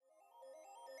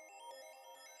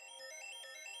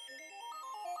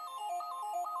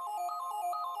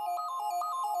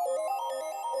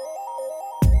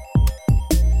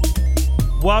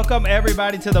Welcome,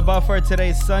 everybody, to the Buffer. Today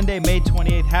is Sunday, May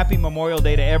 28th. Happy Memorial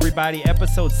Day to everybody.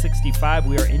 Episode 65.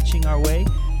 We are inching our way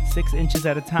 6 inches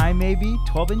at a time, maybe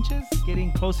 12 inches,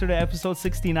 getting closer to episode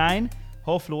 69.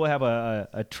 Hopefully, we'll have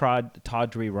a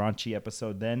tawdry, raunchy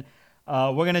episode then.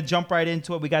 We're going to jump right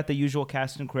into it. We got the usual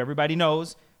cast and crew. Everybody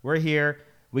knows we're here.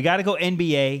 We got to go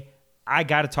NBA. I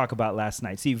got to talk about last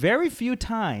night. See, very few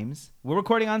times, we're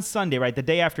recording on Sunday, right? The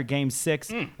day after Game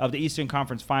 6 of the Eastern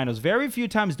Conference Finals. Very few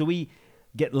times do we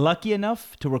get lucky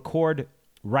enough to record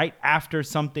right after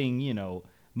something,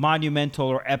 monumental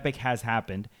or epic has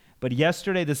happened. But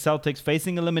yesterday, the Celtics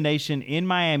facing elimination in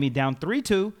Miami, down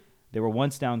 3-2. They were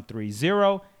once down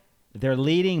 3-0. They're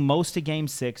leading most of Game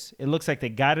 6. It looks like they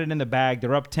got it in the bag.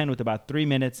 They're up 10 with about 3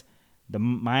 minutes. The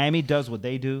Miami does what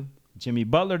they do. Jimmy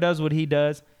Butler does what he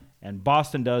does. And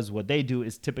Boston does what they do,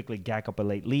 is typically gack up a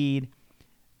late lead.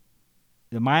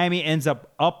 The Miami ends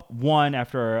up 1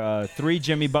 after 3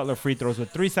 Jimmy Butler free throws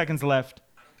with 3 seconds left.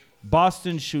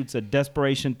 Boston shoots a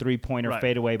desperation three-pointer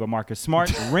fadeaway by Marcus Smart.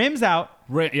 Rims out.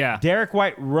 Derek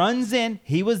White runs in.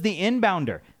 He was the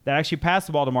inbounder that actually passed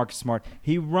the ball to Marcus Smart.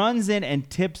 He runs in and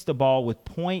tips the ball with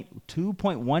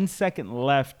 2.1 second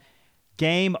left.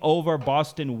 Game over.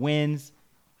 Boston wins.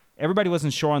 Everybody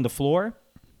wasn't sure on the floor,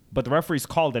 but the referees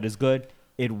called it as good.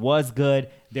 It was good.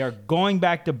 They're going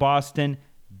back to Boston.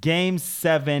 Game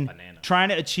 7, trying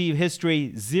to achieve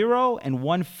history.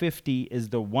 0-150 is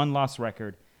the one-loss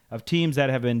record of teams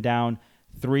that have been down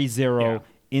 3-0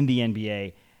 in the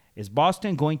NBA. Is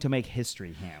Boston going to make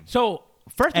history, Ham? So,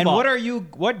 first of all,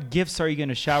 what gifts are you going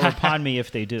to shower upon me if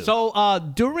they do?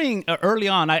 So, during early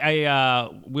on,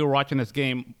 we were watching this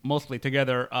game mostly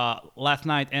together last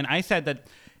night, and I said that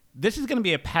this is going to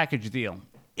be a package deal.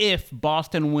 If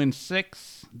Boston wins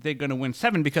 6, they're going to win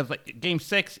 7 because Game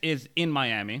 6 is in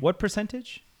Miami. What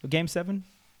percentage of Game 7?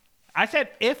 I said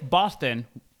if Boston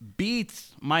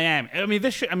beats Miami.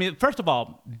 First of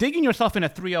all, digging yourself in a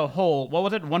 3-0 hole, what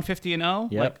was it,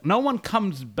 150-0? Yep. No one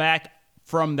comes back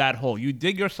from that hole. You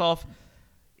dig yourself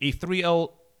a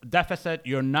 3-0 deficit,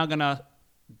 you're not going to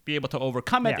be able to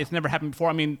overcome it. Yeah. It's never happened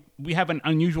before. We have an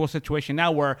unusual situation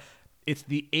now where it's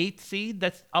the 8th seed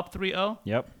that's up 3-0.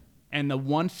 Yep. And the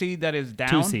 1 seed that is down.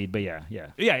 2 seed, but yeah.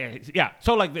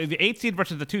 So the 8 seed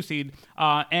versus the 2 seed,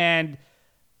 and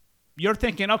you're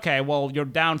thinking, okay, well, you're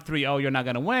down 3-0, you're not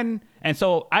going to win. And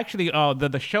so actually,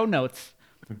 the show notes,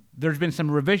 there's been some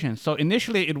revisions. So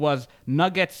initially it was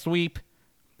Nuggets sweep,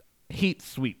 Heat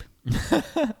sweep.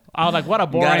 I was like, what a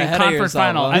boring conference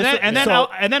final. And then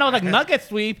I was like, Nuggets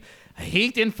sweep,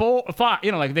 Heat in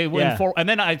 4-5. They win 4, and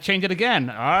then I changed it again.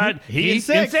 All right, Heat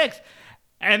in 6.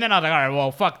 And then I was like, all right,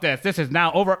 well, fuck this. This is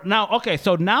now over. Now, okay,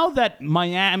 so now that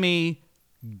Miami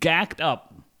gacked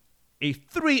up a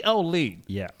 3-0 lead.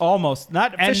 Yeah, almost.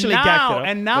 Not officially gacked up.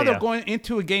 And now they're going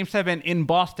into a Game 7 in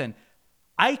Boston.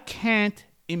 I can't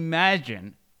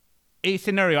imagine a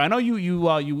scenario. I know you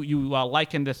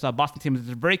liken this Boston team as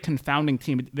a very confounding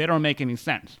team. They don't make any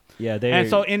sense. Yeah, and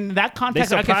so in that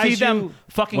context, I can see them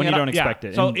fucking when it you up. don't expect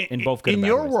it. So in both good and bad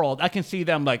your ways. world, I can see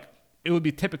them it would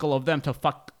be typical of them to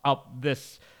fuck up the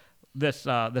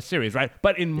series, right?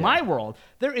 But in my world,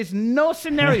 there is no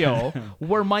scenario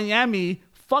where Miami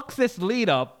fucks this lead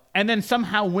up and then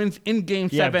somehow wins in Game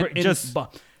 7.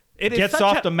 It gets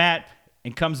off the mat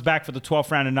and comes back for the 12th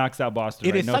round and knocks out Boston.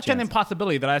 It is such an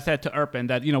impossibility that I said to Urban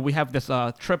that we have this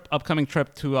upcoming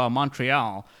trip to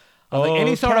Montreal.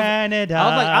 Canada.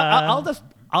 I was like,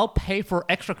 I'll pay for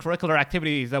extracurricular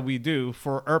activities that we do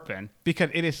for Urban because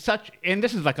it is such, and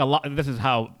this is this is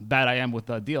how bad I am with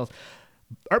the deals.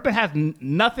 Urban has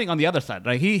nothing on the other side.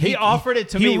 Like he offered it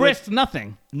to me. He risked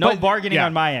nothing. No bargaining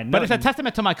on my end. But it's a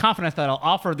testament to my confidence that I'll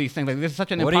offer these things. Like this is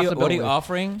such an impossibility. What are you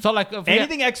offering? So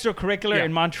anything extracurricular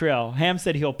in Montreal. Ham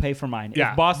said he'll pay for mine.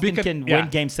 If Boston can win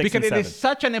Game 6 because and 7. It is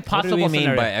such an impossible scenario. What do we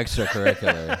mean scenario. by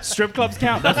extracurricular? Strip clubs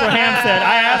count. That's what Ham said.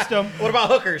 I asked him. What about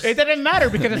hookers? It doesn't matter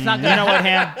because it's not going to You know what,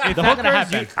 Ham? It's not going to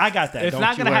happen. I got that. It's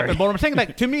not going to happen. But what I'm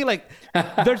saying, to me,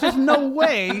 there's just no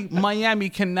way Miami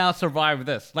can now survive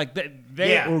this.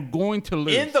 They are going to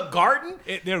lose. In the Garden?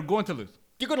 They're going to lose.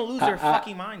 You're going to lose their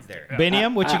fucking minds there.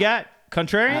 Beniam, what you got?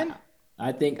 Contrarian?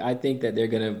 I think that they're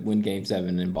going to win Game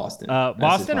 7 in Boston.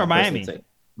 Boston or Miami?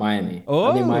 Miami. Oh,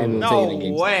 I think Miami will take it in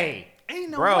Game 7. Way. Ain't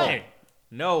no Bro. way.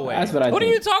 No way. That's what I What are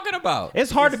think. you talking about?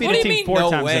 It's hard to beat a team 4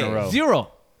 times in a row.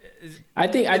 0. I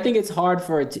think it's hard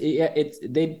for it.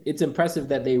 It's impressive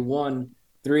that they won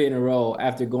 3 in a row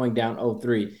after going down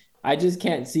 0-3. I just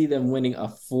can't see them winning a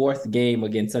 4th game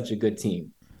against such a good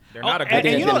team. They're not a and, good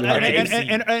and, you know, team. They're an eight and,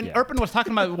 seed. and Urban was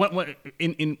talking about when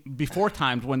in before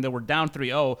times when they were down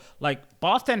 3-0, like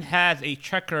Boston has a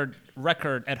checkered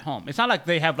record at home. It's not like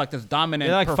they have like this dominant.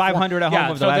 They're like 500 at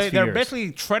home over the last few they're years.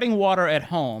 basically treading water at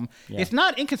home. Yeah. It's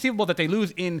not inconceivable that they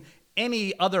lose in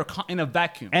any other in a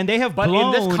vacuum. And they have but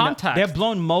blown, in this context, they have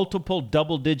blown multiple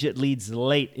double-digit leads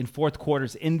late in fourth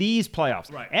quarters in these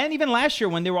playoffs. Right. And even last year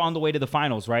when they were on the way to the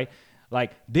finals, right?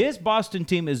 Like, this Boston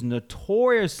team is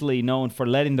notoriously known for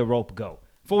letting the rope go.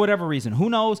 For whatever reason. Who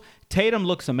knows? Tatum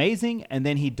looks amazing, and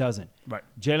then he doesn't. Right.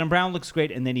 Jaylen Brown looks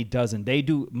great, and then he doesn't. They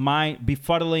do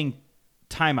befuddling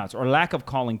timeouts or lack of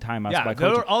calling timeouts by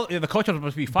coaches. the coaches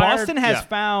must be fired. Boston has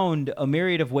found a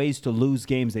myriad of ways to lose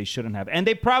games they shouldn't have. And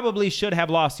they probably should have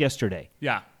lost yesterday.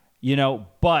 Yeah. You know,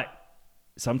 but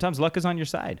sometimes luck is on your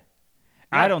side.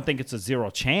 Yeah. I don't think it's a zero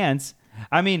chance.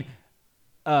 I mean,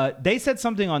 they said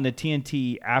something on the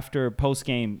TNT after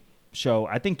post-game show.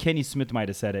 I think Kenny Smith might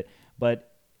have said it,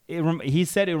 but he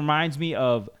said it reminds me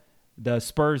of the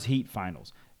Spurs Heat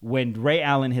finals when Ray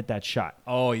Allen hit that shot.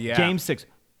 Oh, yeah. Game 6.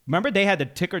 Remember, they had the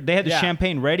ticker, they had the Yeah.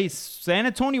 champagne ready. San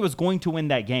Antonio was going to win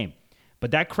that game,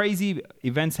 but that crazy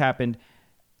events happened.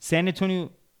 San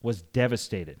Antonio was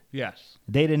devastated. Yes.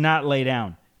 They did not lay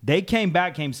down. They came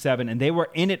back game 7, and they were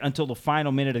in it until the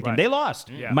final minute of the game. Right. They lost.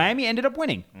 Yeah. Miami ended up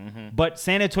winning, but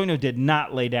San Antonio did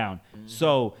not lay down.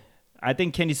 So I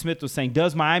think Kenny Smith was saying,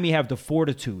 does Miami have the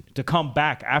fortitude to come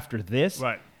back after this?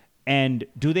 Right. And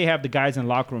do they have the guys in the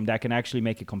locker room that can actually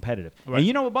make it competitive? Right. And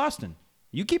you know what, Boston,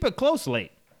 you keep it close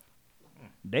late,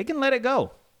 they can let it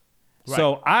go. Right.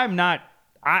 So I'm not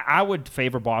 – I would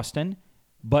favor Boston,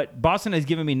 but Boston has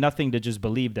given me nothing to just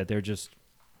believe that they're just,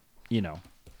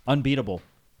 unbeatable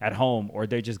at home or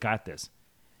they just got this.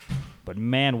 But,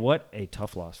 man, what a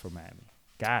tough loss for Miami.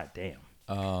 God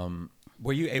damn.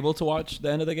 Were you able to watch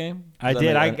the end of the game? I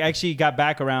did. I actually got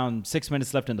back around 6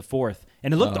 minutes left in the fourth,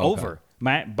 and it looked over.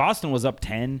 Boston was up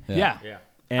 10. Yeah.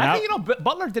 And I think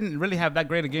Butler didn't really have that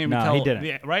great a game. No, until, he didn't.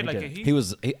 Yeah, right? He like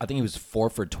didn't. I think he was 4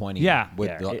 for 20. Yeah. With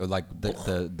Yeah,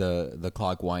 the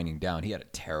clock winding down. He had a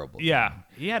terrible game. Yeah,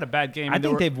 he had a bad game. I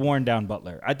think they've worn down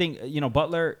Butler. I think,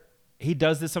 Butler, he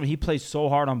does this. He plays so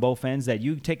hard on both ends that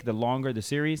you take the longer the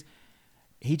series,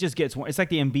 he just gets worn. It's like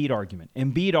the Embiid argument.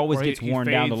 Embiid always Or gets he worn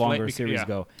down the fades longer late series yeah.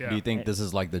 go. Yeah. Do you think this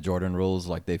is like the Jordan rules?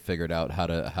 Like they figured out how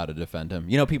to defend him?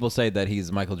 People say that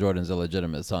he's Michael Jordan's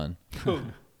illegitimate son.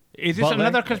 Is this Butler?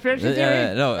 another conspiracy theory?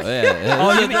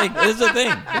 It's a thing.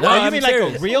 No, Oh, you I'm mean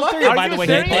serious. like a real theory? Are By you the way,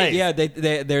 serious? he plays. Yeah,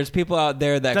 there's people out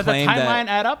there that Does the claim timeline that.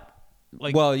 add up?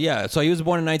 Like, Well, yeah. So he was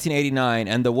born in 1989,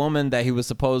 and the woman that he was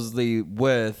supposedly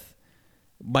with,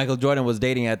 Michael Jordan was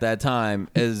dating at that time,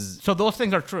 is so those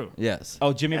things are true. yes.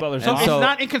 Oh, Jimmy Butler's So mom. it's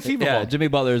not inconceivable. Yeah, Jimmy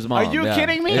Butler's mom. Are you yeah.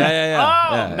 kidding me? Yeah.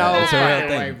 Oh, yeah. No it's a real fucking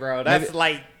thing. way, bro. That's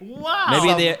like Wow.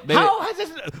 Maybe How has this?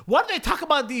 Why do they talk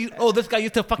about these? Oh, this guy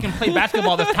used to fucking play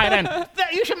basketball. This tight end.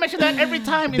 You should mention that every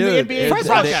time in Dude, the NBA. First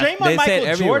of all, They- shame they on say it Michael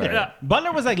everywhere. Jordan. Yeah.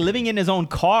 Butler was like living in his own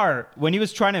car when he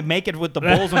was trying to make it with the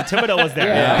Bulls when Thibodeau was there.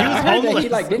 Yeah. He I was heard that homeless.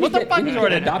 didn't What the he fuck, get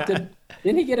Jordan? adopted?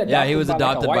 Didn't he get adopted? Yeah, he was by, like,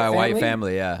 adopted by a white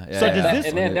family. Yeah. So yeah. does this-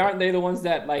 And then aren't they the ones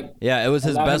that like? Yeah, it was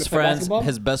his allowed him best to play friend. basketball?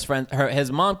 His best friend.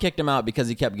 His mom kicked him out because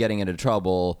he kept getting into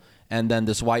trouble. And then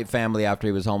this white family, after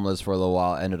he was homeless for a little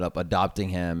while, ended up adopting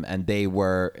him. And he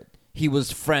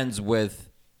was friends with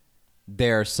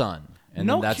their son. And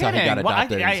No then that's how he got kidding. Well,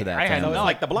 adopted I into that had family. no- it's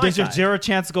like the blind Does your side. zero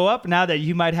chance go up now that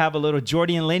you might have a little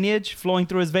Jordan lineage flowing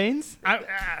through his veins?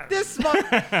 This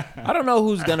I don't know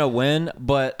who's gonna win,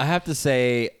 but I have to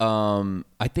say,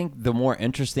 I think the more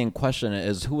interesting question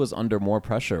is who is under more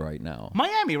pressure right now.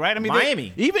 Miami, right? I mean,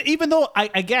 Miami. Even though I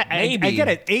get Maybe.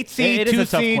 it, 8 seed, It is a 2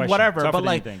 tough seed, question. whatever, Tougher but than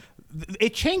like you think.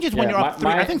 it changes when Yeah, you're up 3.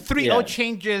 I think 3-0 yeah.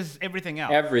 changes everything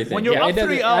else. Everything. When you're Yeah, up it doesn't-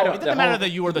 3-0, I it don't- doesn't the matter whole-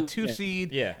 that you were the 2 yeah.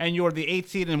 seed Yeah. and you're the 8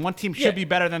 seed and one team should Yeah. be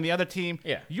better than the other team.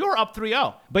 Yeah. You're up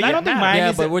 3-0. But That I don't think matter. Miami- Yeah,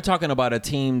 Miami's but a- we're talking about a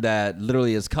team that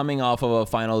literally is coming off of a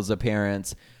finals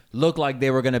appearance. Looked like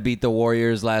they were going to beat the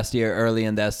Warriors last year early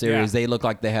in that series. Yeah. They looked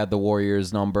like they had the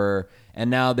Warriors number. And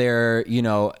now they're,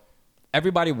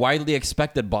 everybody widely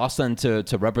expected Boston to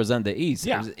represent the East.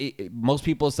 Yeah. Most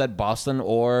people said Boston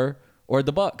or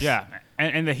the Bucks. Yeah,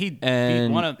 and the Heat beat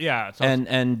And one of so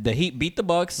and the Heat beat the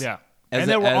Bucks. Yeah. As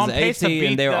And they were as on the pace to 8 seed, beat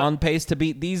and they were the- on pace to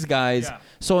beat these guys. Yeah.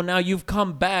 So now you've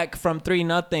come back from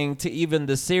 3-0 to even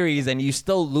the series, and you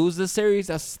still lose the series.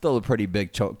 That's still a pretty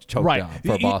big choke right. job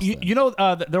for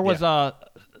Boston. There was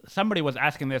somebody was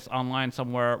asking this online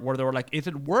somewhere where they were like, is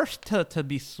it worse to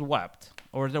be swept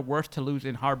or is it worse to lose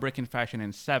in heartbreaking fashion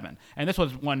in 7? And this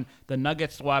was when the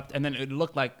Nuggets swept, and then it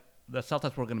looked like the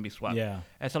Celtics were going to be swept. Yeah.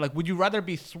 And so, like, would you rather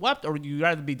be swept or would you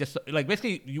rather be just like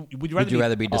basically would you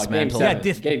rather be game dismantled? seven.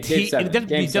 yeah, Game seven. just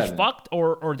Game be just seven. fucked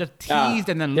or just teased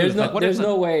and then there's lose? no Like, what there's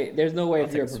is no way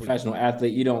if you're a professional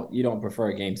athlete you don't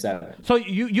prefer game 7. So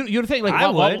you think like I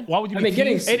why would. would you? I be mean,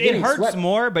 getting teased? It getting hurts swept.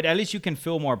 more, but at least you can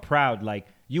feel more proud. Like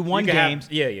you won You can have- games.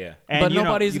 yeah. And, But you know,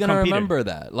 nobody's you gonna competed. remember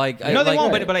that. Like, No, they like,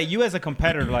 won't. But like you as a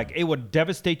competitor, like it would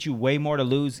devastate you way more to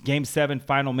lose Game 7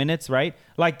 final minutes, right?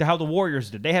 Like how the Warriors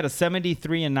did. They had a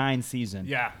 73-9 season.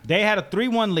 Yeah. They had a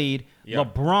 3-1 lead.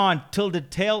 Yep. LeBron till the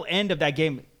tail end of that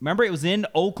game. Remember, it was in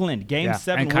Oakland. Game Yeah.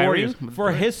 7 And Kyrie Warriors was-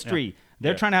 for history.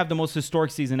 They're Yeah. trying to have the most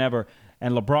historic season ever,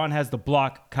 and LeBron has the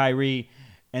block, Kyrie,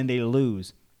 and they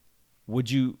lose. Would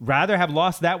you rather have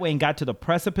lost that way and got to the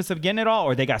precipice of getting it all,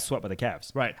 or they got swept by the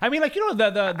Cavs? Right. I mean, like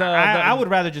the I would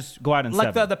rather just go out and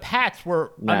like seven. the Pats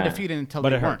were Nah. undefeated until But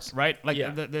they it weren't, hurts. right? Like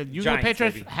Yeah. the New England Giants,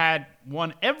 Patriots baby. had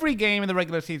won every game in the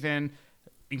regular season,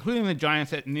 including the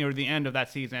Giants at near the end of that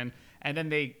season, and then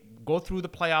they go through the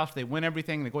playoffs, they win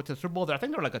everything, they go to the Super Bowl. I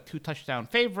think they were like a 2-touchdown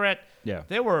favorite. Yeah.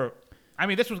 They were. I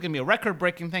mean, this was going to be a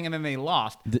record-breaking thing, and then they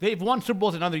lost. They've won Super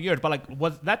Bowls in other years, but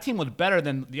like, that team was better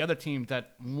than the other teams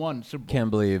that won Super Bowls.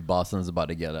 Can't believe Boston's about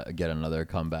to get another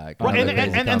comeback. Well, Another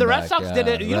and crazy the Red comeback, Sox did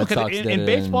it, you know, Red because Sox did in it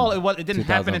baseball, it didn't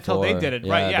happen until they 2004. did it,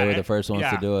 right? Yeah, they were the first ones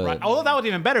to do it. Right. Although that was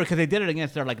even better because they did it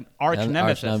against their like arch And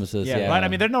nemesis. arch nemesis, Yeah. yeah. Right. I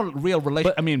mean, there's no real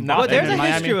relation. I mean, well, Boston there's a and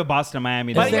Miami. history with Boston and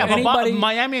Miami. But There's yeah, there but anybody-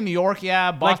 Miami and New York, yeah,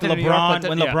 like Boston and New York, LeBron but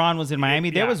when yeah. LeBron was in Miami,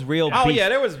 there Yeah. was real Oh beef. yeah,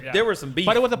 there was some beef.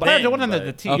 But it was the players. It then, wasn't the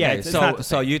but- team. Okay, Yeah, it's not the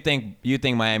so same. you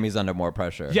think Miami's under more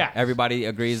pressure? Yeah. Everybody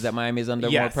agrees that Miami's under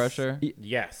more Yes. pressure.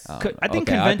 Yes. I think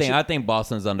Okay, convention. I think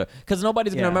Boston's under because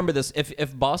nobody's Yeah. gonna remember this.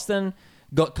 If Boston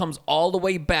comes all the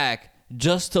way back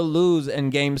just to lose in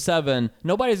Game 7,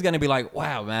 nobody's gonna be like,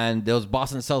 "Wow, man, those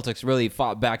Boston Celtics really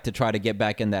fought back to try to get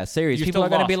back in that series." You People still are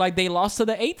gonna lost. be like, "They lost to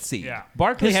the 8th seed." Yeah.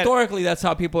 Barkley had- Historically, that's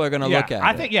how people are gonna Yeah, look at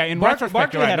I it. think in Barkley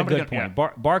retrospect, you're right. had a Nobody good gonna-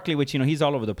 point. Barkley, which he's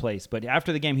all over the place, but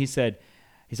after the game he said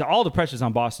all the pressure's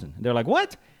on Boston. They're like,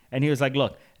 what? And he was like,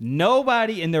 look,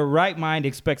 nobody in their right mind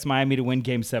expects Miami to win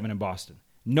Game 7 in Boston.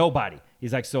 Nobody.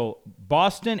 He's like, so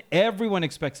Boston, everyone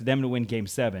expects them to win Game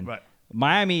 7. Right.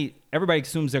 Miami, everybody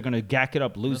assumes they're going to gack it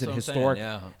up, lose That's it what I'm saying, historic.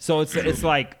 yeah. So it's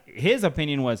like his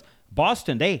opinion was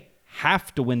Boston, they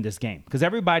have to win this game because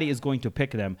everybody is going to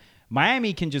pick them.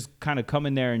 Miami can just kind of come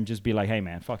in there and just be like, hey,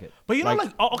 man, fuck it. But you know,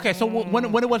 like, okay, so when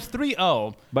it was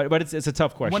 3-0, But it's a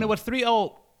tough question. when it was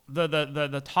 3-0,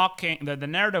 the talking, the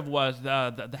narrative was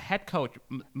the head coach,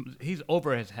 he's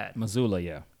over his head, Missoula,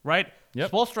 yeah. right?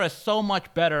 Yep. Spoelstra is so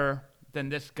much better than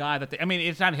this guy I mean,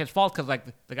 it's not his fault because like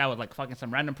the guy was like fucking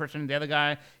some random person. The other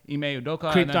guy, Ime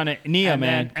Udoka, Creeped on it. Nia,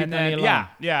 man. Creeped And on then, Nia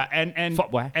yeah, and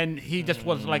Fuck, what? and he just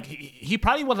was like he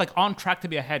probably was like on track to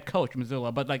be a head coach,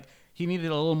 Missoula, but like he needed a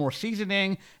little more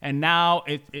seasoning, and now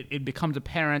it becomes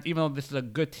apparent. Even though this is a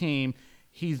good team,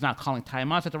 he's not calling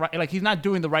timeouts at the right. Like he's not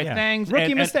doing the right Yeah. things.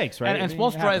 Rookie mistakes, right? And I mean, it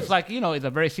Spoelstra happens. is like is a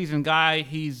very seasoned guy.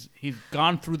 He's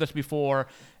gone through this before,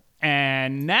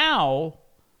 and now.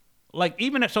 Like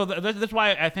even if, so that's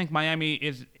why I think Miami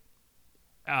is,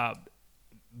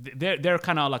 they're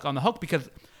kind of like on the hook because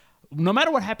no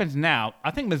matter what happens now,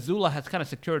 I think Missoula has kind of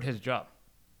secured his job.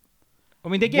 I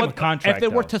mean, they gave him a contract. If they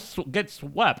were though. to get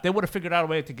swept, they would have figured out a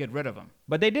way to get rid of him.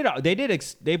 But they gave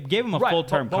him a full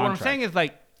term But contract. what I'm saying is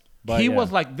like But, he yeah.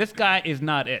 was like this guy is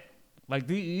not it. Like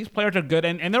these players are good,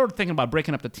 and they were thinking about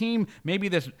breaking up the team. Maybe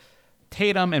this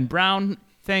Tatum and Brown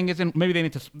thing isn't. Maybe they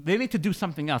need to do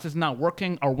something else. It's not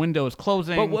working. Our window is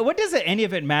closing. But what does any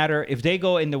of it matter if they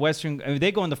go in if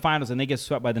they go in the finals and they get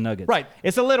swept by the Nuggets? Right.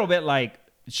 It's a little bit like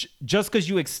just because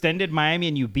you extended Miami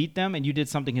and you beat them and you did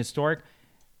something historic,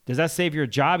 does that save your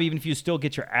job even if you still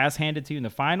get your ass handed to you in the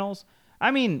finals?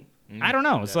 I mean, I don't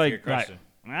know. It's That's a like good question.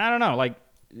 I don't know. Like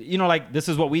like this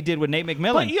is what we did with Nate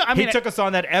McMillan. But, yeah, I mean, he took us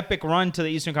on that epic run to the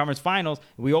Eastern Conference Finals.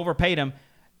 We overpaid him.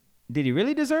 Did he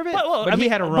really deserve it? But he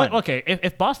had a run. But, okay,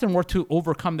 if Boston were to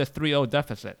overcome this 3-0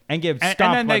 deficit And get and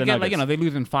stomped then by they the get like Nuggets. they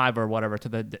lose in 5 or whatever to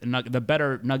the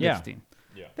better Nuggets Yeah. team.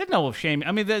 Yeah. There's no shame.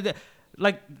 I mean,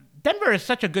 like Denver is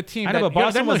such a good team. I know, that, but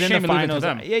Boston there's no was in shame the losing to finals.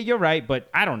 them. Yeah, you're right, but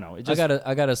I don't know. It just,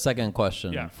 I got a second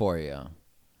question Yeah. for you.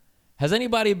 Has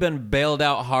anybody been bailed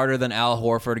out harder than Al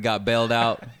Horford got bailed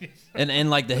out in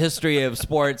like the history of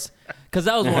sports? Because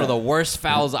that was one of the worst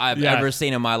fouls I've Yes. ever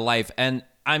seen in my life. And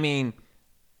I mean,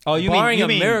 you barring mean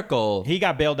a miracle, He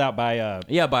got bailed out by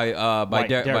yeah, by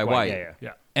Derek White. White. Yeah. Yeah.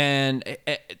 And it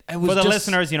was For the just,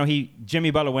 listeners,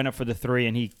 Jimmy Butler went up for the three,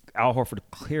 and he Al Horford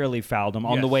clearly fouled him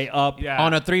on the Yes. way up. Yeah.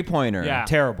 on a 3-pointer. Yeah.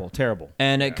 Terrible.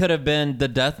 And it could have been the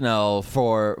death knell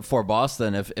for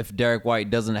Boston if Derek White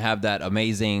doesn't have that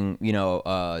amazing,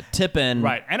 tip in.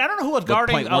 Right. And I don't know who was With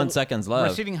guarding 0.1 seconds left.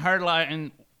 receding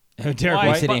hairline. Derek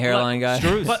White. Receding hairline guy.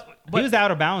 Struz. But He was the out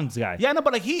of bounds guy. Yeah, no,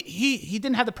 but like he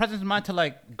didn't have the presence of mind to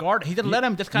like guard. He didn't let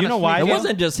him just kind of. You know why? It Yeah.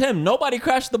 wasn't just him. Nobody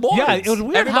crashed the boards. Yeah, it was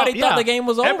weird. Everybody how, thought the game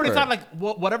was over. Everybody thought like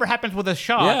whatever happens with a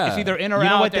shot, Yeah. it's either in or You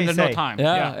know out, what and they there's no say? time.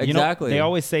 Yeah, You know, exactly. they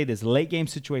always say this late game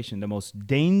situation, the most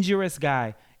dangerous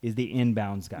guy is the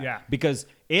inbounds guy. Yeah. Because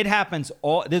it happens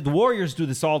the Warriors do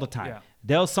this all the time. Yeah.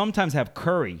 They'll sometimes have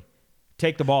Curry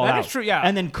take the ball That out. is true, yeah.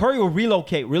 And then Curry will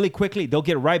relocate really quickly. They'll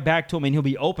get right back to him and he'll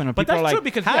be open. And But people that's are like, true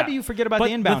because how do you forget about but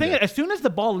the inbound? The thing is, as soon as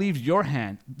the ball leaves your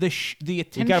hand, the gotta put a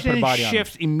attention body on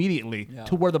shifts immediately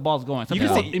to where the ball's going. So You can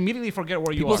people see- immediately forget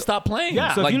where you People are. stopped playing.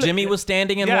 Yeah. So if like you look- Jimmy was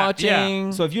standing and Yeah, watching. yeah.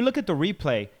 So if you look at the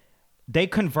replay, they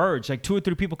converge. Like 2 or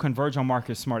 3 people converge on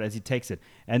Marcus Smart as he takes it.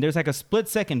 And there's like a split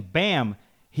second, bam,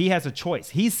 he has a choice.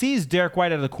 He sees Derek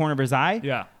White out of the corner of his eye,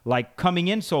 Yeah. like coming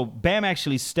in. So Bam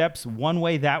actually steps one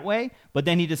way that way, but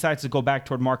then he decides to go back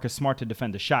toward Marcus Smart to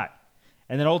defend the shot.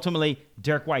 And then ultimately,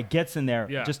 Derek White gets in there.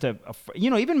 Yeah. Just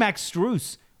even Max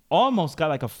Strus almost got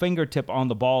like a fingertip on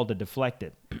the ball to deflect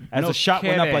it. As No the shot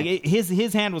went up, kidding. like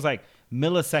his hand was like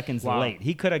milliseconds Wow. late.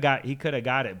 He could have got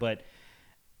it, but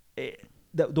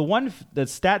the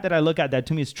stat that I look at that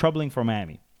to me is troubling for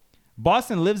Miami.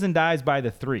 Boston lives and dies by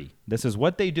the 3. This is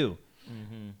what they do.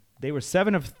 They were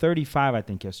 7 of 35, I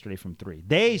think, yesterday from 3.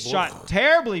 They shot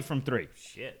terribly from 3.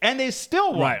 Shit. And they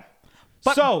still won. Right.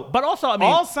 But also, I mean,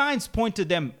 all signs point to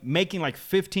them making like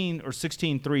 15 or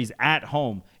 16 threes at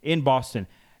home in Boston.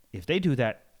 If they do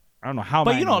that, I don't know how.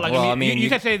 But you know, Miami like Well, I mean, I mean, you you-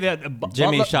 can say that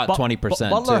Jimmy Butler, shot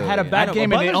 20% Butler too, had a yeah. I bad know, game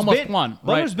but and they Butler's almost been- won.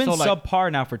 Butler's right? been So, like,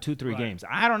 subpar now for 2-3 games.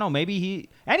 I don't know. Maybe he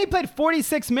played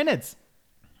 46 minutes.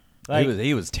 Like,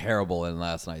 he was terrible in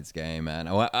last night's game, man.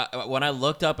 When I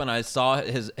looked up and I saw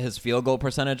his field goal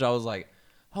percentage, I was like,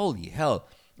 holy hell.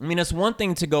 I mean, it's one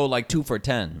thing to go like 2 for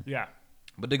 10. yeah.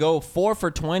 But to go 4 for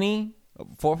 20,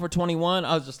 4 for 21,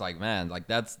 I was just like, man, like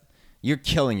you're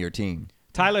killing your team.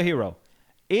 Tyler Hero,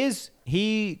 is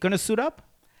he gonna suit up?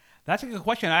 That's a good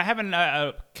question. I haven't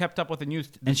kept up with the news.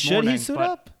 And this should morning, he suit but,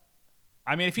 up?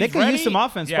 I mean, if They he's could ready, use some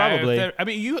offense, yeah, probably.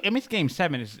 It's game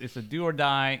 7. It's a do or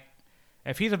die.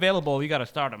 If he's available, you got to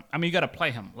start him. I mean, you got to play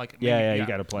him. Like Yeah, you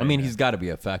got to play. I mean, him. he's got to be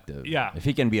effective. Yeah. If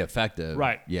he can be effective,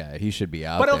 Right. yeah, he should be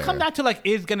out But there. it'll come down to like,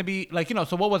 is going to be like,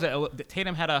 so what was it?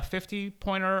 Tatum had a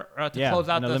 50-pointer to close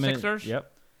out an the eliminated- Sixers.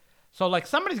 Yep. So like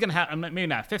somebody's going to have, maybe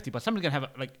not 50, but somebody's going to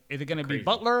have like, is it going to be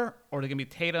Butler or is it going to be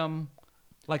Tatum?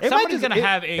 Like somebody's going to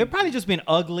have a. It'll probably just be an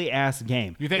ugly ass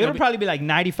game. You think It'll it'll be- probably be like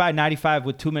 95-95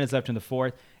 with 2 minutes left in the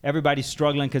fourth. Everybody's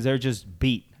struggling because they're just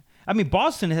beat. I mean,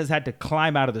 Boston has had to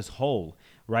climb out of this hole,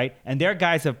 right? And their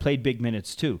guys have played big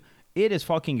minutes too. It is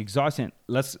fucking exhausting.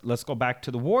 Let's go back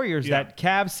to the Warriors. Yeah. That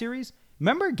Cavs series.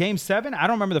 Remember Game 7? I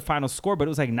don't remember the final score, but it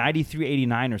was like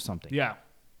 93-89 or something. Yeah.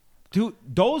 Dude,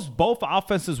 those both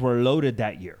offenses were loaded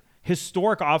that year.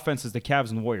 Historic offenses, the Cavs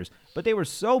and Warriors. But they were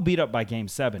so beat up by Game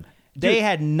 7. They Dude.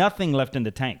 had nothing left in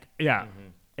the tank. Yeah.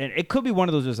 And it could be one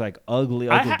of those just like ugly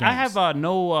I games. have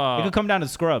no. It could come down to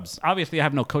scrubs. Obviously, I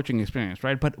have no coaching experience,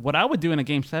 right? But what I would do in a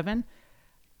game 7,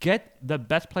 get the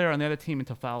best player on the other team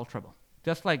into foul trouble.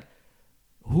 Just like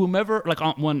whomever, like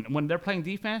when they're playing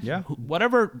defense, Yeah.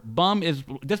 whatever bum is,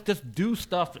 just do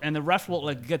stuff, and the refs will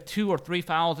like get 2 or 3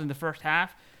 fouls in the first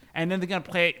half, and then they're gonna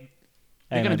play.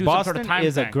 They're Hey, gonna man, do Boston some sort of time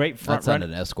is a thing. great front That's not runner.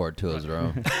 an escort to his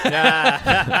room.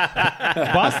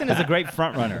 Boston is a great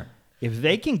front runner. If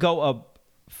they can go up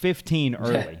 15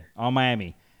 early on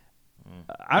Miami,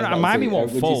 Miami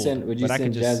won't fold. Would you but I can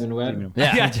send just Jasmine Webb?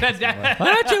 Yeah.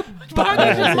 Why don't you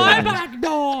this is my back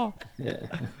door? Yeah.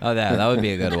 Oh, that would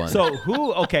be a good one. So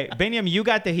okay, Benyam, you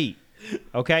got the heat.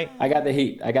 Okay? I got the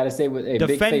heat. I got to say with a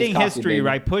Defending big face coffee, history, baby.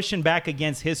 right? Pushing back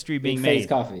against history Big being face made.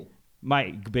 coffee.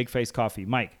 Mike, big face coffee.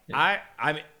 Mike, I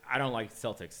don't like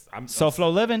Celtics. I'm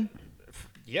SoFlo living.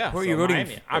 Yeah. Who are so you rooting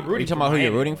Miami. for? I'm Are rooting you talking for about who you're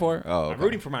Miami. rooting for? Oh, I'm okay.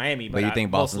 rooting for Miami, but you think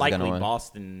Boston's most gonna likely win?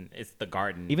 Boston. It's the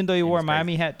Garden. Even though you and wore a it's crazy.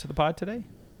 Miami hat to the pod today?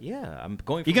 Yeah, I'm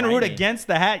going. For You gonna root Miami. against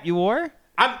the hat you wore?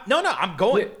 I'm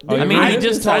going. I mean, he You're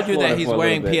just just told you for that it he's for a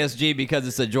wearing little bit. PSG because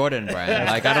it's a Jordan brand.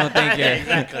 Like, I don't think Yeah, you're.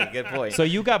 exactly. Good point. So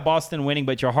you got Boston winning,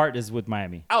 but your heart is with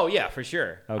Miami. Oh yeah, for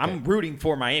sure. Okay. I'm rooting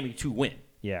for Miami to win.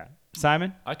 Yeah.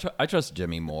 Simon? I trust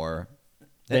Jimmy more.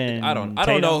 Then I don't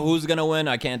Tatum? know who's gonna win.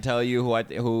 I can't tell you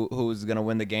who's gonna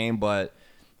win the game, but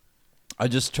I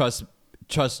just trust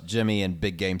Jimmy in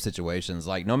big game situations.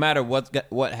 Like, no matter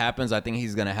what happens, I think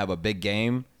he's gonna have a big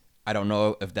game. I don't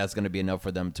know if that's gonna be enough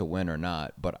for them to win or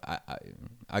not, but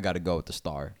I got to go with the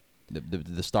star.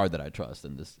 the star that I trust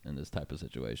in this type of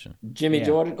situation. Jimmy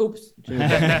Jordan. Oops.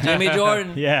 Jimmy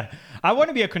Jordan. Yeah. I want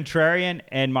to be a contrarian,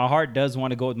 and my heart does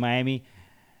want to go with Miami.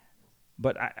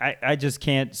 But I just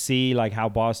can't see like how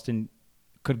Boston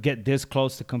could get this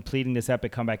close to completing this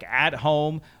epic comeback at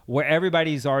home, where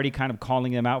everybody's already kind of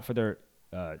calling them out for their,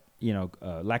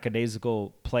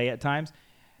 lackadaisical play at times.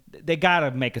 They got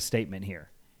to make a statement here.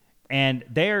 And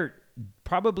they're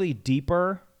probably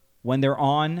deeper when they're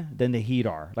on than the Heat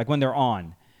are, like when they're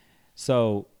on.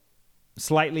 So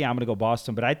slightly, I'm going to go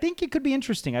Boston, but I think it could be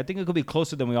interesting. I think it could be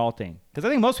closer than we all think. Because I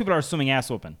think most people are assuming ass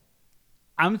whooping.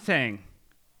 I'm saying,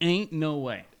 ain't no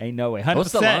way. Ain't no way. 100%.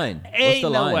 What's the line?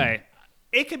 Ain't no way.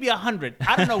 It could be 100.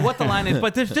 I don't know what the line is,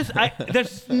 but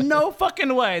there's no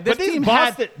fucking way. This team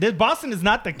Boston is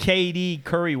not the KD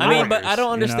Curry I Warriors. mean, but I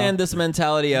don't understand this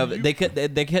mentality of they could.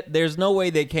 There's no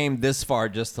way they came this far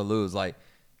just to lose. Like,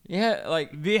 yeah,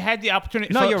 like they had the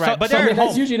opportunity. No, you're right. But I mean, that's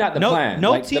that's usually not the plan.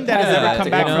 No Like, team the that has plan ever is come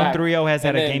to back come from back. 3-0 has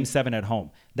had And a then- Game 7 at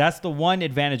home. That's the one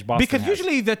advantage Boston because has.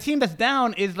 usually the team that's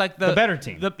down is like the better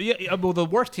team. The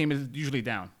worst team is usually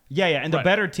down. Yeah, and the Right,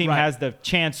 better team right. has the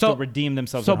chance to redeem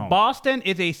themselves So at home. Boston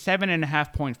is a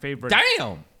 7.5 point favorite.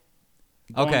 damn.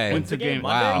 Okay. Wins the game.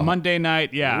 Wow. Monday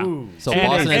night, yeah. So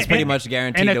Boston is pretty much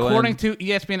guaranteed and to win. according to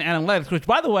ESPN Analytics, which,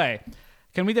 by the way,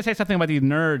 can we just say something about these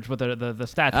nerds with the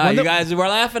stats? You guys were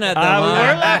laughing at them. we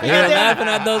huh? were laughing You were at them. laughing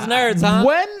at those nerds, huh?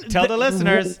 When Tell the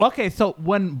listeners. Okay, so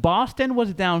when Boston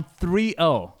was down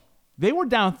 3-0, they were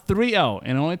down 3-0,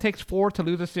 and it only takes 4 to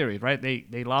lose a series, right?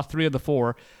 They lost 3 of the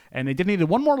 4, and they just needed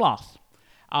one more loss.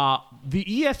 The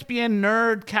ESPN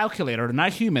nerd calculator, the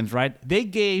Nice Humans, right? They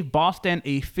gave Boston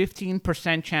a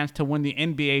 15% chance to win the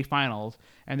NBA Finals,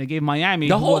 and they gave Miami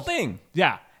The who whole was- thing?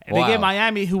 Yeah, and Wow. they gave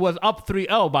Miami, who was up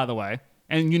 3-0, by the way,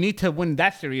 and you need to win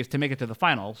that series to make it to the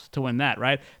finals to win that,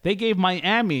 right? They gave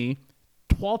Miami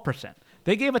 12%.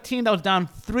 They gave a team that was down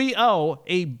 3-0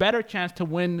 a better chance to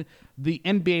win the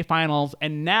NBA Finals,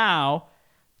 and now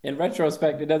In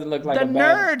retrospect, it doesn't look like the a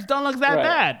bad. nerds don't look that Right.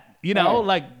 bad. You know, Right.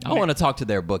 like I want to talk to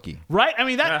their bookie. right? I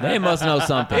mean that They must know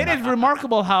something. it is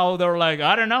remarkable how they're like,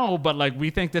 I don't know, but like we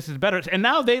think this is better. And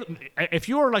now if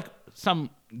you were like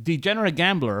some degenerate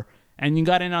gambler and you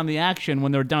got in on the action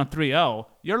when they were down 3-0,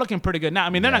 you're looking pretty good now. I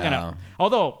mean, they're not Yeah. gonna.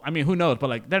 Although, I mean, who knows? But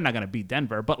like, they're not gonna beat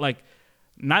Denver. But like,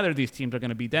 neither of these teams are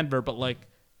gonna beat Denver. But like,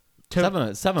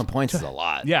 7 points is a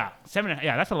lot. yeah, 7.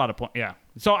 Yeah, that's a lot of points. Yeah.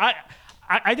 So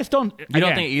I just don't. You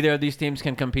don't think either of these teams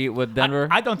can compete with Denver?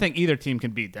 I don't think either team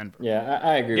can beat Denver. Yeah,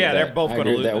 I agree. Yeah, with they're that. both I gonna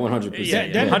agree with lose. that 100%. Yeah,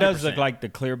 Denver does 100%. look like the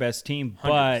clear best team,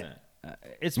 but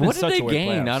it's been What did such they a weird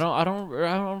gain? playoffs. I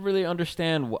don't really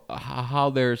understand how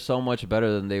they're so much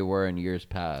better than they were in years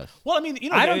past. Well, I mean, you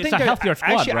know, I don't it's think a they're healthier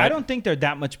squad, actually. right? I don't think they're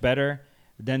that much better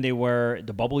than they were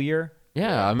the bubble year.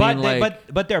 Yeah, I But mean,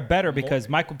 but they're better because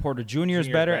Michael Porter Jr. is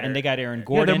better, and they got Aaron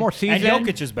Gordon. Yeah, they're more seasoned. And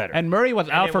Jokic is better. And Murray was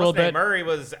out And for a little what's his bit. name? Murray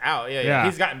was out. Yeah, Yeah.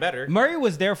 he's gotten better. Murray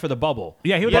was there for the bubble.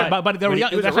 Yeah, he was, but they were young.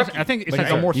 he was a That's what- rookie. I think it's But like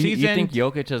he's a more you seasoned. think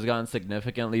Jokic has gotten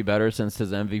significantly better since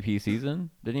his MVP season?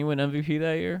 Didn't he win MVP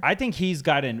that year? I think he's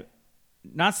gotten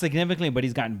not significantly, but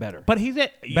he's gotten better. But you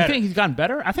Better. think he's gotten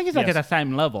better? I think he's like Yes. at the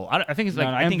same level. I think he's like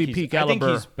No, I think MVP he's, caliber. I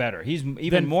think he's better. He's even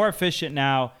Then- more efficient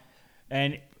now,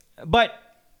 but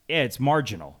yeah, it's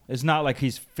marginal. It's not like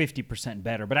he's 50%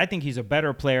 better, but I think he's a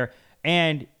better player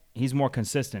and he's more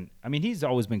consistent. I mean, he's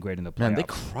always been great in the playoffs. Man, they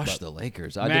crushed the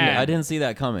Lakers. I Man. didn't see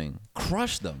that coming.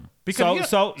 Crushed them. because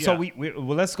So yeah.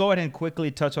 well, let's go ahead and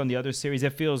quickly touch on the other series.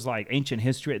 It feels like ancient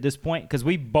history at this point because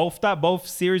we both thought both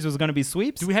series was going to be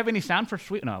sweeps. Do we have any sound for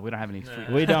sweet? No, we don't have any sweet.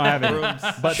 We don't have it.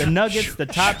 But the Nuggets, the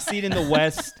top seed in the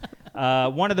West,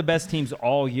 one of the best teams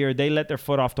all year. They let their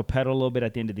foot off the pedal a little bit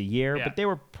at the end of the year, Yeah. but they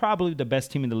were probably the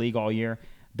best team in the league all year.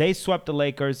 They swept the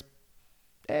Lakers.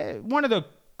 One of the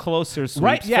closer sweeps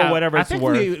Right? Yeah. for whatever I it's think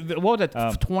worth. what was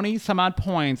it? 20 some odd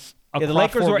points. Yeah, the across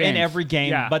Lakers 4 were in games. every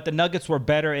game, Yeah. but the Nuggets were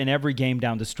better in every game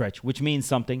down the stretch, which means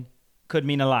something. Could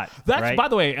mean a lot. That's right? by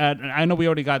the way. I know we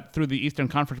already got through the Eastern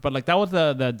Conference, but like that was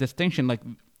the distinction. Like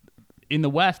in the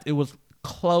West, it was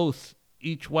close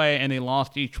each way, and they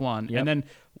lost each one. Yep. And then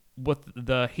with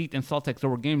the Heat and Celtics, there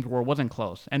were games where it wasn't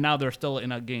close, and now they're still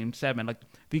in a game 7. Like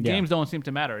the Yeah. games don't seem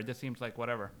to matter. It just seems like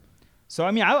whatever. So,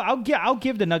 I mean, I'll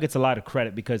give the Nuggets a lot of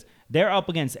credit because they're up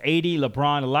against AD,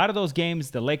 LeBron. A lot of those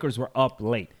games, the Lakers were up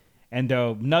late. And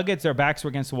the Nuggets, their backs were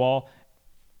against the wall,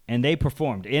 and they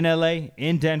performed. In L.A.,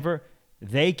 in Denver,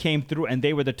 they came through, and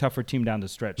they were the tougher team down the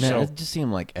stretch. Man, so it just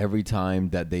seemed like every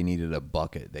time that they needed a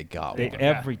bucket, they got one.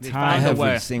 every They time. found a Every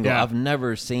way. single. Yeah. I've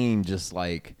never seen just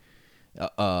like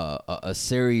a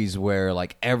series where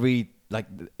like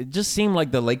it just seemed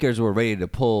like the Lakers were ready to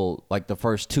pull like the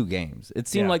first 2 games. It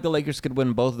seemed Yeah. like the Lakers could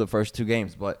win both of the first 2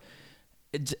 games, but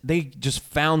they just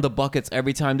found the buckets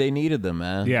every time they needed them,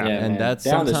 man. Yeah. Yeah, and man. that's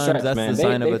Down the sometimes stretch, that's man. the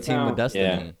sign They of a team with found-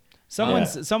 destiny.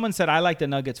 Someone said I like the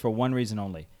Nuggets for one reason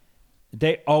only.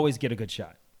 They always get a good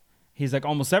shot. He's like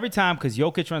almost every time because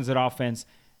Jokic runs that offense.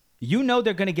 You know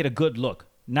they're going to get a good look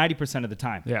 90% of the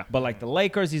time. Yeah. But like the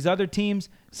Lakers, these other teams,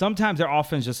 sometimes their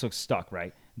offense just looks stuck,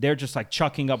 right? They're just like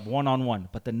chucking up one-on-one.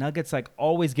 But the Nuggets like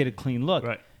always get a clean look.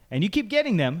 Right. And you keep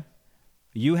getting them.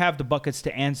 You have the buckets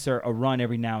to answer a run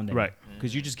every now and then. Right.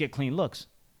 Because you just get clean looks.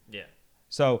 Yeah.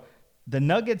 So the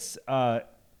Nuggets,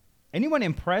 anyone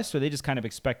impressed or they just kind of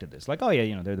expected this? Like, oh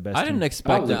yeah, they're the best I team. didn't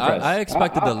expect was it. impressed. I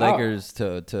expected the I- Lakers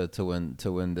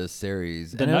to win this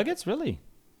series. The And Nuggets, really?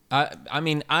 I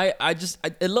mean,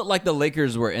 it looked like the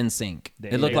Lakers were in sync. They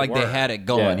It looked like they were. had it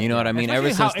going. Yeah. You know what I mean? Especially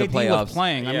Ever how since the AD playoffs. was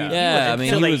playing. I mean, Yeah, I mean,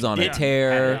 until he they was on a didn't.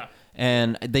 tear, Yeah.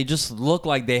 and they just looked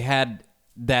like they had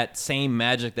that same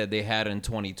magic that they had in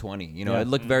 2020. Yeah. It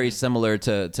looked very similar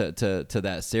to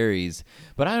that series.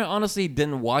 But I honestly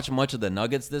didn't watch much of the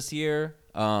Nuggets this year,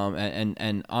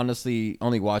 and honestly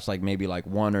only watched like maybe like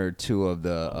one or two of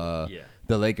the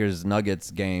Lakers Nuggets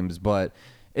games. But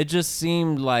it just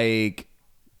seemed like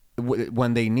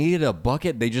when they needed a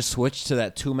bucket, they just switched to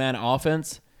that 2-man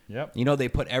offense. Yep. They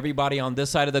put everybody on this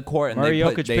side of the court, and Murray,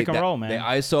 they put Jokic, pick and roll, man. They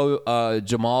ISO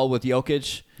Jamal with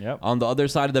Jokic Yep. on the other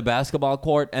side of the basketball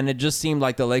court, and it just seemed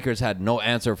like the Lakers had no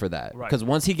answer for that. Right. Because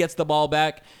once he gets the ball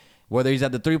back, whether he's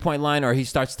at the 3-point line or he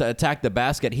starts to attack the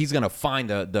basket, he's gonna find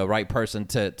the right person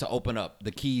to open up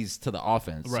the keys to the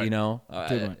offense. Right.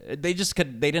 They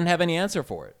didn't have any answer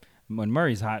for it. When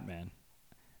Murray's hot, man,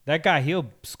 that guy,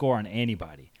 he'll score on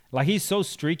anybody. Like, he's so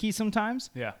streaky sometimes.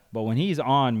 Yeah. But when he's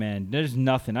on, man, there's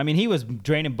nothing. I mean, he was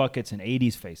draining buckets in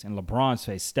AD's face and LeBron's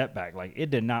face, step back. Like, it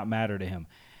did not matter to him.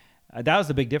 That was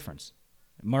the big difference.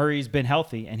 Murray's been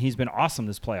healthy, and he's been awesome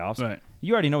this playoffs. Right.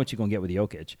 You already know what you're going to get with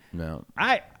Jokic. No.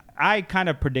 I kind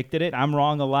of predicted it. I'm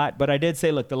wrong a lot, but I did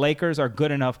say, look, the Lakers are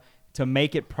good enough to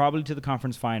make it probably to the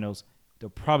conference finals. They'll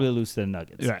probably lose to the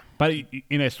Nuggets. Right. But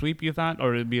in a sweep, you thought,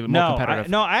 or it'd be more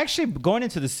competitive? Actually, going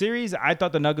into the series, I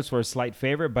thought the Nuggets were a slight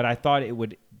favorite, but I thought it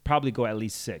would probably go at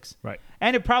least 6. Right.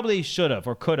 And it probably should have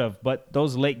or could have, but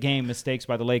those late game mistakes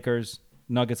by the Lakers,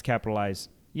 Nuggets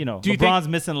capitalized. Do you LeBron's think-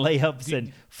 missing layups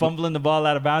and fumbling the ball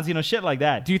out of bounds, shit like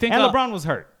that. Do you think And the- LeBron was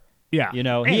hurt. Yeah.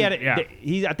 He had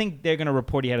Yeah. I think they're gonna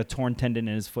report he had a torn tendon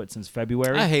in his foot since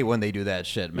February. I hate when they do that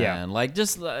shit, man. Yeah. Like,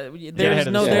 just ahead there's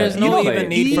of no the there's game. no You know even that.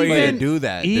 need for you to Even- do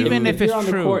that. even dude. if it's you're on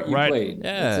the true, court, you right? played.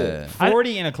 That's it.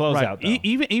 40 in a closeout,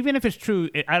 though. Even if it's true,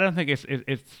 I don't think it's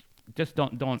just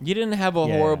don't. You didn't have a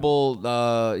Yeah. horrible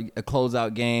a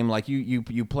closeout game. Like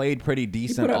you played pretty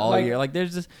decent up, all like, year. Like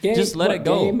there's just let it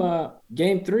go.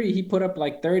 Game 3, he put up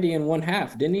like 30 in one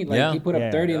half, didn't he? Like Yeah. he put up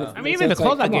Yeah. 30 in the. I mean, so even the it's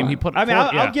like, closeout come game, on. he put. I mean,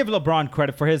 forward, I'll give LeBron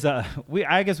credit for his. I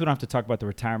guess we don't have to talk about the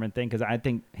retirement thing because I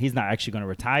think he's not actually going to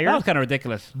retire. That was kind of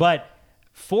ridiculous. But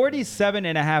 47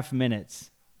 and a half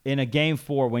minutes in a game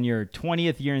 4 when you're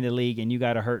 20th year in the league and you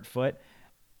got a hurt foot.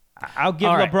 I'll give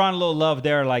All right. LeBron a little love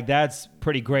there. Like, that's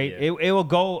pretty great. Yeah. It will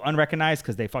go unrecognized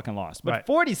because they fucking lost. But Right.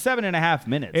 47 and a half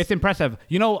minutes. It's impressive.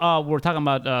 We're talking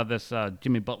about this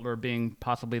Jimmy Butler being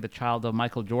possibly the child of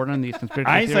Michael Jordan. These conspiracy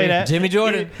I ain't say theories. that. Jimmy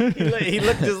Jordan. He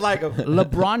looked just like him.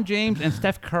 LeBron James and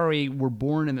Steph Curry were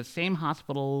born in the same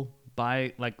hospital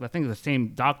by, like, I think the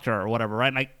same doctor or whatever,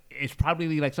 right? Like, it's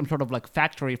probably like some sort of like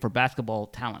factory for basketball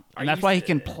talent, and that's why he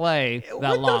can play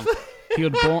that long. He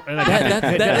was born. Like,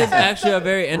 That is actually a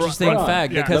very interesting Hold on.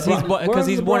 fact Yeah. because LeBron-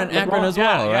 he's born in LeBron- Akron as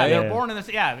well, yeah, right? they're born in this.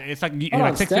 Yeah, it's like on,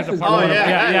 like 6 years Steph is apart. born-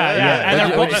 Yeah. And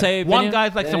they're What'd you both- say, one Vinny?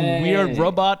 guy's like some weird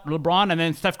robot LeBron, and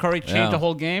then Steph Curry changed Yeah. the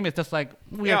whole game. It's just like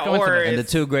weird Yeah, or coincidence. And the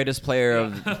two greatest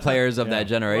players of that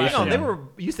generation. No, they were.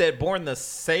 You said born the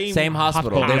same. Same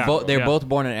hospital. Hospital. They're Yeah. both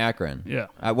born in Akron. Yeah.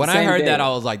 When I Same heard day. that, I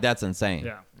was like, that's insane.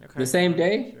 Yeah. The same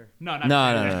day. No, No.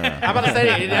 I'm about to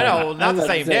say not the about to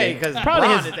same say. day because Probably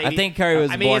LeBron his- is 80. I think Curry was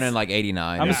I mean, born it's- in like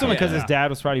 '89. I'm assuming because Yeah. his dad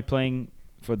was probably playing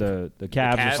for the Cavs or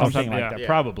Cavs or something something, like yeah. that. Yeah.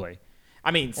 Probably. I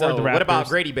mean, Or so the what about Raptors.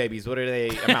 Grady babies? What do they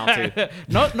amount to?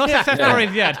 no success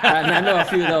stories yet. I know a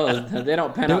few of those. They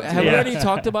don't pan out. Have too we well. already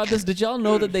talked about this? Did y'all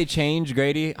know that they changed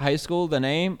Grady High School, the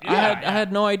name? I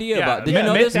had no idea Yeah. about. Did Yeah, you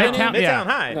know this? Midtown- Vinny? Midtown- Yeah.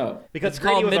 High. No. because It's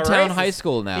called Grady was a Midtown racist. High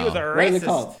School now. He was a What is racist. it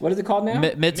called? What is it called now?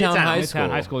 Midtown High School. Midtown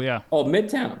High School, yeah. Oh,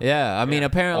 Midtown. Yeah, I mean, Oh,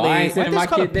 apparently. I ain't sending my Why they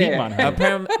kid just call it there. Piedmont High?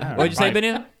 apparently what'd you say,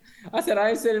 Benny? I said I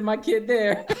ain't sending my kid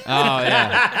there. Oh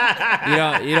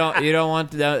yeah. You don't want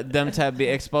them to be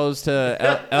exposed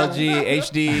to LG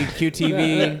HD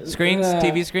QTV screens,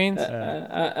 TV screens.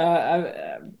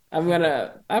 I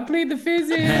plead the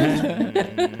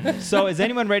fifth. So is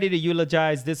anyone ready to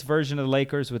eulogize this version of the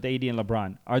Lakers with AD and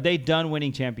LeBron? Are they done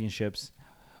winning championships?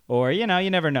 Or, you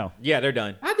never know. Yeah, they're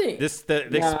done. I think the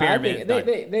nah, experiment.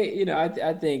 they you know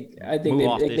I think Move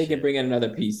off they this can shit. bring in another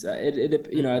piece.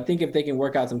 You know, I think if they can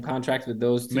work out some contracts with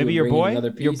those two, Maybe and your bring in boy?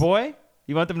 another piece. Your boy?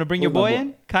 You want them to bring your Who's my boy boy?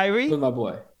 in? Kyrie? Who's my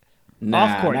boy?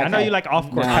 Off court. not I know you like off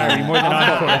court Kyrie more than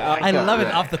Off on court. off I court, love it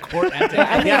yeah. off the court. And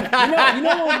I mean, you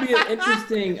know what would be an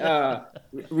interesting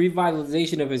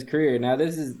revitalization of his career. Now,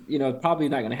 this is probably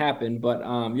not going to happen, but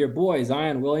your boy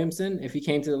Zion Williamson, if he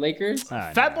came to the Lakers,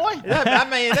 Fat boy. I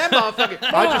mean, that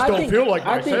motherfucker. I just don't feel like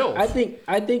myself.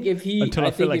 I think if he Until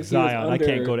I feel like if he was Zion, I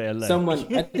can't go to under LA.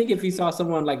 Someone, I think if he saw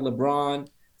someone like LeBron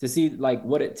to see like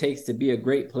what it takes to be a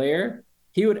great player,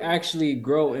 he would actually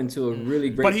grow into a really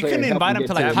great But he player. couldn't and help invite him him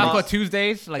to get like the Taco next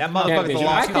Tuesdays. Like That motherfucker's a championship.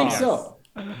 lost I think cause. so.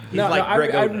 No, like no,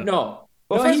 Greg I Oden. no.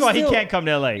 Well, No, first he's of all, he still- can't come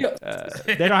to LA.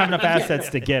 They don't have enough assets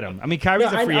to get him. I mean, Kyrie's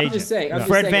a free I'm agent. just saying. I'm just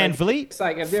Fred saying, Van like, Vliet? It's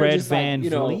like if they're Fred just Van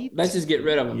like, Vliet? let's just get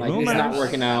rid of him. Like it's not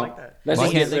working out. Let's Why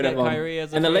just can't get they rid get of Kyrie him.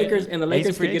 as a And the free Lakers agent? and the He's a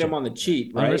Lakers free could get him agent. on the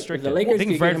cheap, right? If Unrestricted. the Lakers I think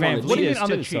could Fred get him Van on the Vliet cheap. is on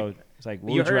the too. cheap? So it's like,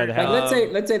 what You would you heard, rather have?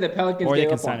 Like let's say the Pelicans Or they gave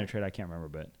can up sign on. a trade. I can't remember,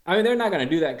 but I mean, they're not going to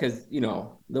do that because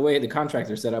the way the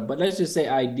contracts are set up. But let's just say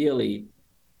ideally,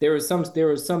 there was some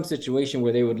situation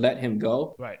where they would let him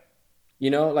go. Right.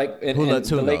 Like and Who lets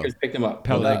the who go? Lakers picked him up.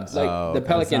 Pelicans. Like Oh, the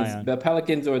okay. Zion.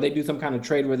 Pelicans, or they do some kind of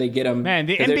trade where they get him. Man,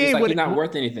 the 'cause they're NBA just like, would he's not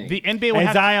worth anything. The NBA would hey,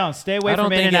 have Zion, stay away I don't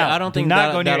from in think and out. I don't Do think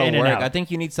not go near that'll in and work. out. I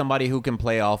think you need somebody who can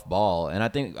play off ball, and I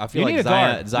feel You need like a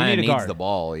guard. You Zion need a needs guard. the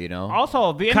ball.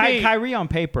 also the NBA. Kyrie on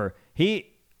paper,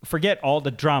 forget all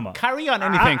the drama. Kyrie on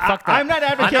anything. Fuck that. I'm not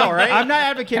advocating. I know, right? I'm not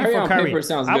advocating Kyrie for on Kyrie. paper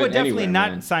sounds I would good definitely anywhere,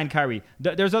 not man. sign Kyrie.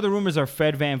 There's other rumors of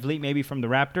Fred Van Vliet, maybe from the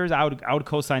Raptors. I would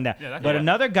co-sign that. Yeah, that could But work.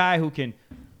 another guy who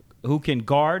can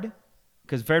guard,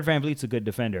 because Fred Van Vliet's a good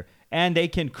defender, and they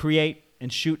can create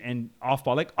and shoot and off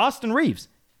ball, like Austin Reeves.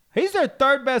 He's their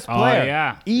third best player.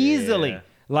 yeah. Easily. Yeah.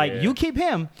 Like Yeah. you keep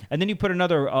him, and then you put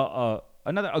another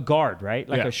guard, right?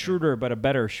 Like Yeah. a shooter, but a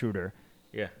better shooter.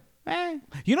 Yeah.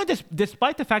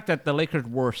 Despite the fact that the Lakers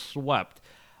were swept,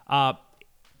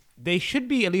 they should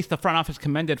be at least the front office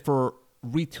commended for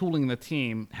retooling the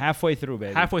team Halfway through,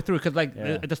 baby. halfway through. Because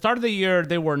Yeah. at the start of the year,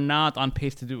 they were not on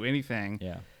pace to do anything.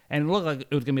 Yeah. And it looked like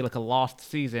it was gonna be like a lost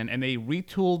season. And they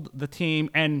retooled the team.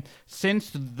 And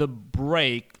since the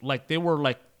break, like they were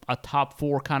like a top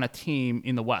 4 kind of team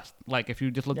in the West. Like if you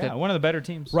just looked Yeah, at one of the better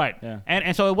teams. Right. Yeah.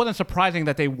 And so it wasn't surprising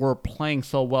that they were playing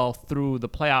so well through the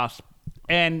playoffs.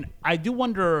 And I do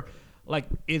wonder, like,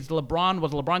 was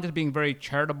LeBron just being very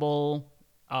charitable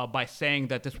by saying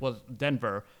that this was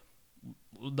Denver,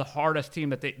 the hardest team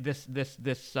that this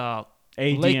AD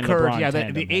and Lakers, LeBron yeah,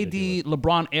 tandem the had to do AD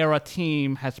LeBron era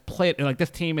team has played, like this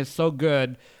team is so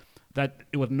good that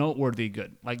it was noteworthy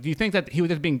good. Like, do you think that he was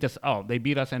just being they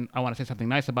beat us and I want to say something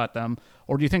nice about them?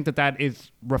 Or do you think that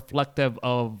is reflective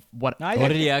of what I What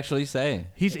did he actually say?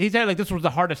 he said? Like, this was the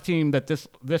hardest team that this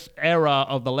era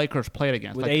of the Lakers played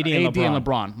against. With like, AD and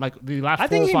LeBron. Like, the last I 4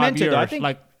 think or he 5 meant it, years. though. I think-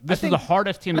 like, this I is the think-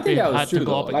 hardest team I that they think that was had true to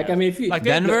go though. up Like against. I mean, if you Like,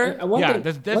 Denver?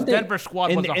 this Denver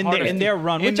squad was the hardest in their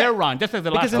run, in which their run, just like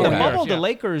the because last in the 4 years, bubble, yeah. the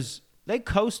Lakers they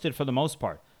coasted for the most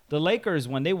part. The Lakers,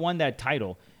 when they won that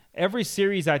title, every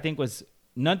series I think was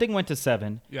nothing went to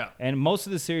 7. Yeah. And most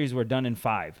of the series were done in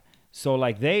 5. So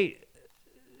like they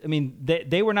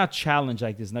were not challenged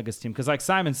like this Nuggets team because like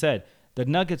Simon said, the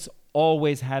Nuggets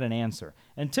always had an answer,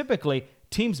 and typically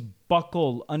teams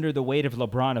buckle under the weight of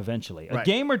LeBron eventually. A Right.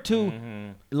 game or two,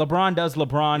 LeBron does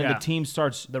LeBron, and Yeah. the team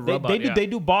starts. The They robot, do yeah. they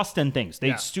do Boston things. They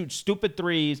Yeah. shoot stupid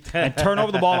threes and turn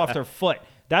over the ball off their foot.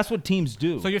 That's what teams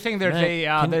do. So you're saying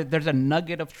there's there's a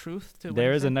nugget of truth to what there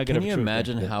you're is a saying? nugget Can of you truth.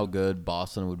 imagine how good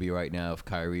Boston would be right now if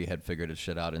Kyrie had figured his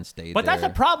shit out and stayed But there?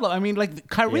 that's a problem. I mean, like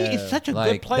Kyrie Yeah. is such a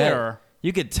Like, good player.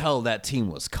 you could tell that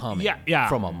team was coming Yeah.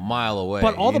 from a mile away.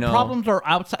 But all you the know? problems are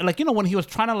outside. Like, when he was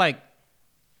trying to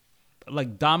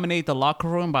like dominate the locker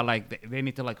room by like they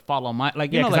need to like follow my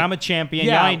like Yeah, because like, I'm a champion.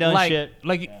 Y'all ain't done like, shit.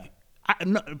 Like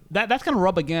no, that's gonna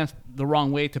rub against the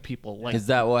wrong way to people. Like Is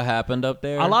that what happened up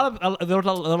there? there was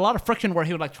a lot of friction where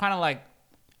he was like trying to like.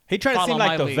 He tried to Follow seem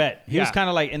like my the lead. vet. He was Yeah. kind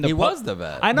of like in the. He was the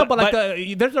vet. I know, but like but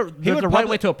there's a would right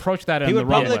way to approach that. He in would the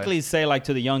wrong publicly way. say like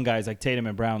to the young guys like Tatum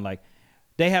and Brown, like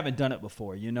they haven't done it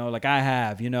before, like I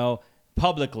have,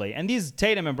 publicly. And these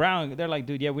Tatum and Brown, they're like,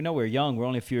 dude, yeah, we know we're young, we're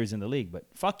only a few years in the league, but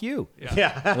fuck you.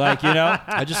 Yeah. Like,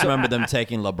 I just remember them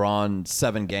taking LeBron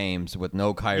 7 games with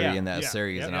no Kyrie Yeah. in that Yeah.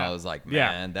 series, Yeah. and I was like, Yeah.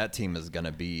 man, that team is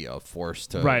gonna be a force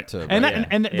to Right. To And reckon.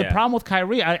 and the Yeah. problem with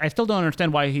Kyrie, I still don't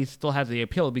understand why he still has the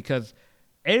appeal because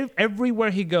everywhere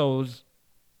he goes,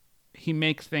 he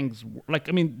makes things like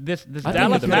I mean this I think Dallas he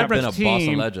could have been Mavericks a Boston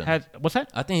team legend. has what's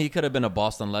that? I think he could have been a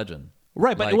Boston legend.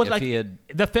 Right, but Like, it was if like he had-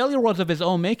 the failure was of his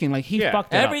own making. Like he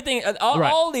fucked it up. Everything, all,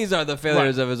 Right. all these are the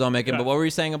failures Right. of his own making. Right. But what were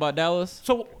you saying about Dallas?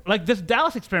 So like this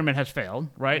Dallas experiment has failed,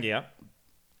 right? Yeah.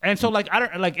 And so like I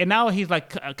don't like, and now he's like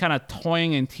kind of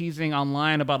toying and teasing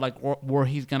online about like where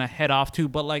he's gonna head off to.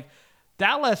 But like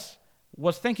Dallas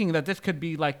was thinking that this could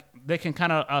be like they can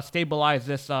kind of stabilize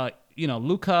this.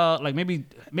 Luka, like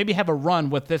maybe have a run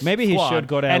with this. Maybe he squad. should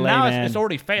go to and LA, now man. it's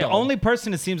already failed. The only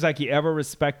person it seems like he ever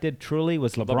respected truly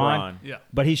was LeBron. Yeah.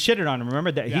 But he shitted on him.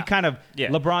 Remember that he Yeah. kind of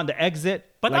LeBron the exit.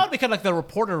 but like, not because like the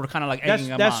reporter were kind of like egging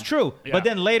him that's on. true. Yeah. But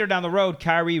then later down the road,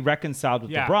 Kyrie reconciled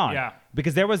with Yeah, LeBron. yeah.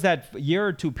 Because there was that year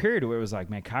or two period where it was like,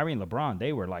 man, Kyrie and LeBron,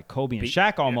 they were like Kobe and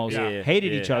Shaq almost yeah.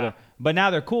 hated each other. But now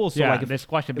they're cool. So Yeah, like this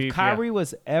question if beef, Kyrie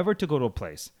was ever to go to a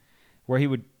place where he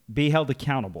would be held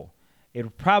accountable, it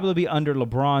would probably be under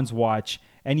LeBron's watch.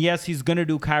 And yes, he's gonna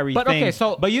do Kyrie But, things. okay,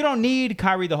 so- but you don't need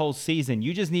Kyrie the whole season.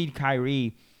 You just need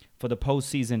Kyrie for the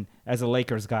postseason as a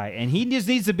Lakers guy, and he just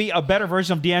needs to be a better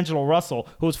version of D'Angelo Russell,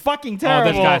 who's fucking terrible.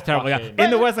 Oh, this guy's terrible. Yeah. in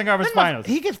the Western Conference Think about it. Finals.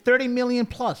 He gets $30 million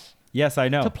plus Yes, I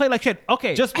know. to play like shit.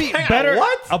 Okay, Just be better.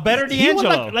 A better He was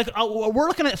D'Angelo. we're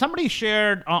looking at somebody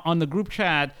shared on the group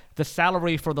chat the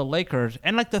salary for the Lakers,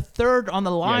 and like the third on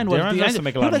the line was Darren D'Angelo. has to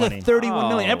make a He lot was of like money. 31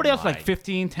 million. Oh, Everybody else like my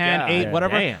 15, 10, God 8,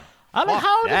 whatever. damn. I'm like, Fuck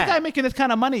how is that. this guy making this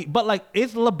kind of money? But like,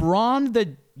 is LeBron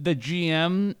the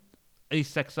GM a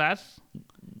success?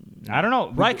 I don't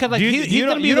know. Right? Because like Do he's you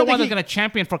going to be you the don't one think that's going to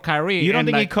champion for Kyrie. You don't and,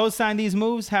 think he like, co-signed these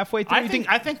moves halfway through?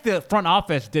 I think the front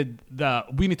office did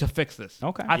we need to fix this.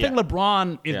 Okay. I think Yeah.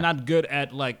 LeBron is Yeah. not good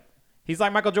at like He's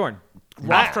like Michael Jordan.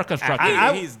 roster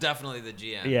construction. He's definitely the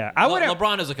GM. Yeah, I wouldn't-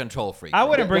 LeBron is a control freak. I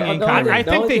wouldn't bring in The Kyrie. only- I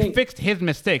the think only they thing- fixed his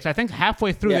mistakes. I think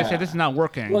halfway through they Yeah. said this is not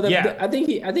working. Well, Yeah. I think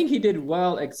he did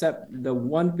well, except the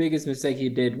one biggest mistake he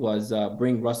did was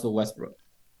bring Russell Westbrook.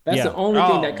 That's Yeah. the only Oh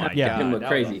thing that my kind of God, made him look that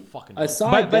was a crazy. fucking-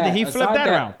 Aside But he flipped aside that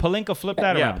around. Pelinka flipped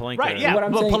that Yeah, around. Pelinka. right, yeah. What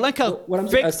I'm But saying- Pelinka what I'm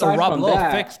saying, fixed or aside Rob from Lowe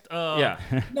that- fixed. Yeah.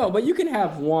 No, but you can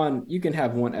have one. You can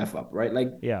have one F up, right?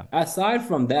 Like, Yeah. Aside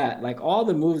from that, like all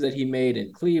the moves that he made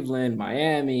in Cleveland,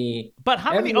 Miami, But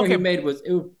how many? everywhere Okay, he made was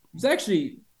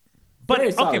actually. but very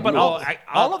okay, solid but moves.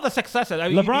 all of the successes. I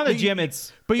mean, LeBron the GM,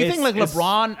 it's But you it's- think like it's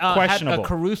LeBron had questionable. a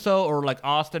Caruso or like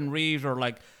Austin Reeves or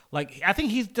like I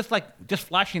think he's just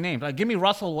flashy names. Like give me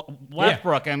Russell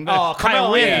Westbrook and Oh, Carmelo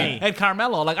Kyrie Anthony. and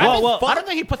Carmelo. Like Well, I don't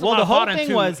think he puts a well, lot the of whole thought thing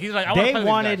into. was He's like, I wanna they play with these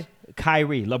wanted guys.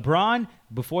 Kyrie. LeBron,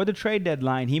 before the trade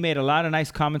deadline, he made a lot of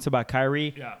nice comments about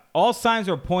Kyrie. Yeah. All signs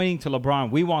were pointing to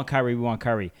LeBron. We want Kyrie. We want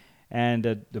Kyrie. And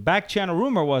the back channel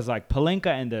rumor was like Pelinka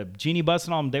and the Genie Bus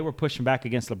and all them, they were pushing back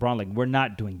against LeBron. Like, we're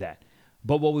not doing that.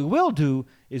 But what we will do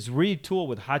is retool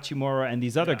with Hachimura and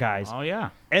these other guys. Oh yeah.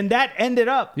 And that ended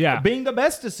up Yeah. being the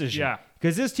best decision. Yeah.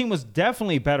 Because this team was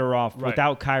definitely better off Right.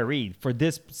 without Kyrie for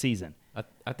this season.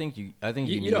 I think you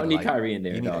You don't need Kyrie in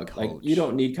there, you need a dog. Like, coach. you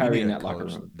don't need Kyrie You in need a that locker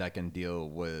coach room. that can deal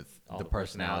with the the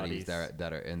personalities personalities.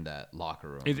 that are in that locker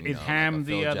room. Is you know, Ham like a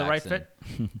Phil the right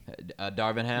Jackson.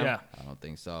 Darvin Ham? Yeah. I don't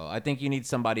think so. I think you need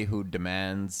somebody who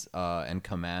demands and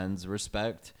commands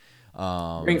respect.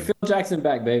 Bring Phil Jackson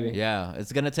back, baby. Yeah,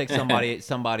 it's gonna take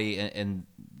somebody in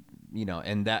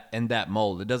in that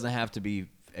mold. It doesn't have to be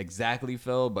exactly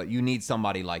Phil, but you need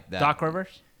somebody like that. Doc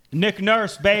Rivers. Nick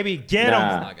Nurse, baby, get Nah.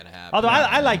 him. It's not gonna happen. Although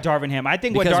I like Darvin Ham. I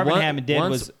think Because what Darvin Ham did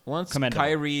was once commendable.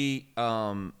 Kyrie,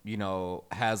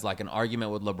 has like an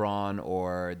argument with LeBron,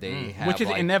 or they have Which is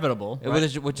like, inevitable.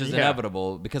 which is Yeah.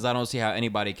 inevitable because I don't see how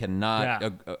anybody cannot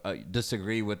Yeah.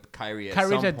 disagree with Kyrie at Kyrie's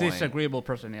some a point. disagreeable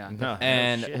person. Yeah. No.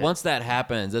 And shit. once that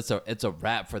happens, it's a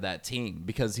wrap for that team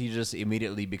because he just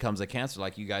immediately becomes a cancer.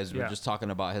 Like you guys were Yeah. just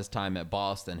talking about his time at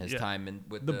Boston, his Yeah. time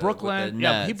with The the Brooklyn- with the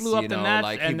yeah, he Nets, blew up you the know, Nets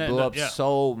like and he then blew the- up yeah.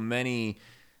 so many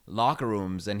locker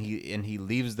rooms, and he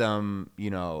leaves them,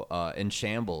 in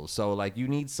shambles. So like you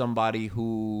need somebody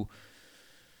who.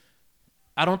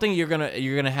 I don't think you're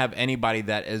gonna have anybody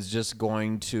that is just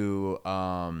going to.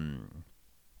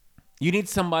 You need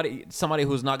somebody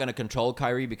who's not gonna control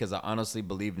Kyrie, because I honestly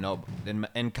believe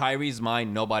in Kyrie's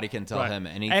mind nobody can tell Right. him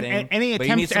anything. And any But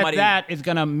you need attempts somebody- at that is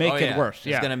gonna make Oh, it yeah, worse.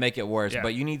 Yeah. It's gonna make it worse. Yeah.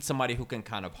 But you need somebody who can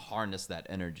kind of harness that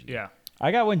energy. Yeah.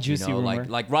 I got one juicy rumor.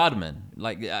 like Rodman.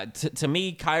 Like to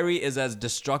me, Kyrie is as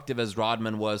destructive as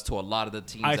Rodman was to a lot of the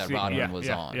teams I that see. Rodman Yeah, was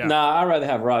yeah, on. yeah. Nah, I'd rather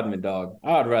have Rodman, dog.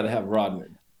 I'd rather have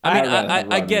Rodman. I mean, I'd rather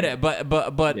have I get Rodman.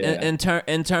 it, but Yeah.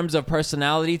 in terms of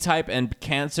personality type and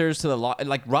cancers to the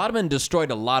like Rodman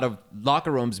destroyed a lot of locker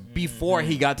rooms before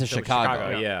he got to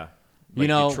Chicago. yeah. You Like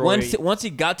know, Detroit. once he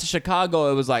got to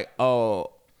Chicago, it was like, oh,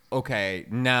 okay,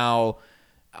 now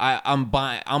I'm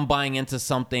buying into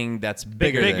something that's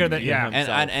bigger Bigger than than- me. yeah. and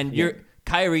himself. and you're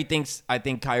Kyrie thinks. I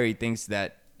think Kyrie thinks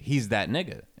that he's that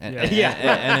nigga. And, Yeah.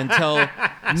 and until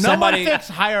No somebody one thinks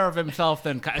higher of himself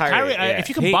than Kyrie. yeah. If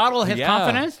you can He- bottle his yeah.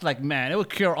 confidence, like man, it would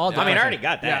cure all. I mean, I depression. already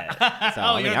got that. Yeah. So, Oh,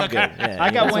 I mean, you're I'm the good. guy. Yeah,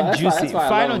 I got yeah. one That's why juicy, I love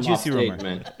final him juicy off stage, rumor.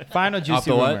 man. Final off juicy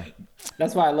the what? rumor.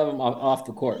 That's why I love him off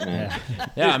the court, man.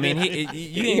 Yeah, I mean, you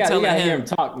You ain't gotta telling hear him him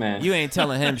talk, man. You ain't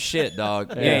telling him shit,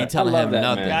 dog. You Yeah. ain't telling I love him that,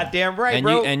 nothing. man. Goddamn right, and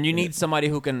bro. you need somebody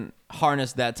who can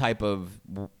harness that type of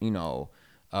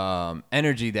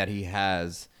energy that he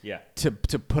has. Yeah. To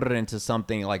put it into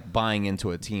something like buying into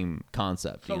a team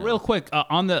concept. So you know? real quick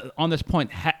on this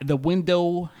point, the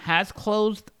window has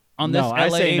closed on No, this I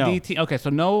say no. LAAD team. Okay,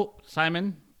 so no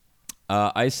Simon.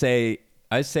 I say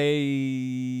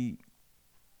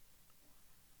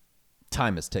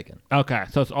time is ticking. Okay,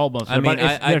 so it's almost. I mean, but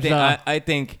it's- I there's,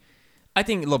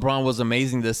 think LeBron was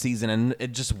amazing this season, and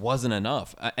it just wasn't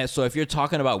enough. So if you're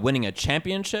talking about winning a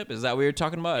championship, is that what you're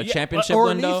talking about? A championship or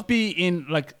window? at least be in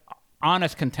like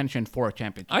honest contention for a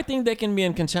championship. I think they can be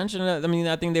in contention. I mean,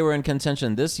 I think they were in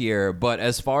contention this year, but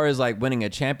as far as like winning a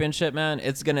championship, man,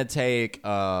 it's gonna take.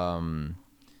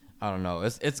 I don't know.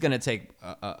 It's gonna take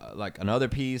like another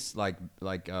piece. Like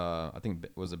I think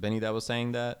was it Benny that was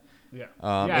saying that. Yeah.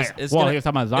 It's Well, gonna, he was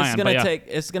talking about Zion, It's gonna but yeah. take.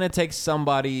 It's gonna take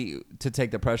somebody to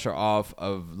take the pressure off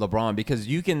of LeBron because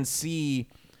you can see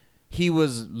he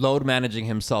was load managing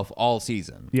himself all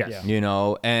season. Yes. Yeah. You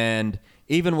know, and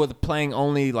even with playing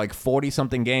only like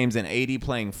 40-something games and AD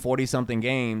playing 40-something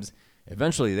games,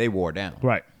 eventually they wore down.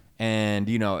 Right. And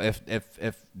you know, if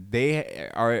they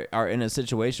are in a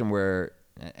situation where,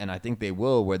 and I think they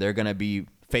will, where they're gonna be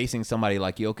facing somebody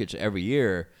like Jokic every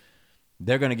year,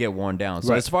 they're gonna get worn down. So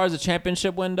Right. as far as the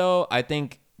championship window, I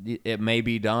think it may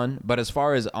be done. But as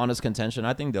far as honest contention,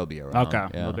 I think they'll be around. Okay.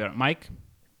 Yeah. We'll be right. Mike,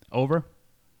 over.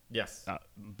 Yes.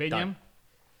 Biniam.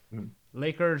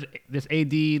 Lakers, this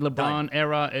AD LeBron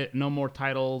era, no more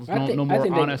titles, I think- no I more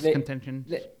think honest they- contention.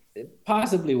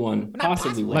 Possibly one.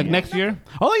 Possibly one. Like next year?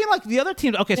 Oh, yeah, like the other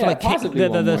teams. Okay, so Yeah, like possibly the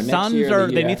one more. Next Suns year, are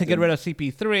the they year need to get after. rid of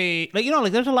CP3. Like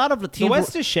like there's a lot of the teams.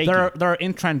 West is shaky. They're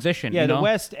in transition. Yeah, you the know?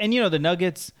 West, and the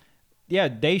Nuggets, yeah,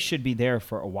 they should be there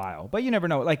for a while, but you never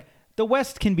know. Like the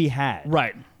West can be had,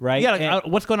 Right. Right. Yeah. Like,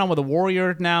 And what's going on with the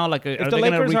Warriors now? Like, if are the they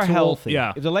gonna Lakers are retool? healthy,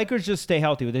 Yeah. if the Lakers just stay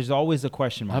healthy, there's always a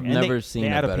question mark. I've And never they seen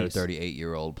add a better piece.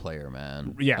 38-year-old player,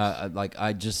 man. Yes. Like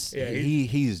I just Yeah,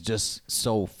 he's just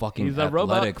so fucking He's a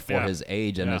robot. athletic for Yeah. his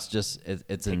age, and Yeah. it's just it's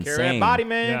Take insane. care of that body,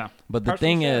 man. Yeah. But the Personal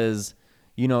thing chef. is,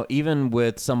 even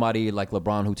with somebody like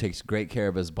LeBron who takes great care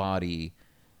of his body,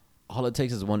 all it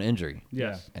takes is one injury.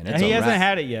 Yes. And, And it's he a hasn't wrap.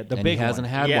 had it yet. The and big he hasn't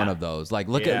one. had Yeah. one of those. Like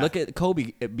look Yeah. at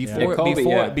Kobe before Yeah, Kobe,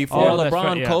 yeah. before Oh, that's LeBron.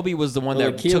 right, yeah. Kobe was the one The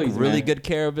that took Achilles, really man. good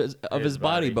care of his body.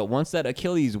 body. But once that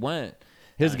Achilles went,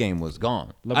 his game was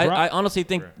gone. LeBron- I honestly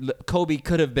think Kobe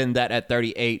could have been that at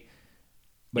 38,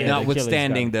 But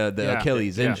notwithstanding the the Yeah.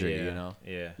 Achilles Yeah. injury. Yeah.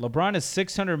 Yeah. LeBron is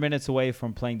 600 minutes away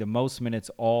from playing the most minutes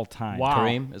all time. Wow.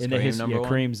 Kareem is in the Kareem history, number one.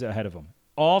 Kareem's ahead of him.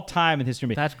 All time in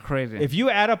history. That's crazy. If you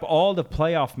add up all the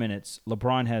playoff minutes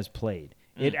LeBron has played,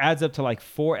 it adds up to like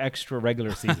 4 extra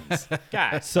regular seasons.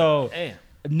 God. So Damn.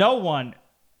 no one,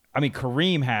 I mean,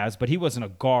 Kareem has, but he wasn't a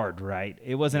guard, right?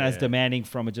 It wasn't as Yeah. demanding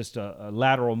from just a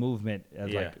lateral movement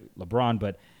as Yeah. like LeBron,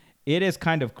 but it is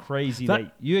kind of crazy That-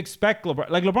 that you expect LeBron.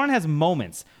 Like LeBron has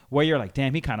moments where you're like,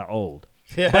 damn, he kind of old.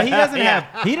 But he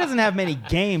doesn't have many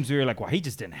games where you're like, well, he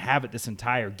just didn't have it this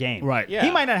entire game. Right. Yeah. He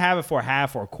might not have it for a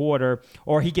half or a quarter,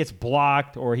 or he gets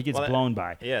blocked, or he gets Well, blown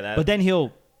by. yeah, but then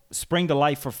he'll spring to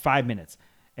life for 5 minutes,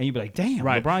 and you'd be like, damn,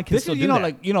 Right. LeBron can This still is, do that.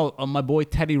 like, my boy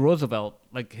Teddy Roosevelt,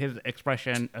 like his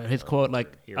expression, his quote,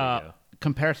 like, Here we go.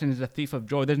 comparison is a thief of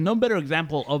joy. There's no better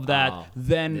example of that Oh,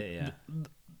 than yeah.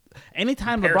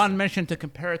 anytime Comparison. LeBron mentioned to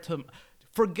compare it to,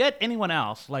 forget anyone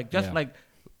else, like, just Yeah. like,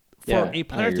 for Yeah, a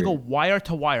player I to go agree. wire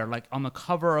to wire, like on the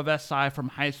cover of SI from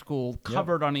high school,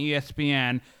 covered on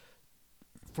ESPN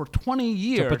for 20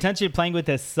 years. potentially playing with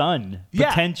his son, Yeah.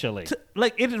 potentially.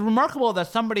 Like, it is remarkable that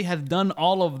somebody has done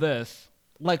all of this,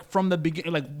 like from the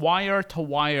beginning, like wire to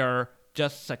wire,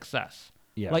 just success.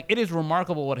 Yeah. Like, it is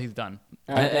remarkable what he's done.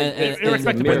 Irrespective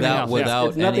irrespective of everything else, yeah. without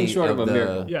It's nothing any short of a the-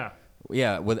 miracle. Yeah.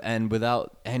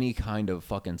 without any kind of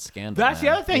fucking scandal. That's the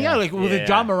man. other thing, yeah. Like with Yeah.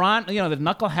 John Morant, the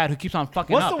knucklehead who keeps on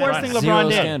fucking What's up. the worst Right. thing LeBron Zero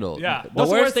did? scandal. Yeah. The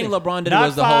What's worst thing LeBron did not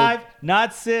was the 5, whole.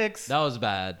 not 6. That was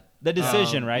bad. The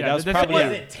decision, right? yeah, that was the probably. It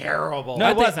decision- wasn't terrible. No,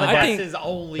 it wasn't. But I that's think- his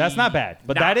only. That's not bad,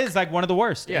 but that is like one of the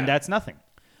worst, Yeah. and that's nothing.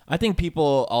 I think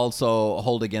people also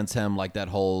hold against him like that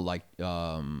whole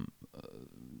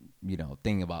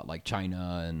thinking about like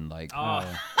China and like. Oh.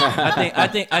 I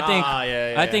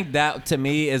think that to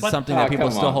me is something that people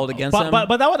still hold against him.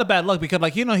 But that was a bad look because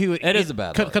It is a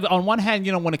bad look. Because on one hand,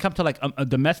 when it comes to like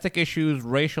domestic issues,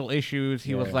 racial issues,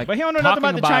 he was like, but he don't know nothing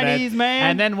about the Chinese,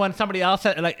 man. And then when somebody else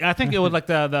said, like, I think it was like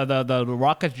the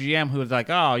Rockets GM who was like,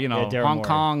 Daryl Hong Morey.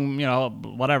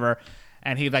 Kong, whatever,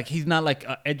 and he's not like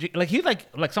he's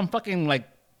like some fucking like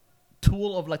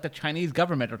tool of like the Chinese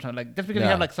government or something. Like just because you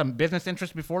have like some business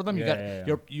interest before them,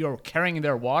 you're carrying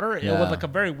their water. It was like a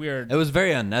very weird. It was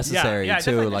very unnecessary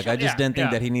too. Like I just didn't think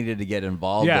that he needed to get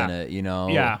involved in it.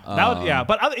 Yeah,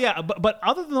 but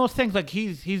other than those things, like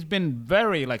he's been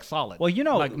very like solid. Well,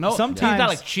 like sometimes he's not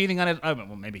like cheating on it.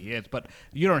 Well, maybe he is, but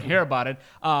you don't hear about it.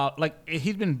 Like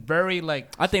he's been very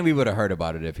like. I think we would have heard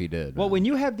about it if he did. Well, when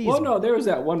you have these. Well, no, there was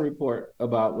that one report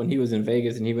about when he was in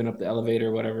Vegas and he went up the elevator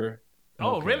or whatever.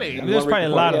 Oh, really? There's probably a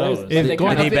lot of those. Is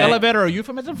going up the elevator a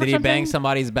euphemism for Did he something? bang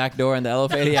somebody's back door in the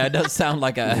elevator? Yeah, it does sound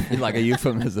like a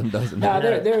euphemism, doesn't it? Now,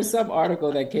 there was some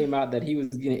article that came out that he was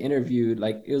getting interviewed.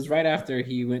 Like it was right after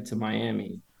he went to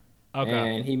Miami. Okay.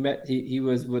 And he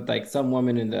was with like some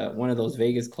woman in one of those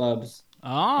Vegas clubs.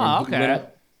 Oh, okay.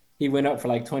 He went up for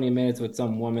like 20 minutes with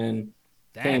some woman.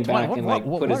 Damn, came back and like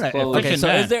put his clothes. Okay, so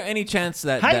is there any chance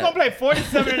that how you gonna play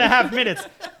 47 and a half minutes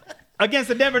against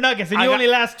the Denver Nuggets and you only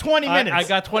last 20 minutes? I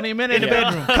got 20 minutes in the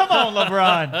bedroom. Come on,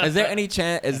 LeBron. Is there any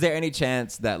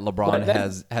chance that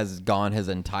LeBron has gone his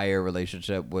entire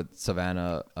relationship with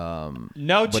Savannah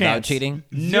no without chance. cheating?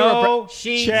 No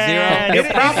chance.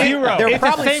 Zero. It's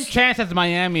the same chance as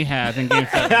Miami has in Game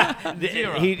 7.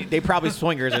 They probably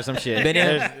swingers or some shit.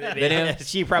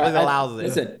 She probably allows it.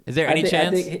 Listen, Is there any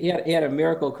chance? I think he had a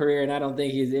miracle career, and I don't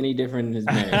think he's any different in his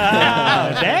marriage.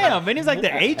 Damn, and he's like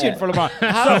the agent for LeBron.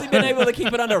 How has he been able to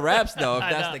keep it under wraps though? If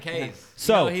that's the case,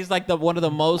 so he's like one of the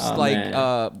most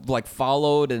like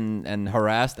followed and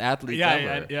harassed athletes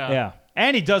ever. Yeah.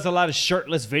 And he does a lot of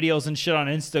shirtless videos and shit on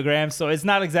Instagram, so it's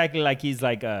not exactly like he's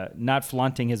like not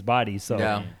flaunting his body.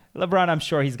 So LeBron, I'm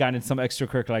sure he's gotten in some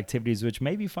extracurricular activities, which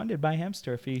may be funded by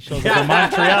Hamster if he shows up in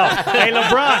Montreal. Hey,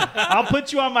 LeBron, I'll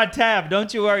put you on my tab.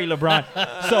 Don't you worry, LeBron.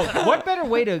 So what better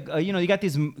way to, you got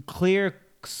these clear,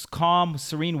 calm,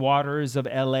 serene waters of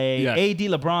LA. Yes. AD,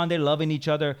 LeBron, they're loving each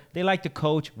other. They like to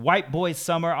coach. White boy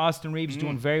summer, Austin Reeves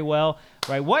doing very well.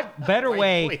 Right? What better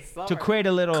way to create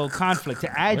a little conflict,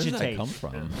 to agitate? Where does that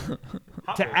come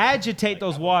from? To agitate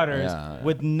those waters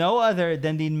with no other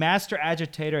than the master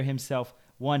agitator himself,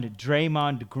 one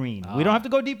Draymond Green. We don't have to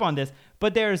go deep on this,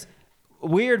 but there's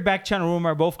weird back channel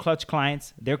rumor, both Clutch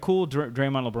clients. They're cool,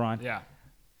 Draymond, LeBron. Yeah.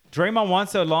 Draymond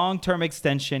wants a long-term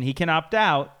extension. He can opt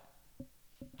out.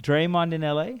 Draymond in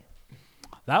LA?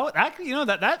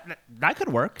 That could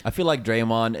work. I feel like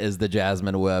Draymond is the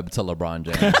Jasmine Webb to LeBron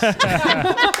James.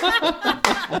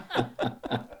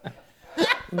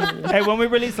 Hey, when we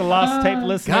release a lost tape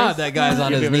listeners. God, that guy's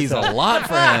on his knees a lot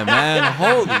for him, man.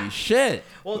 Holy shit.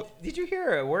 Well, did you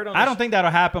hear a word on I don't think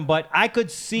that'll happen, but I could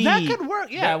see. That could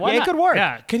work. Yeah, why it not? could work.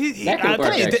 Yeah, could he? That could work,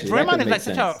 actually. Draymond That is could like make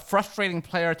such a sense. frustrating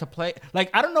player to play. Like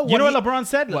I don't know. You know what LeBron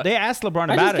said? What? They asked LeBron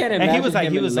I about just it, can't and imagine he was like,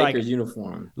 him in the Lakers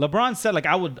uniform. LeBron said, like,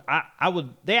 I would.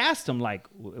 They asked him, like,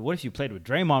 what if you played with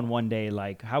Draymond one day?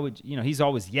 Like, how would he's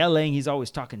always yelling, he's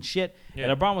always talking shit. Yeah.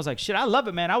 And LeBron was like, shit, I love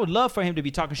it, man. I would love for him to be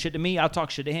talking shit to me. I'll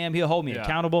talk shit to him. He'll hold me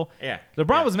accountable. Yeah.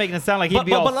 LeBron was making it sound like he'd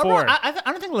be all LeBron, for it. I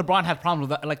don't think LeBron had problems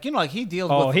with that. Like he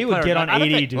deals. Oh, with he would players. get on I don't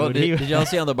 80, think- dude. Well, did y'all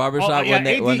see on the barbershop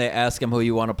AD when they asked him who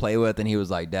you want to play with, and he was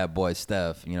like, that boy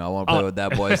Steph. I want to play with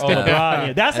that boy Steph. LeBron,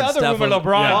 yeah. That's the And other Steph rumor, was- LeBron.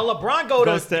 Well, LeBron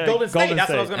Golden State. That's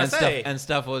what I was gonna And say.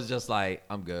 Steph was just like,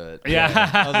 I'm good. Yeah.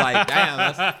 I was like,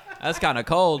 damn, that's kind of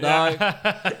cold, dog.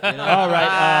 All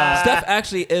right. Steph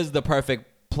actually is the perfect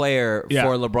player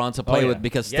for LeBron to play with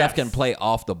because Steph can play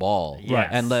off the ball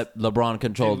and let LeBron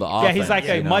control the offense. Yeah, he's like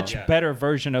a much better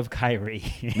version of Kyrie.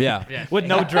 Yeah. With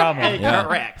no drama.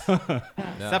 Correct.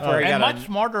 Except for he and got much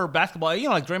smarter basketball.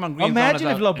 Like Draymond Green. Imagine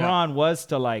if LeBron was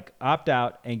to like opt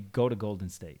out and go to Golden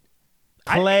State.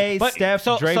 Clay, Steph,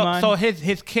 Draymond. So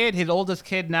his kid, his oldest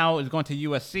kid now is going to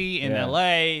USC in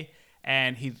LA,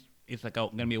 and it's like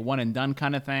going to be a one and done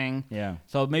kind of thing. Yeah.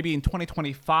 So maybe in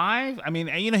 2025, I mean,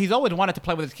 he's always wanted to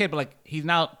play with his kid, but like he's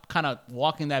now kind of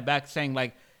walking that back, saying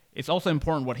like it's also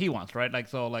important what he wants, right? Like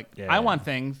so, like I want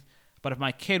things, but if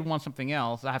my kid wants something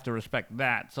else, I have to respect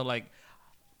that. So like,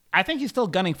 I think he's still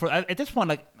gunning for at this point.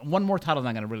 Like one more title is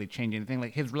not going to really change anything.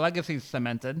 Like his legacy is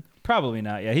cemented. Probably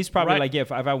not. Yeah, he's probably like,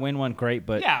 if I win one, great.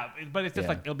 But but it's just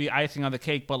like it'll be icing on the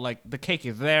cake. But like the cake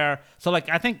is there. So like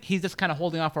I think he's just kind of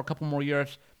holding off for a couple more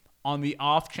years on the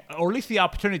off, or at least the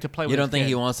opportunity to play with. You don't his think kid.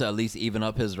 he wants to at least even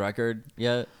up his record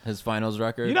yet? His finals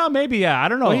record? Maybe. Yeah, I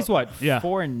don't know. Well, he's what?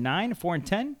 4-9,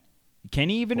 4-10. Can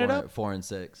he even it up? 4 and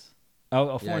 6.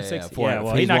 Oh, 4 and 6. Four. Yeah,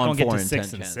 well, He's he's not won going to get 4 to in 6 10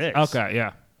 and chances. 6. Okay,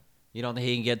 yeah. You don't think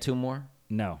he can get 2 more?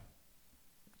 No.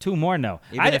 2 more, no.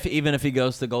 Even if he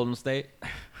goes to Golden State?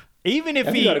 Even if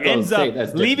If he you gotta go to ends state, up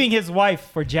that's leaving his wife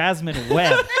for Jasmine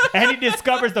Webb and he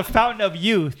discovers the fountain of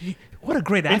youth, What a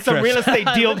great it's actress. a real estate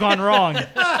deal gone wrong.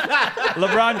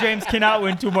 LeBron James cannot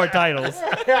win 2 more titles.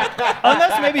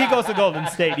 Unless maybe he goes to Golden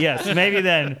State. Yes, maybe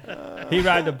then he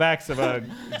ride the backs of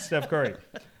Steph Curry.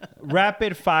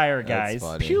 Rapid fire, guys.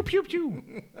 That's funny. Pew, pew,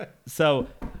 pew. So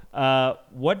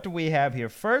what do we have here?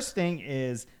 First thing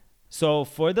is, so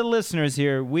for the listeners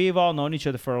here, we've all known each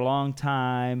other for a long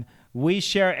time. We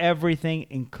share everything,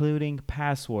 including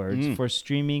passwords for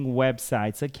streaming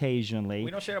websites occasionally.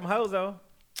 We don't share them hoes though.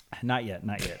 Not yet.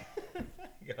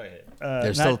 Go ahead.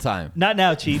 There's still time. Not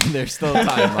now, Chief. There's still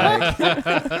time,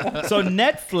 Mike. So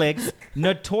Netflix,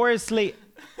 notoriously,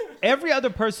 every other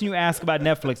person you ask about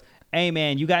Netflix, hey,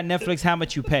 man, you got Netflix, how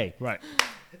much you pay? Right.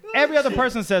 Every other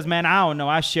person says, man, I don't know.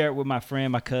 I share it with my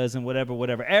friend, my cousin,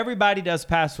 whatever. Everybody does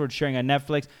password sharing on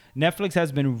Netflix. Netflix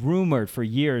has been rumored for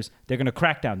years they're going to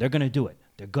crack down. They're going to do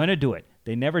it.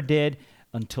 They never did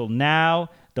until now.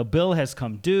 The bill has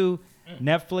come due.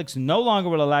 Netflix no longer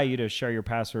will allow you to share your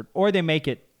password, or they make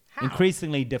it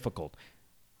increasingly difficult.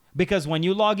 Because when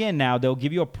you log in now, they'll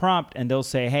give you a prompt and they'll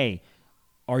say, hey,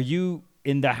 are you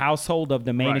in the household of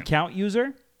the main account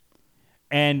user?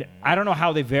 And I don't know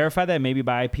how they verify that. Maybe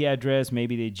by IP address,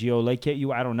 maybe they geolocate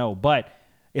you. I don't know. But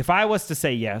if I was to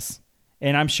say yes,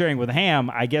 and I'm sharing with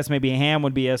Ham, I guess maybe Ham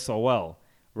would be SOL,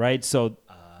 right? So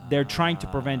they're trying to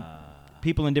prevent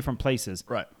people in different places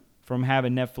from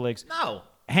having Netflix. No.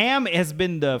 Ham has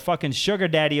been the fucking sugar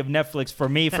daddy of Netflix for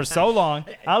me for so long.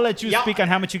 I'll let you speak on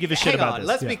how much you give a shit about this.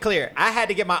 Let's be clear. I had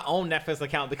to get my own Netflix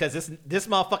account because this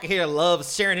motherfucker here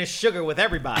loves sharing his sugar with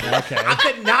everybody. Okay. I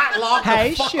could not log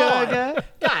the fuck sugar. on.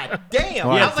 God damn.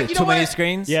 Well, I was like, you know too what? many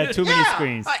screens? Yeah, too many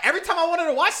screens. Every time I wanted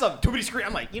to watch something, too many screens.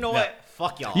 I'm like, you know what?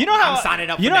 Fuck y'all. You know how I'm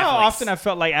signing up for you know Netflix. how often I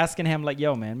felt like asking him, like,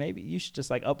 "Yo, man, maybe you should just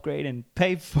like upgrade and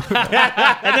pay for it." And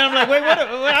then I'm like, "Wait, what?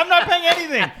 I'm not paying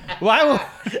anything. Why?"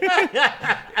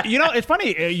 You know, it's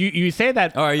funny. You say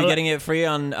that. Oh, are you getting it free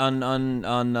on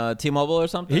T-Mobile or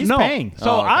something? He's paying. So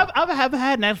Oh, okay. I've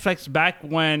had Netflix back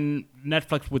when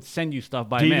Netflix would send you stuff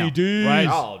by mail. DVDs. Right?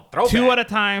 Oh, throwback. 2 at a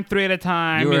time, 3 at a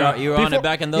time. You were on it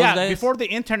back in those days? before the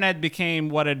internet became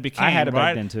what it became. I had it back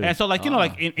right? then, too. And so, like, you know,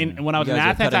 like in when I was You in guys are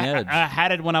Athens, cutting edge. I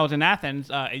had it when I was in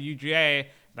Athens at UGA.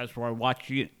 That's where I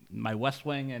watched my West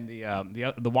Wing and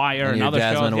the Wire and your other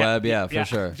shows. Jasmine Webb, yeah, for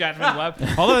sure. Jasmine Webb.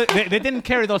 Although they didn't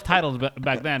carry those titles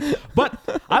back then. But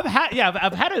I've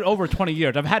had it over 20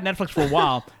 years. I've had Netflix for a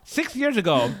while. 6 years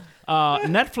ago,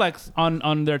 Netflix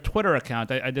on their Twitter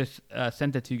account, I just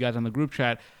sent it to you guys on the group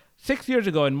chat. 6 years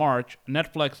ago in March,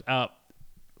 Netflix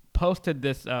posted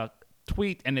this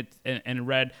tweet and it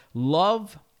read,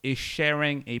 "Love is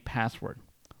sharing a password."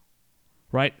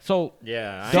 Right? So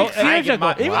Yeah. So, I years ago,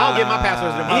 I'll get my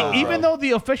passwords to my even though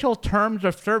the official terms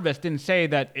of service didn't say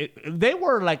that, they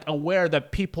were like aware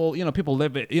that people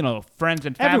live it, friends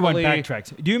and family. Everyone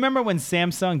backtracks. Do you remember when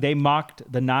Samsung, they mocked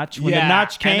the Notch? When Yeah, the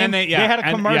Notch and came, then they had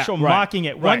a commercial mocking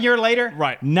it. 1 year later,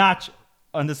 Notch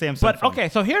on the Samsung But phone. okay,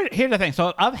 so here's the thing.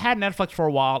 So I've had Netflix for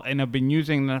a while, and I've been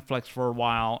using Netflix for a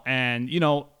while, and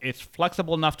it's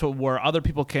flexible enough to where other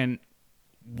people can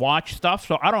watch stuff.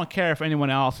 So I don't care if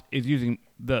anyone else is using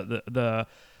the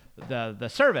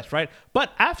service, right?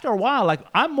 But after a while, like,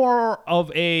 I'm more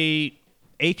of a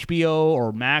HBO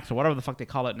or Max or whatever the fuck they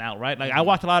call it now, right? Like, I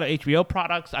watch a lot of HBO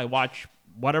products. I watch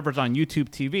whatever's on YouTube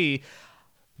TV.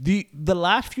 The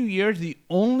last few years, the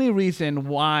only reason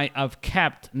why I've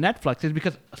kept Netflix is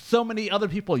because so many other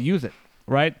people use it,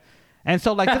 right? And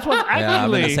so, like, this was actually Yeah,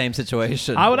 I'm in the same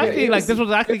situation. I would actually like this was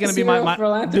actually going to be my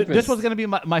philanthropist. this was going to be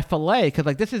my fillet, because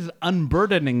like this is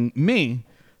unburdening me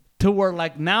to where,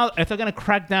 like, now if they're going to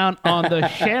crack down on the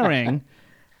sharing,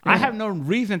 I have no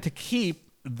reason to keep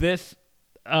this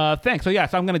thing. So yeah,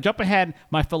 so I'm going to jump ahead.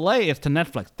 My fillet is to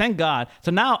Netflix. Thank God. So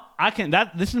now I can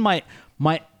this is my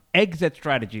exit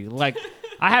strategy. Like,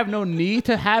 I have no need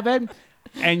to have it.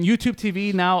 And YouTube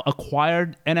TV now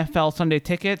acquired NFL Sunday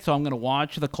Ticket, so I'm going to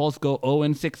watch the Colts go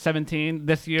 0-6-17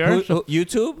 this year.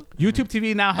 YouTube? YouTube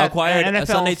TV now has Acquired an a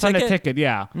NFL Sunday ticket?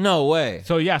 Yeah. No way.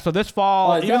 So yeah, so this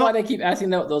fall. Oh, is that why they keep asking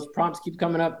those prompts keep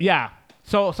coming up? Yeah.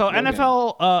 So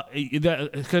NFL,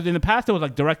 because in the past it was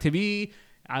like DirecTV.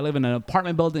 I live in an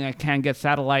apartment building. I can't get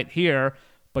satellite here.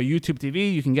 But YouTube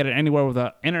TV, you can get it anywhere with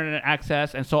internet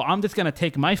access. And so I'm just going to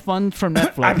take my funds from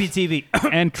Netflix IPTV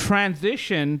and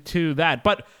transition to that.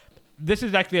 But this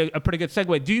is actually a pretty good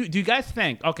segue. Do you guys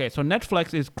think? Okay, so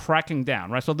Netflix is cracking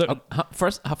down, right? So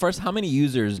First, how many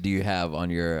users do you have on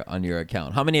your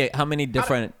account? How many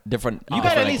different You got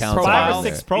different at least accounts 5 are or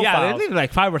 6 there? profiles. yeah, they need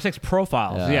like 5 or 6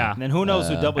 profiles. Yeah, And then who knows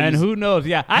who double and uses- who knows?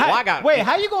 Yeah, Wait,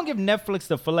 how you gonna give Netflix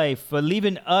the fillet for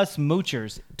leaving us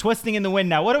moochers twisting in the wind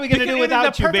now? What are we gonna do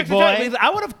without you, big boy? I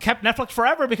would have kept Netflix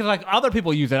forever because like other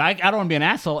people use it. I don't want to be an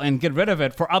asshole and get rid of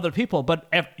it for other people. But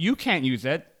if you can't use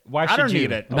it, Why I should don't you?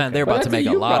 need it. Man, they're But about to that's make a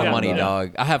a you lot of problem, money, though.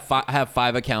 dog. I have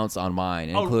 5 accounts on mine,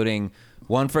 including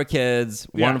one for kids,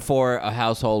 Yeah. one for a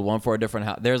household, one for a different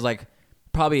house. There's like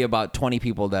probably about 20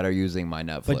 people that are using my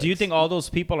Netflix. But do you think all those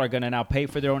people are gonna now pay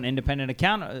for their own independent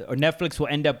account, or Netflix will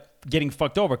end up getting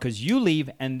fucked over because you leave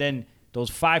and then those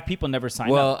 5 people never sign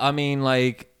Well, up? I mean,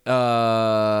 like,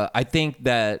 I think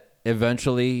that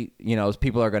eventually,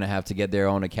 people are going to have to get their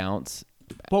own accounts.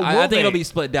 But I will think it'll they? be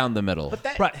split down the middle.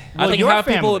 Right. I think your half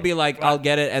people family. would be like, "I'll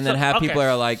get it," and then So- half okay, people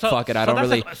are like, so- "Fuck it, I so don't that's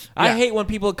really." like- I yeah. hate when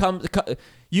people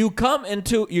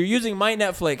you're using my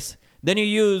Netflix, then you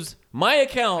use my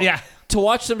account Yeah. to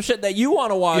watch some shit that you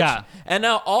want to watch, Yeah. and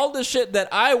now all the shit that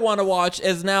I want to watch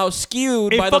is now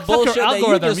skewed It by the fucks up your bullshit that you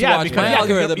algorithm. just Yeah, watched. because- My yeah,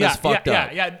 algorithm yeah, is fucked up.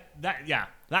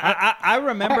 I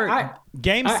remember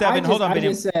Game 7. Hold on, I Biniam.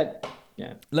 just said,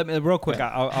 yeah. Let me real quick.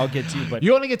 I'll get to you, but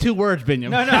You only get 2 words, Binyam.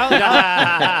 no,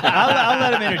 I'll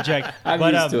let him interject. I'm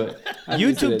but, used to it. I'm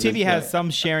used to YouTube it at TV this has point. some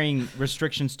sharing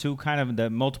restrictions too, kind of the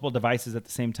multiple devices at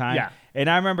the same time. Yeah. And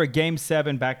I remember Game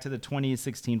 7 back to the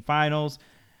 2016 finals.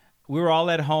 We were all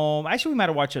at home. Actually, we might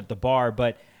have watched it at the bar,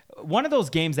 but one of those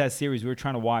games, that series we were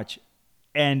trying to watch,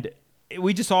 and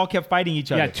we just all kept fighting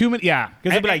each other. Yeah, 2 minutes. Yeah,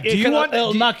 'Cause they'll be like, do you want- It'll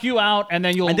do you- knock you out, and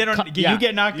then you'll. And then you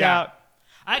get knocked out.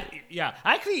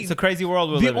 Actually, It's a crazy world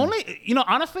we the live in. only,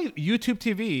 honestly, YouTube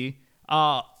TV,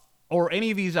 or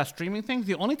any of these streaming things,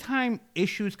 the only time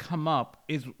issues come up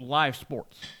is live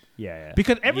sports. Yeah.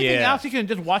 Because everything Yeah. else you can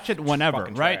just watch it whenever,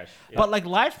 Fucking right? trash. Yeah. But like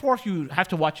live sports, you have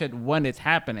to watch it when it's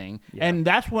happening, and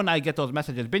that's when I get those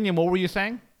messages. Binyam, what were you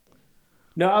saying?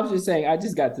 No, I was just saying, I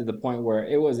just got to the point where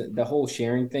it wasn't, the whole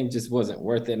sharing thing just wasn't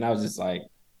worth it. And I was just like,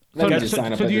 let me just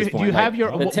sign up at do this you point. have Like,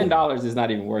 your the $10 is not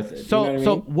even worth it. So you know what I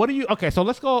so mean? what do you? Okay, so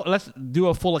let's do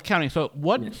a full accounting. So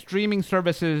what streaming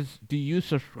services do you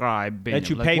subscribe That Binyam?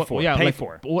 you pay for, Yeah, pay like,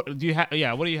 for. What do you have?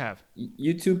 Yeah, what do you have?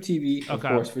 YouTube TV, of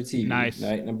Okay. course, for TV. Nice.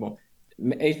 Right? Number one.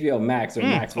 HBO Max or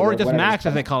Max. Or just whatever Max it's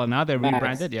as they called. call it now. They're Max.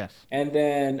 rebranded. Yes. And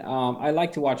then I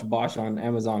like to watch Bosch on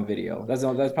Amazon Video. That's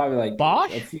probably like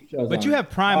Bosch? a few shows But on- you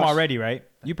have Prime Bosch. already, right?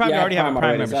 You probably Yeah, I already have a Prime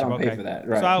already, so I membership. don't pay Okay. for that,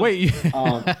 right. So I'll- Wait,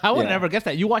 I would yeah. never guess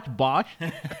that. You watch Bosch?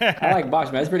 I like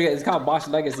Bosch, man. It's pretty good. It's called Bosch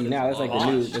Legacy now. That's like the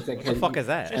new. It's like the fuck is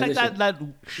that? It's like that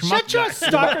Shut your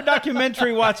stalker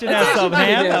documentary watching ass actually up,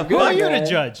 pretty man. damn Who are good, you to man.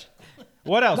 judge?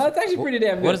 What else? No, it's actually pretty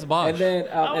damn good. What is Bosch?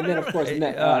 And then of course, I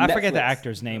forget the Netflix.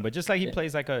 actor's name, but just like he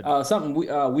plays like a Something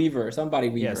Weaver, somebody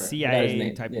Weaver. yeah I forgot his CIA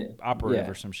name. type Yeah. operative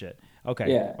Yeah. or some shit.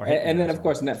 Okay. Yeah, Or and then hitman or of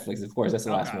course Netflix. Of course, that's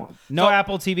the last one. no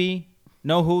Apple TV,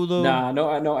 no Hulu. Nah,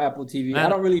 no Apple TV. I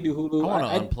don't really do Hulu. I want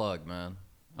I- to unplug, man.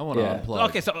 I want to Yeah. unplug.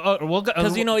 Okay, so we'll go.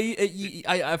 Because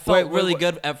I felt Wait, really wait.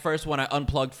 good at first when I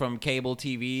unplugged from cable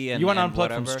TV and You want to and unplug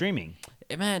whatever. from streaming?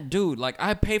 Man, dude, like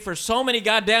I pay for so many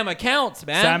goddamn accounts,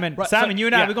 man. Simon, Right, Simon, so- you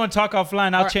and I, yeah. we're going to talk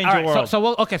offline. I'll change All your right, world.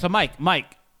 So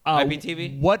Mike.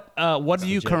 IPTV? What do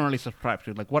you legit. currently subscribe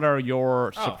to? Like, what are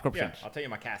your Oh, subscriptions? yeah, I'll tell you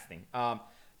my casting.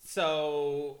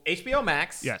 So HBO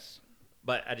Max. Yes.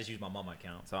 But I just use my mama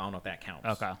account, so I don't know if that counts.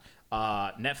 Okay.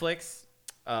 Netflix,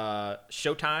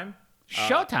 Showtime.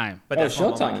 Showtime. But that's my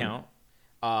mama Showtime.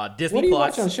 account. Disney What do you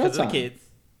Plus watch on because of the Showtime? kids.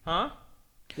 Huh?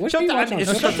 What do you Showtime, watch on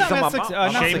it's Showtime? Showtime. Showtime,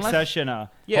 not Shameless? Succession.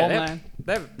 Yeah, Homeland.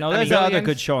 No, I there's mean, another Millions.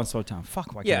 good show on Showtime.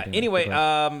 Fuck, why can't I Yeah. think of it? Anyway, Go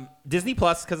ahead. Disney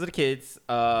Plus because of the kids.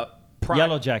 Prime,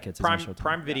 Yellow Jackets is on Prime, Showtime.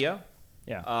 Prime Video.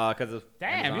 Yeah. Because of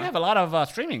Damn, Amazon. you have a lot of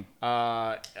streaming.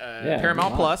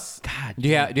 Paramount wow. Plus. Do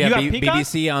you have You got B- Peacock?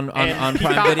 BBC on and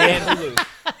Prime Peacock Video? and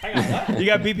Hulu. You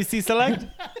got BBC Select?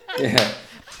 Yeah.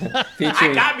 I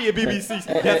Featuring, got me a BBC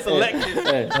that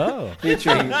selected. Oh.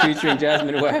 featuring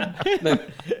Jasmine Webb,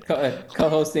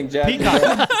 co-hosting Jasmine Peacock.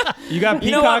 Webb. You got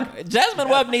You know Peacock? what? Jasmine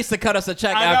Webb needs to cut us a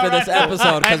check I know, after this right?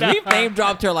 episode because we've name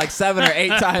dropped her like 7 or 8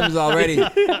 times already,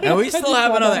 and we still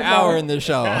have another hour in the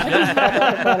show.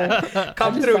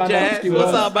 Come just through, found out Jazz. she What's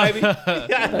was. up, baby?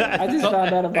 I just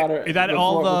found out about her. Is that before,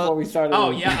 all the- before we started? Oh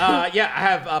yeah, I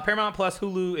have Paramount Plus,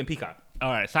 Hulu, and Peacock. All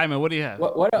right, Simon, what do you have?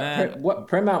 What Man.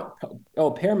 Paramount?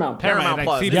 Oh, Paramount. Paramount like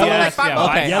Plus. CBS, It's only like $5. yeah,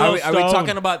 Okay, are we Yellowstone.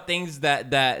 talking about things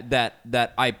that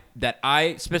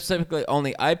I specifically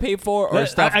only I pay for, or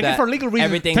stuff I that guess for legal reasons,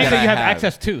 everything things that you I have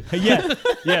access to.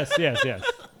 yes.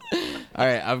 All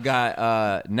right, I've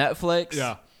got Netflix,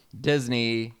 Yeah.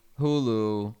 Disney,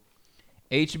 Hulu,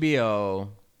 HBO.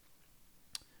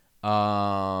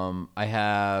 I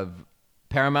have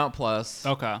Paramount Plus.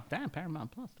 Okay. Damn,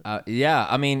 Paramount Plus. Yeah,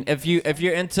 I mean, if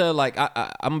you're into like,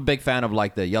 I'm a big fan of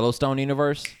like the Yellowstone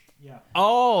universe. Yeah.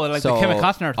 Oh, like the Kevin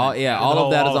Costner thing. All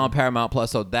of that is on Paramount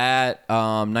Plus. So that,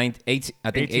 I think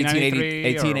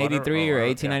 1883 or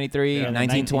 1893,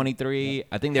 1923.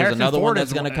 I think there's Harrison another Ford one that's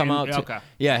is going to come out. okay.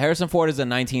 Yeah, Harrison Ford is in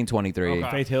 1923.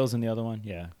 Okay. Faith Hill's in the other one.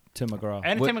 Yeah. Tim McGraw.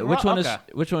 And Tim McGraw?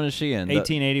 Which one is she in?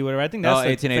 1880, whatever. I think that's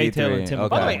like Faith Hill and Tim okay. McGraw.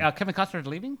 By the way, Kevin Costner is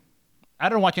leaving? I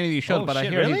don't watch any of these shows, but I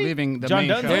hear he's leaving the John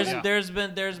main Dunn? show. There's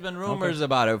been rumors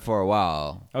about it for a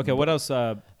while. Okay, what else?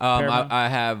 Paramount? I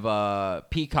have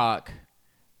Peacock,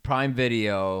 Prime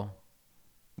Video,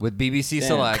 with BBC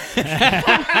Select,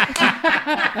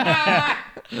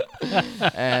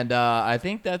 and I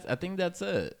think that's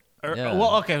it. Yeah.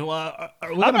 Well, okay. Well, we're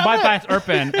gonna bypass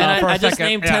Urban And for a I just second.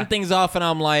 named 10 things off, and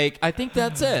I'm like, I think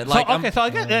that's it. So Like, so I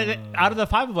guess out of the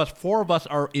 5 of us, 4 of us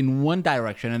are in one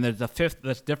direction, and there's a 5th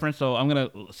that's different. So I'm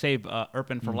gonna save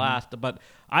Urban for last. But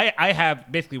I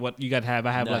have basically what you guys have.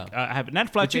 I have I have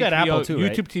Netflix, But you got HBO, Apple too,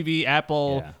 right? YouTube TV,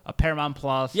 Apple, Paramount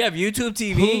Plus. you have YouTube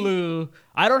TV. Hulu.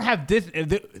 I don't have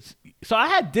Disney. So I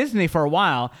had Disney for a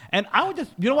while, and I would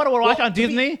just, you know what I would watch on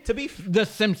Disney? The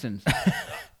Simpsons.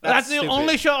 That's the stupid.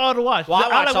 only show I would watch. Well,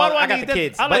 I watch why do I got need the this?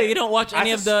 kids. I But like- you don't watch any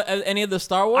of the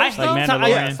Star Wars I stuff? still,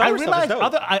 Mandalorian. I Star Wars realize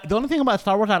stuff is dope. the only thing about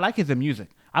Star Wars I like is the music.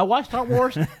 I watch Star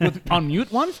Wars on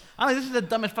mute once. I'm like, this is the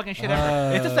dumbest fucking shit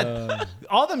ever. It's just that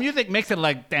all the music makes it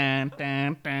like dan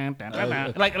dan dan dan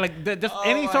dan, dan. Just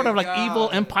any sort of like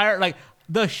evil empire like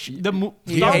He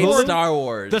Star hates Wars. Star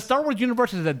Wars. The Star Wars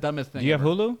universe is the dumbest thing. Do you have ever.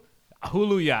 Hulu?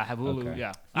 Hulu? Yeah, I have Hulu. Okay.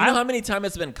 Yeah. You know how many times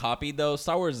it's been copied though?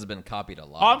 Star Wars has been copied a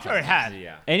lot. Oh, I'm sure it has.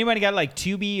 Yeah. Anybody got like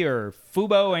Tubi or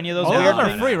Fubo? Any of those? Oh, weird those are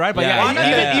things? free, right? But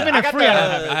Yeah, even I if got free, the-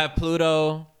 I have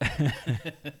Pluto.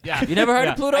 yeah. You never heard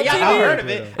of Pluto Yeah, TV? I've heard of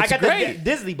it. I It's got great. the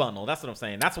Disney bundle. That's what I'm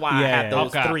saying. That's why I Yeah, have yeah.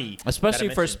 those Okay. 3. Especially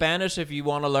that I for mentioned. Spanish, if you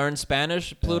want to learn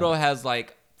Spanish, Pluto has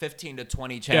like 15 to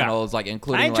 20 channels, like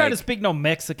including I ain't trying to like, speak no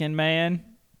Mexican, man.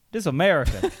 This is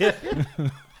America.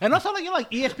 And also, like, you know,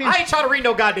 like ESPN. I ain't trying to read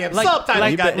no goddamn subtitles.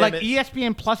 like goddamn it.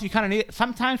 ESPN Plus, you kind of need it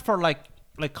sometimes for like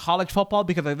college football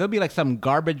because like, there'll be like some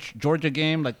garbage Georgia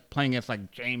game like playing against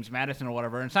like James Madison or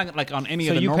whatever, and it's not like on any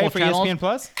So of the you normal pay for channels. ESPN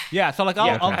Plus? Yeah, so like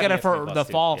Yeah, I'll I get have it for ESPN Plus the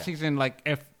too, fall yeah. season, like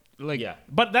if like. Yeah.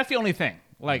 But that's the only thing.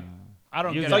 Like I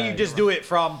don't. You get So it. you just do it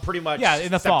from pretty much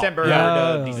in the fall. September Yeah.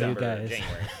 to Oh, December, you guys.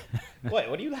 January. What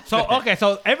are you laughing So at? okay,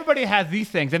 so everybody has these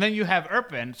things, and then you have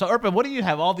Urban. So Urban, what do you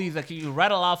have? All these like you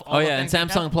rattle off. All Oh the yeah, and things you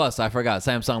have? Samsung Plus. I forgot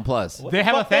Samsung Plus. What They the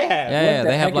have a fuck they thing? have? Yeah, What they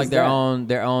the have heck like is their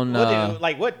that?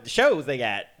 own. What shows they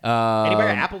got? Um, Anybody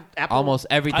got Apple? Almost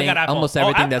everything. I got Apple. Almost Oh,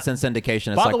 everything Apple- that's in syndication.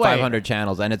 It's By like the way- 500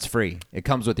 channels, and it's free. It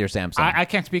comes with your Samsung. I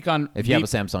can't speak on If you have a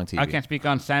Samsung TV. I can't speak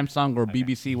on Samsung or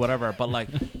BBC, whatever. But like,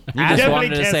 you just definitely wanted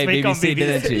to can't say speak on BBC,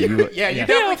 didn't you? Yeah, you Yeah.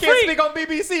 definitely Yeah, can't free. speak on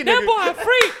BBC, nigga.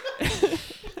 free.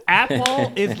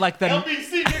 Apple is like the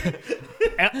LBC,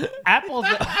 nigga. Apple's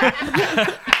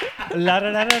La,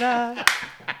 da, da, da, da.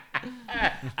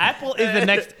 Apple is the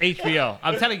next HBO.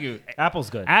 I'm telling you, Apple's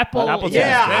good. Apple. Apple's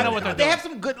Yeah, they know what they're they doing. have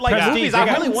some good like Prestige, movies. they I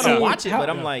got- really want to Yeah. watch it, but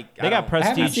I'm like, They got I haven't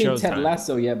prestige seen shows. Ted on.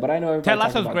 Lasso yet, but I know everybody Ted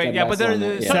talks Lasso's about great. Ted Yeah, but Lasso there's on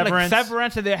it. something like Severance.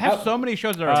 Severance, and they have so many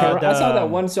shows that are. I saw that the-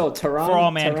 one show, Tehran. For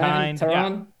All Mankind.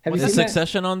 Tehran. Have you Is seen that?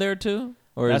 Succession on there too?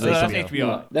 Or is That's it That's something? HBO.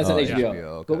 No, that's Oh, an yeah. HBO. HBO,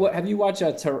 okay. But what have you watched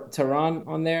Tehran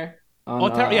on there? On,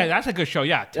 Yeah, that's a good show.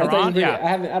 Yeah, That's Tehran. actually Yeah, pretty-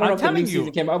 I don't know I'm if the telling new you,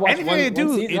 season came out. I watched anything one they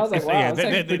do, season, I was like, it's- wow, yeah, it's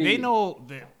actually they pretty- know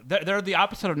they're the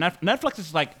opposite of Netflix.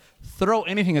 Is like throw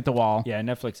anything at the wall. Yeah,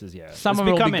 Netflix is Some It's of it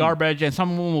will be becoming- garbage, and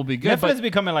some of them will be good. Netflix But is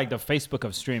becoming like the Facebook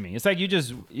of streaming. It's like you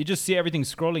just see everything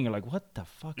scrolling. You're like, what the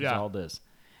fuck is Yeah. all this?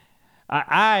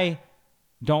 I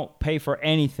don't pay for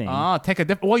anything. take a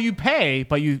different. Well, you pay,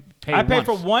 but you pay. I pay once.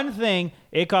 for one thing.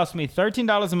 It costs me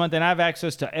 $13 a month, and I have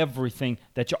access to everything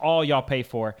that all y'all pay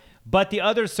for. But the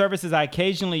other services I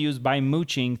occasionally use by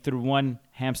mooching through one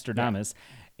Hamsterdamus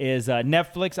is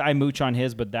Netflix. I mooch on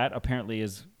his, but that apparently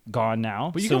is gone now.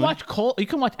 But you soon. can watch Cole. You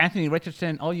can watch Anthony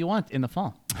Richardson all you want in the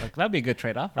fall. Like that'd be a good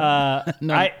trade-off.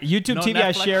 Right? YouTube no TV.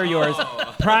 I Netflix? share yours.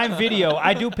 Prime Video.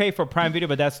 I do pay for Prime Video,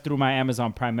 but that's through my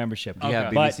Amazon Prime membership. Do you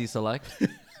have But- BBC Select?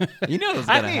 You know it's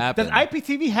I gonna think, happen. does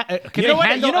IPTV can You know they what?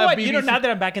 handle You know a what? You know, BBC? now that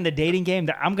I'm back in the dating game,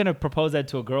 that I'm gonna propose that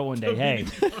to a girl one day. Hey,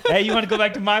 hey, you want to go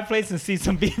back to my place and see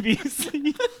some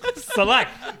BBC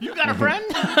Select? You got a friend?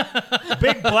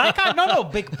 Big black cock? No,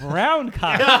 big brown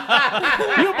cock.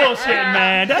 You bullshitting,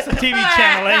 man. That's a TV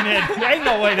channel, ain't it? Ain't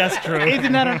no way that's true.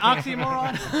 Isn't that an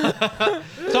oxymoron?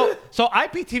 so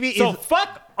IPTV So is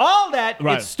fuck all that.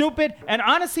 Right. It's stupid. And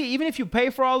honestly, even if you pay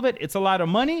for all of it, it's a lot of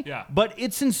money. Yeah. But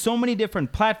it's in so many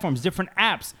different platforms, different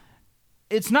apps.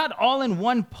 it's not all in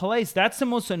one place. That's the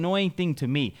most annoying thing to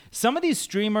me. Some of these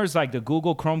streamers, like the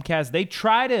Google Chromecast, they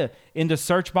try to, in the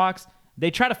search box,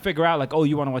 they try to figure out like, oh,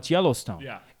 you want to watch Yellowstone.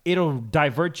 Yeah. It'll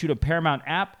divert you to Paramount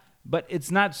app, but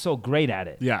it's not so great at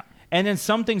it. Yeah. And then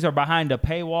some things are behind a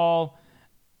paywall.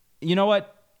 You know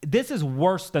what? This is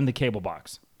worse than the cable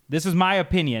box. This is my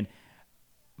opinion.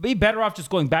 Be better off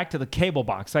just going back to the cable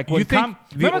box. Like when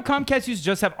remember Comcast used to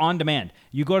just have on demand.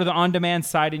 You go to the on demand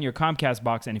side in your Comcast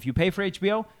box, and if you pay for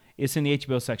HBO, it's in the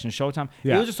HBO section. Showtime.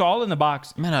 Yeah. It was just all in the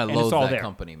box. Man, I loathe that there.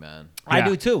 company, man. I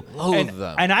do too. Loathe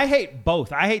them. And I hate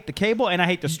both. I hate the cable and I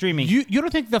hate the streaming. You don't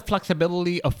think the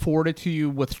flexibility afforded to you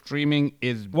with streaming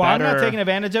is better? I'm not taking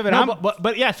advantage of it. No,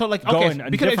 but yeah, so like, okay,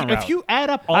 because if you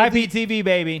add up all IPTV,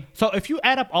 baby. So if you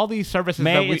add up all these services,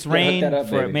 may it rain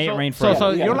forever. So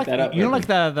you're like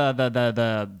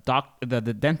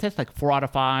the dentist, like 4 out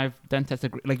of 5 dentists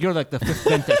agree. Like you're like the 5th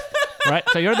dentist. Right,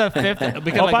 so you're the 5th.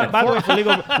 Because by the way, for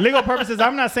legal purposes,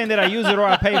 I'm not saying that I use it or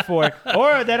I pay for it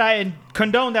or that I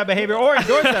condone that behavior or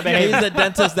endorse that behavior. He's the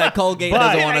dentist that Colgate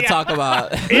doesn't want to talk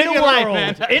about. In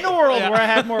a world where I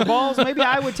had more balls, maybe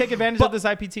I would take advantage of this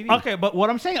IPTV. Okay, but what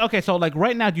I'm saying, so like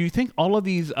right now, do you think all of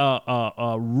these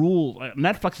rules?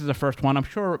 Netflix is the first one. I'm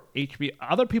sure HBO,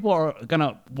 other people are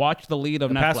gonna watch the lead of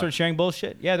Netflix. Password sharing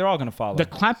bullshit. Yeah, they're all gonna follow. The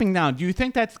clamping down. Do you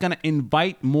think that's gonna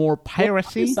invite more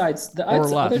piracy or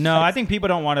less? No, I think people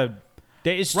don't want to.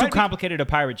 It's too complicated to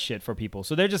pirate shit for people.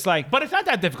 So they're just like. But it's not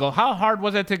that difficult. How hard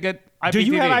was it to get IPTV? Do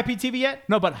you have IPTV yet?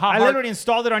 No, but how I literally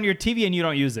installed it on your TV and you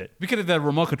don't use it. Because of the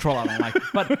remote control I don't like.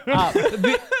 But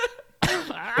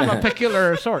I'm a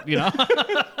peculiar sort, you know?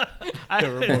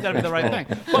 It's got to be the right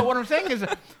thing. But what I'm saying is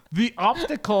the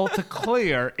obstacle to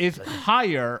clear is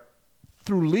higher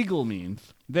through legal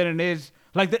means than it is.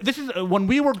 Like this is when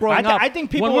we were growing up. I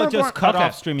think people will just cut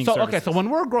off streaming services. Okay, so when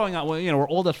we were growing up, we're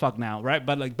old as fuck now, right?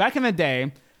 But like back in the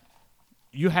day,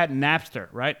 you had Napster,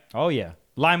 right? Oh yeah,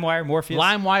 LimeWire, Morpheus,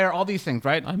 all these things,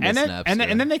 right? I miss Napster. And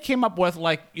then they came up with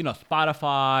like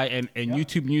Spotify and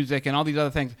YouTube Music and all these other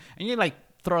things, and you like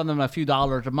throw them a few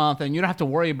dollars a month, and you don't have to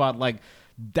worry about like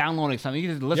downloading something. You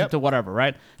just listen to whatever,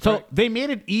 right? So they made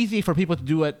it easy for people to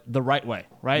do it the right way,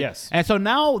 right? Yes. And so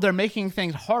now they're making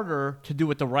things harder to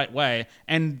do it the right way,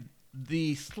 and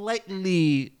the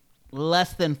slightly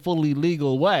less than fully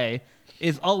legal way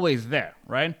is always there,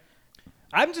 right?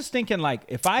 I'm just thinking like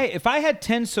if I had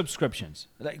 10 subscriptions,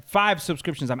 like 5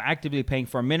 subscriptions, I'm actively paying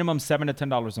for a minimum $7 to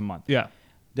 $10 a month. Yeah.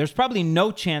 There's probably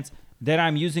no chance that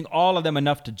I'm using all of them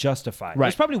enough to justify. Right.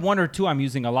 There's probably 1 or 2 I'm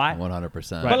using a lot.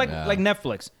 100%. But like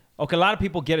Netflix. Okay, a lot of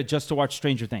people get it just to watch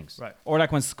Stranger Things. Right. Or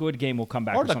like when Squid Game will come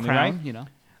back or The something, Crown, right?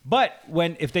 But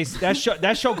if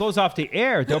that show goes off the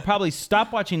air, they'll probably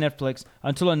stop watching Netflix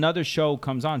until another show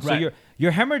comes on. So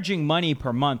you're hemorrhaging money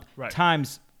per month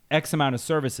times X amount of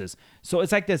services. So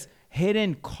it's like this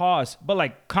hidden cost. But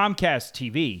like Comcast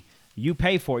TV, you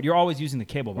pay for it. You're always using the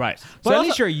cable box. Right. So But at also,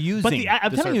 least you're using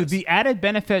I'm telling you, service. the added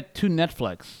benefit to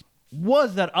Netflix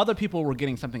was that other people were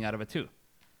getting something out of it too.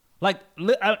 Like,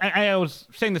 I was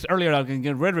saying this earlier, I was going to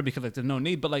get rid of it because like, there's no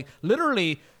need. But like,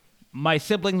 literally, my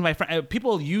siblings, my friends,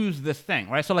 people use this thing,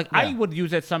 right? So like, I would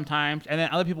use it sometimes, and then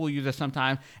other people would use it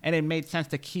sometimes, and it made sense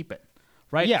to keep it,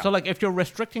 right? Yeah. So like, if you're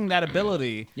restricting that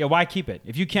ability, why keep it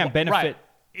if you can't benefit? Right.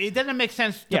 It doesn't make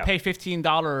sense to pay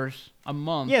 $15 a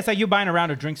month. Yeah, it's like you buying a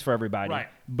round of drinks for everybody, right?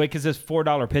 Because it's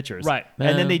 $4 pitchers, right?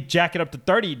 And then they jack it up to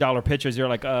 $30 pitchers. You're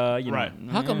like, right?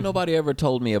 How come nobody ever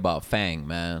told me about Fang,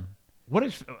 man? What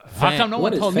is? How come no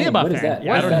one told me about Fang?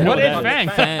 What is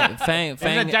Fang? Fang. Is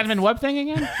that Jasmine Webb thing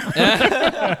again?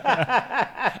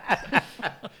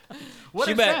 What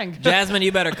is Fang? Jasmine,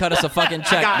 you better cut us a fucking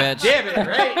check, bitch. Damn it,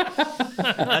 right?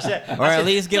 Or at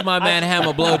least give my man Ham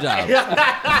a blowjob.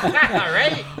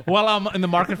 Right? While I'm in the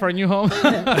market for a new home.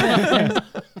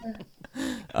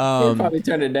 He'll probably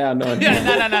turn it down. No.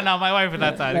 My wife is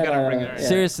outside. I gotta bring her.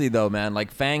 Seriously though, man,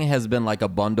 like Fang has been like a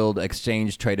bundled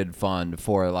exchange traded fund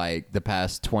for like the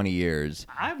past 20 years.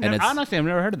 Honestly, I've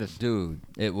never heard of this. Dude,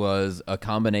 it was a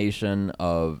combination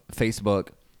of Facebook,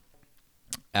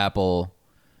 Apple,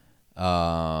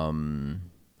 Netflix,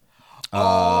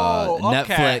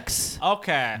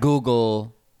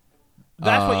 Google.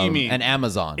 That's what you mean. And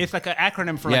Amazon. It's like an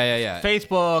acronym for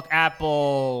Facebook,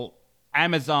 Apple,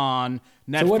 Amazon,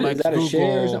 Netflix, so what is that, Google. a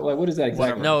share or something? Like, what is that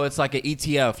exactly? No, it's like an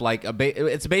ETF. Like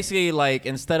it's basically like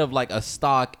instead of like a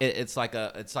stock, it's like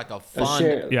a fund.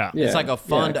 It's like a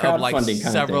fund of like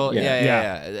several.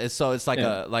 So it's like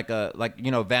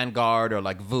Vanguard or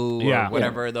like VU or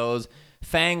whatever those.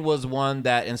 Fang was one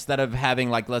that instead of having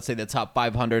like let's say the top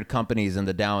 500 companies in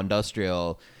the Dow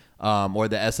Industrial or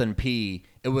the S&P,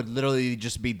 it would literally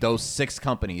just be those 6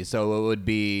 companies. So it would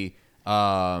be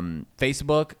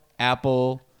Facebook,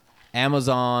 Apple,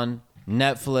 Amazon,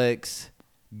 Netflix,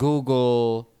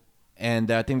 Google,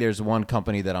 and I think there's one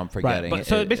company that I'm forgetting. But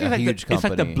so basically, it's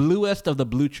like the bluest of the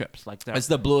blue chips. Like that. It's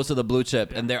the bluest of the blue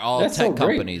chip, and they're all That's tech so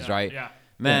great. companies, right? Yeah.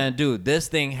 Man, dude, this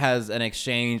thing has an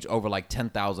exchange over like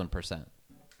 10,000%.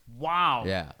 Wow.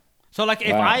 Yeah. So like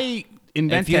if Wow. I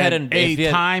invented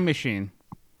a time machine,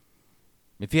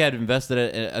 if you had invested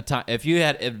if you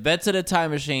had invented a time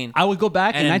machine, I would go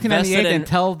back in and 1998 and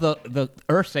invested tell the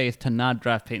Earth says to not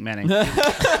draft Peyton Manning.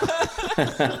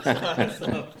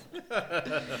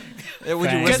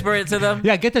 would you whisper it to them?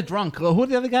 Yeah, get the drunk. Who's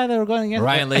the other guy that were going against?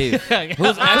 Ryan Leaf,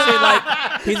 who's actually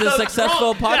like he's a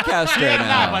successful podcaster No,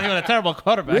 but now. he was a terrible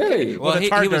quarterback. Really? Well, With the he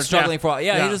Chargers, was struggling for he's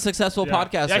a successful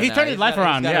podcaster. Yeah, he now. turned his life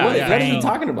around. got Yeah, a- yeah. What is he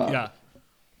talking about? Yeah.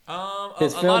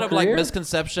 His a lot failed of like career?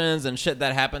 misconceptions and shit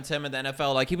that happened to him in the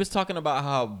NFL. Like he was talking about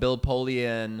how Bill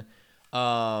Polian,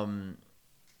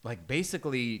 like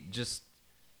basically just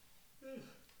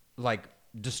like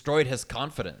destroyed his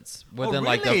confidence within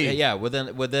like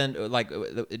within like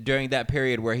during that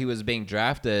period where he was being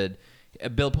drafted.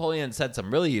 Bill Polian said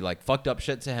some really like fucked up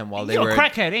shit to him while they You're were a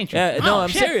crackhead, ain't you? Yeah, no, I'm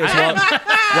shit. serious. How'd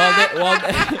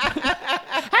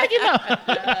you know?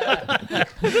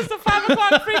 This is the 5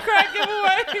 o'clock free crack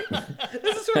giveaway.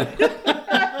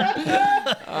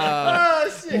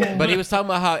 But he was talking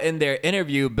about how in their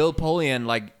interview, Bill Polian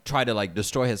like tried to like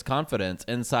destroy his confidence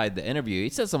inside the interview. He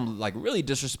said some like really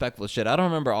disrespectful shit. I don't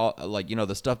remember all like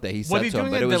the stuff that he said Was he to him,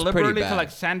 doing but it it was pretty deliberately bad. to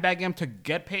like sandbag him to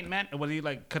get Peyton Manning? Was he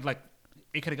like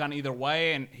it could have gone either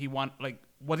way, and he was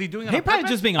he doing it? He on probably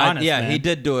purpose? just being honest. Yeah, man. he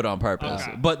did do it on purpose.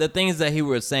 Okay. But the things that he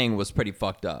was saying was pretty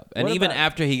fucked up. And What even about-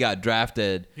 after he got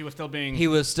drafted, He was still being. he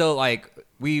was still like,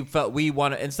 we felt we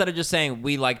want to, instead of just saying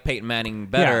we like Peyton Manning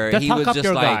better, just he talk was up just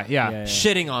your like guy. Yeah. Yeah.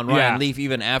 shitting on Ryan Yeah. Leaf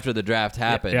even after the draft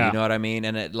happened. Yeah. You know what I mean?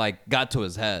 And it like got to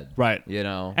his head. Right. You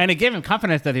know? And it gave him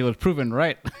confidence that he was proven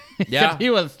right. Yeah. He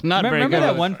was not very Remember good.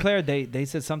 that one player? They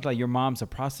said something like your mom's a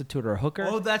prostitute or a hooker.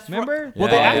 Oh, that's remember. Well,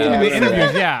 they Yeah. asked him in the Yeah.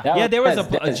 interviews. Yeah. That Yeah, there was a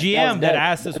Des- GM that Des-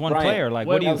 asked this one Bryant. player, like,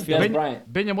 what do you That was feel? Des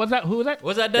Bryant. Binion, was that? Who was that?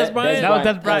 Was that Des Des Bryant? That was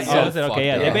Des Bryant. Oh, was it? fucked Okay,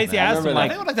 yeah. up, They basically man. asked I him remember I like,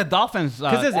 think it was like the Dolphins.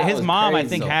 because That his was mom, I crazy.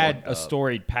 think, So had fucked a up.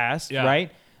 storied past, Yeah. right?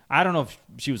 I don't know if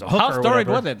she was a hooker. How or storied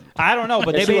whatever. was it? I don't know,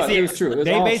 but It they was basically true. It was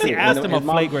they all basically true. asked His him a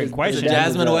mom- flagrant his question. dad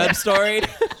was Jasmine Webb storied.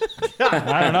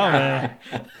 I don't know, man.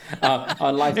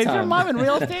 On Lifetime. Is your mom in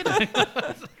real estate?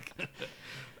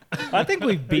 I think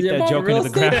we beat Your that mom joke real into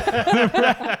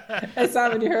the ground. Hey,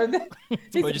 Simon, you heard that?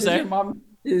 What'd you say? Your mom,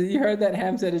 you heard that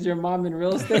Ham said, is your mom in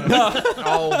real estate?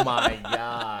 Oh my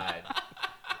god.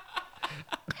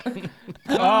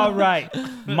 All right,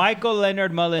 Michael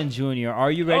Leonard Mullen Jr.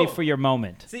 Are you ready for your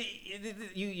moment? See,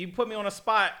 you put me on a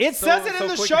spot. It says it in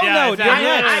the quick. show Yeah, note. it's You're out.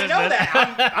 next. I know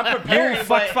that. I'm prepared. You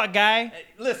but- fuck guy.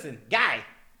 Listen, guy.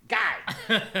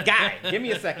 Give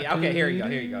me a second. Okay, here you go.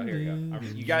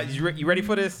 You guys, you ready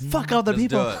for this? Fuck all the Let's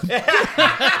people. do it.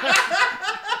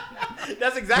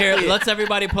 That's exactly Here, it. let's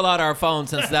everybody pull out our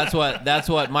phones since that's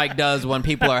what Mike does when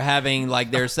people are having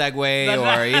like their segue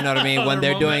or you know what I mean when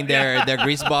they're doing their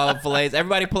grease ball fillets.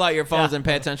 Everybody pull out your phones and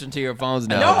pay attention to your phones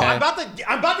now. No, okay? I'm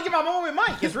about to get my moment with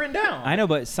Mike. It's written down. I know,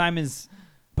 but Simon's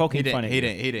poking fun at you.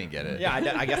 He didn't get it. Yeah,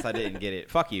 I guess I didn't get it.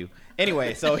 Fuck you.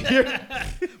 Anyway, so here.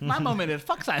 My moment is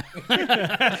fuck Simon.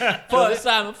 Fuck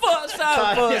Simon. Fuck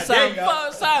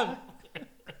Simon.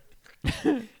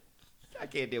 I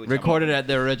can't deal with Recorded at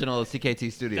the original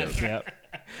CKT studios. Yep.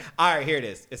 All right, here it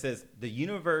is. It says, the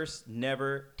universe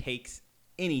never takes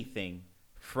anything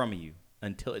from you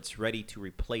until it's ready to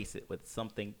replace it with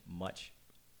something much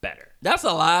better. That's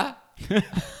a lie.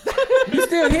 You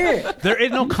still here? There is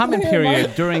no comment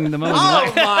period during the moment.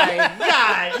 Oh my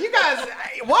God. You guys,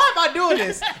 why am I doing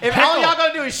this? If all y'all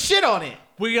gonna do is shit on it.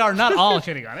 We are not all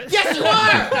shitting on it. Yes, you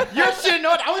are. You're shitting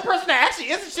on it. The only person that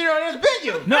actually isn't shitting on it is been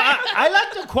you. No, I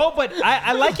like the quote, but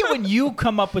I like it when you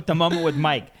come up with the moment with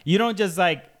Mike. You don't just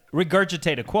like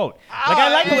regurgitate a quote. Like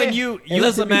I like it when you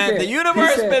Listen, man, said- the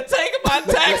universe he said- been taking my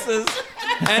taxes,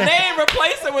 and they ain't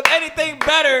replacing with anything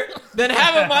better than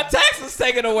having my taxes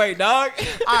taken away, dog.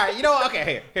 All right, you know what?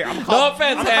 Okay, here. I'm No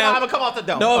offense, Ham. I'm gonna come off the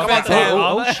dome. No I'm offense, gonna Ham.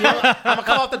 I'm gonna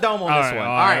come off the dome on this one.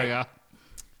 All there we right. go.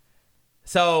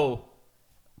 So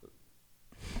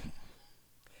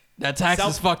That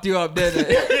taxes fucked you up, didn't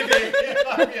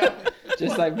it?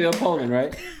 Just like Bill Poland,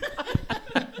 right?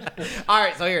 all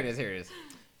right, so here it is.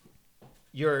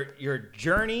 Your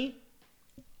journey,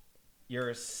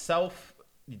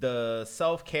 the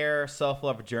self-care,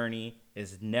 self-love journey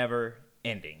is never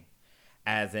ending.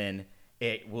 As in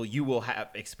you will have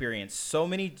experienced so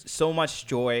much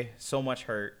joy, so much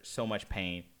hurt, so much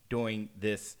pain during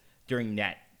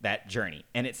that journey,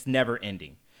 and it's never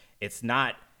ending. It's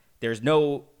not. There's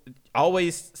no.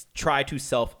 Always try to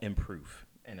self-improve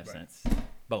in a sense.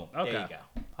 Boom. Okay. There you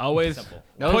go. Always Simple.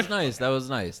 That was nice. That was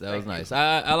nice.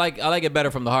 I like it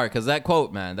better from the heart because that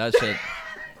quote, man, that shit.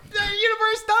 The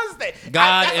universe does that.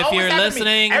 God, That's if always you're happened to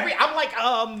me. listening- I'm like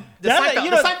the That- Seinfeld,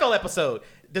 you know- the Seinfeld episode.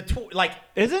 Like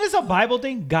Isn't this a Bible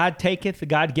thing? God taketh,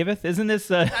 God giveth. Isn't this?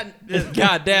 God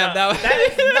damn, that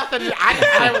is nothing.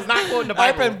 I was not quoting the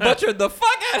I've Bible. been butchered the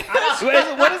fuck out of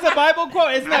it. What is the Bible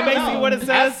quote? Isn't that basically what it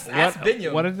says? Ask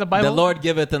Binion. What is the Bible? The Lord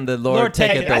giveth and the Lord, Lord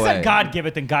taketh taketh. away. I said God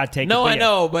giveth and God taketh. No, but I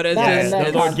know, but it's That- just.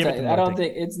 that's the Lord not giveth saying- and I Lord don't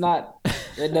think it's not.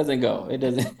 It doesn't go. It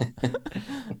doesn't.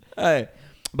 Hey,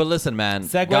 but listen, man.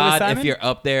 Segue with God, Simon? if you're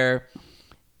up there,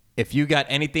 if you got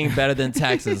anything better than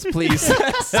taxes, please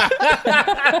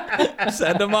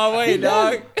send them my way,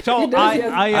 dog. So He does, he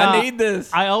has- I need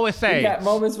this. I always You say. got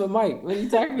moments with Mike. What are you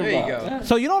talking There you about? go. Yeah.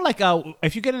 So you know, like,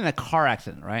 if you get in a car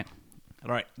accident, right?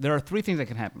 Right. There are three things that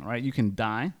can happen, right? You can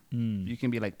die, you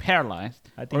can be like paralyzed,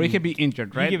 I think or you you- can be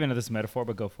injured, You're right? giving this metaphor,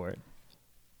 but go for it.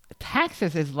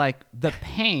 Taxes is like the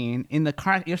pain in the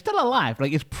car. You're still alive.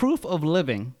 Like it's proof of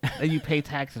living that you pay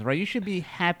taxes, right? You should be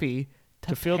happy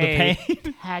to feel the pay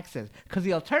pain. taxes, because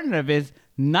the alternative is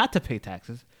not to pay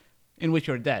taxes, in which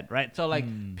you're dead, right? So like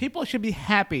people should be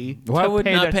happy. Why to would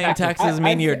pay not their paying taxes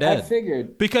mean you're I dead?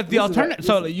 figured Because the this is alternative.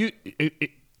 what- So you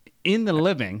in the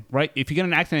living, right? If you get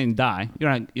in an accident and die,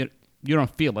 you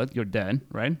don't feel it. You're dead,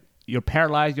 right? You're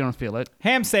paralyzed. You don't feel it.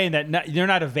 Ham's saying that you're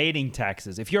not evading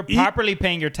taxes. If you're properly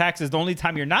paying your taxes, the only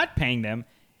time you're not paying them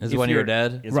Is if when you're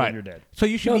dead? Is Right. when you're dead. So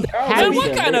you should No, be they're all Man, happy.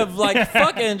 living. what kind of like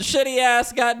fucking shitty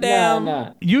ass goddamn?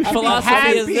 Nah. You should philosophy be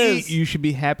happy. is this? You should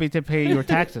be happy to pay your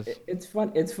taxes. It's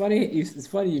fun. It's funny. It's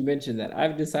funny you mentioned that.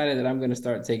 I've decided that I'm going to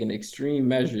start taking extreme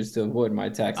measures to avoid my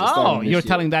taxes. Oh, starting this you're year.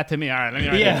 telling that to me. All right, let me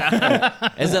write that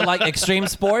down. Is it like extreme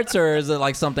sports or is it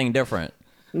like something different?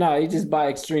 No, you just buy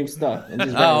extreme stuff and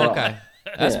just write Oh, it off. okay.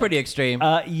 That's Yeah. pretty extreme.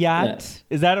 Yacht. Yeah.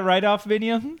 Is that a write-off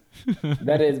video?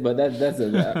 That is, but that's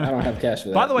I don't have cash for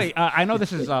that. By the way, I know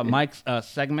this is Mike's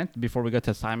segment. Before we go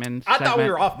to Simon's I thought we segment.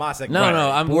 were off my segment.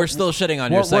 No, we're still shitting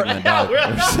on your we're- segment, dog.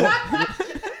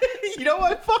 You know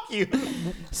what? Fuck you.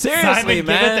 Seriously, Simon giveth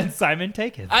man. and Simon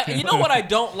taketh. You know what I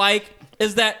don't like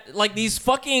is that like these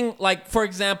fucking like for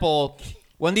example,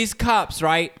 when these cops,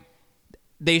 right,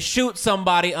 they shoot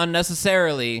somebody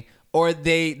unnecessarily or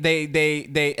they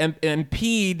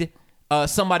impede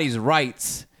somebody's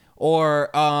rights or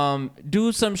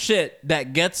do some shit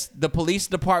that gets the police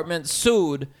department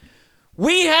sued,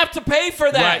 we have to pay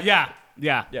for that. Right,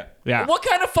 yeah. What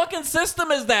kind of fucking system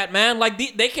is that, man? Like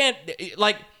they can't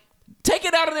like take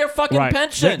it out of their fucking Right.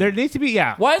 pension. There needs to be,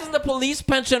 yeah. Why isn't the police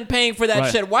pension paying for that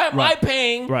Right. shit? Why am Right. I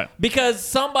paying? Right. Because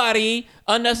somebody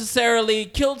unnecessarily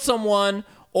killed someone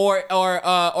or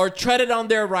treaded on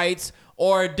their rights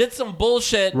or did some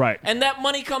bullshit. Right. And that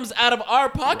money comes out of our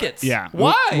pockets. Yeah.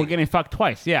 Why? We're getting fucked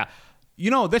twice. Yeah.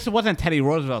 You know, this wasn't Teddy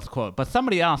Roosevelt's quote, but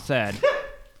somebody else said,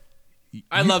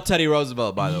 I love Teddy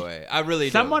Roosevelt, by the way. I really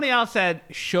do. somebody else said,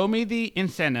 show me the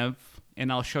incentive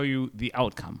and I'll show you the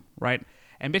outcome, right?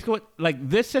 And basically, like,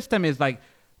 this system is like,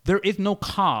 there is no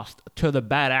cost to the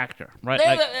bad actor, right?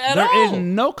 There- Like, at there is all.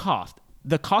 no cost.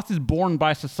 The cost is borne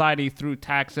by society through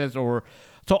taxes or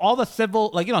so all the civil,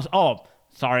 like, you know, oh,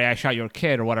 sorry, I shot your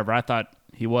kid or whatever. I thought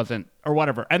he wasn't or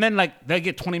whatever. And then like they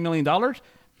get $20 million.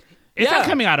 It's Yeah. not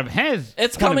coming out of his.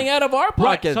 It's coming out of our Right,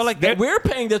 pockets. so, like, that we're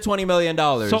paying the $20 million.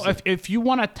 So if you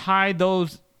want to tie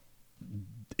those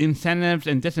incentives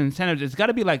and disincentives, it's got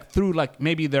to be like through like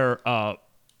maybe their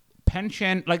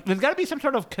pension. Like there's got to be some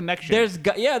sort of connection. there's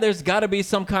got to be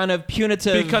some kind of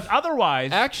punitive because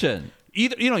otherwise, action.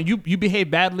 either you behave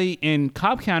badly in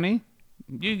Cobb County,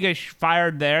 you get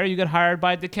fired there. You get hired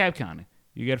by DeKalb County.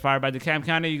 You get fired by DeKalb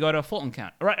County. You go to Fulton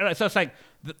County. Right. So it's like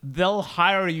they'll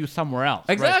hire you somewhere else.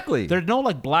 right? Exactly. There's no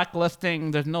like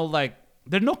blacklisting. There's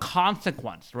no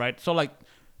consequence. Right. So like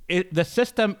the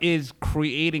system is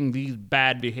creating these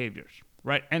bad behaviors.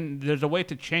 Right. And there's a way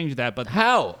to change that. But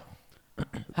How?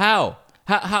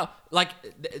 Like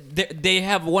they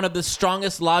have one of the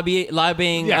strongest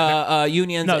lobbying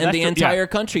unions No, in that's the true. entire Yeah.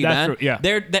 country, That's man. true.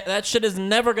 Yeah. That shit is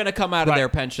never going to come out of Right. their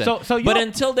pension. So you but don't-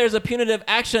 until there's a punitive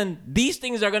action, these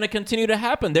things are going to continue to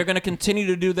happen. They're going to continue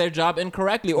to do their job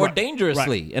incorrectly or Right.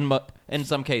 dangerously in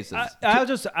some cases. I'll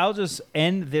just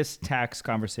end this tax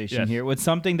conversation Yes. here with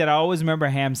something that I always remember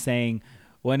Ham saying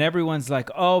when everyone's like,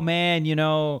 "Oh man, you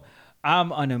know,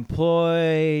 I'm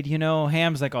unemployed." You know,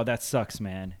 Ham's like, "Oh, that sucks,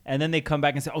 man." And then they come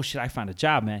back and say, "Oh shit, I found a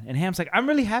job, man." And Ham's like, "I'm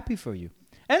really happy for you."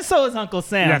 And so is Uncle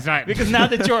Sam. That's right. Because now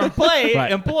that you're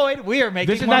Right. employed, we are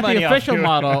making this is more not money the off official you.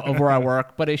 model of where I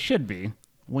work, but it should be.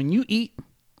 When you eat,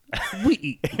 we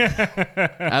eat.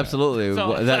 Absolutely.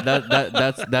 So-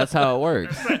 That's how it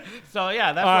works. So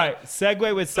yeah, that's All why. right,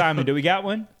 segue with Simon. Do we got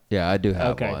one? Yeah, I do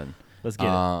have Okay. one. Let's get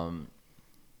it.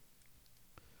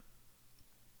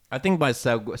 I think my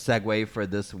segue for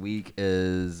this week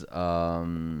is, to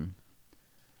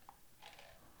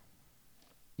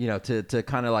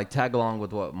kind of like tag along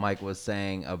with what Mike was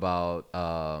saying about,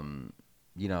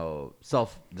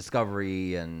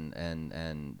 self-discovery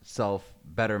and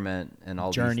self-betterment and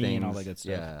all Journey these things. and all that good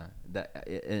stuff. Yeah, that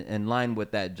in line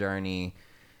with that journey,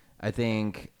 I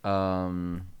think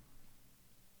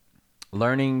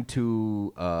learning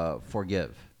to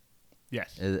forgive.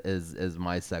 Yes. Is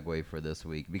my segue for this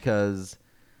week, because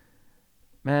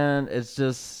man, it's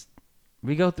just,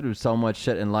 we go through so much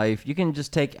shit in life. You can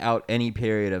just take out any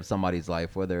period of somebody's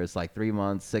life, whether it's like 3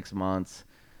 months, 6 months,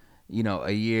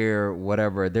 a year,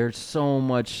 whatever. There's so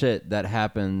much shit that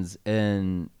happens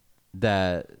in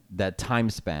that time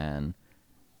span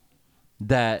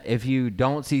that if you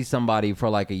don't see somebody for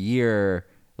like a year,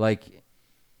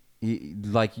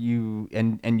 you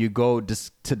go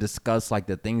to discuss like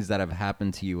the things that have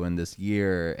happened to you in this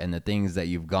year and the things that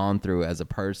you've gone through as a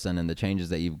person and the changes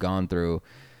that you've gone through,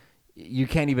 you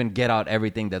can't even get out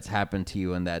everything that's happened to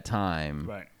you in that time.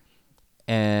 Right.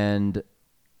 And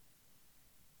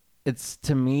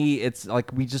to me, it's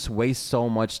like we just waste so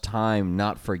much time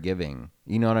not forgiving.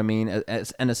 You know what I mean?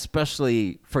 And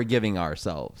especially forgiving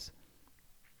ourselves.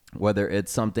 Whether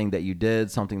it's something that you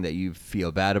did, something that you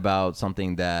feel bad about,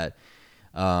 something that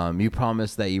you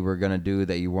promised that you were going to do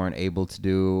that you weren't able to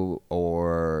do,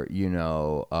 or,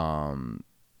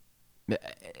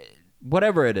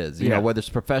 whatever it is, whether it's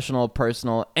professional,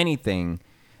 personal, anything,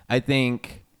 I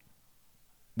think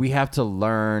we have to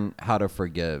learn how to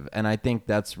forgive. And I think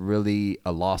that's really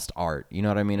a lost art. You know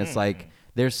what I mean? It's like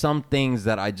there's some things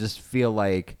that I just feel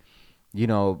like,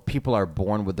 people are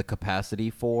born with the capacity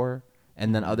for.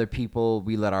 And then other people,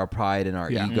 we let our pride and our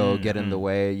ego get in the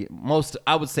way.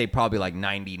 I would say probably like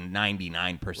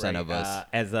 99% of us.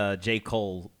 As J.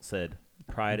 Cole said,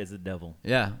 pride is a devil.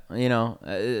 Yeah, That's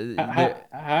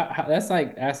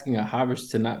like asking a Havish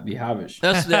to not be Havish.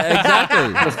 That's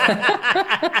exactly.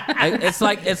 it's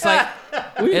like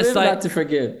We it's live like, not to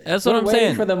forgive. That's what We're I'm waiting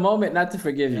saying. for the moment not to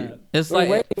forgive you. It's We're like,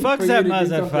 waiting Fuck for that you to do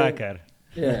something. motherfucker.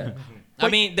 Yeah. I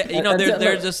mean,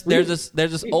 there's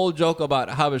this old joke about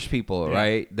Havish people,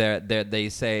 right? They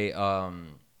say,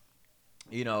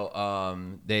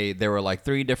 they were like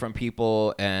 3 different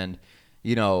people, and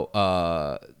the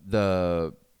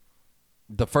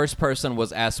first person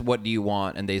was asked, "What do you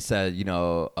want?" and they said,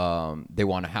 they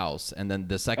want a house. And then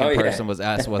the second person was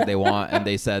asked what they want, and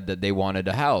they said that they wanted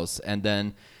a house. And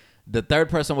then the third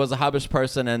person was a Havish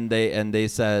person, and they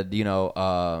said,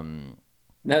 Now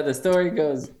the story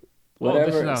goes.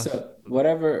 Whatever.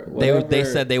 They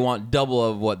said they want double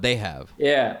of what they have.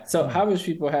 Yeah. So Havish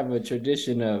people have a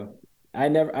tradition of I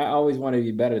always want to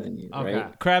be better than you,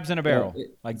 right? Crabs in a barrel, So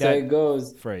that. it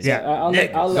goes. Phrase. Yeah. Go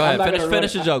ahead,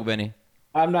 finish the joke, Benny.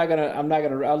 I'm not gonna. I'll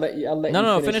let you.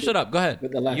 No, finish it up. Go ahead.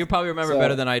 You probably remember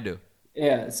better than I do.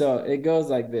 Yeah. So it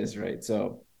goes like this, right?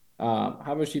 So,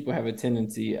 Havish people have a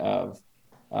tendency of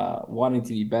wanting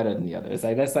to be better than the other. It's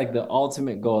like that's like the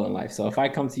ultimate goal in life. So if I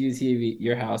come to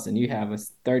your house and you have a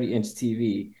 30-inch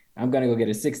TV, I'm gonna go get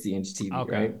a 60-inch TV,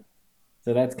 right?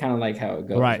 So that's kind of like how it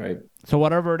goes, right? So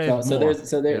whatever it is, there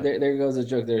goes a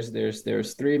joke.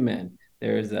 There's 3 men.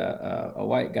 There's a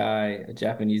white guy, a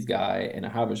Japanese guy, and a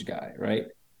Havish guy, right?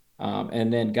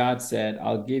 And then God said,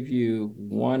 I'll give you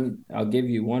one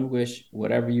wish,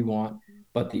 whatever you want,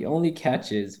 but the only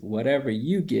catch is whatever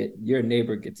you get, your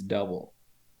neighbor gets double.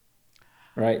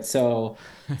 Right, so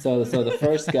the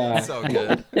first guy. So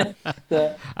good.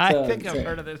 I think I've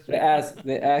heard of this. They ask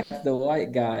the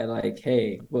white guy, like,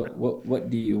 "Hey, what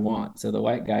do you want?" So the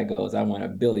white guy goes, "I want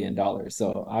 $1 billion."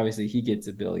 So obviously he gets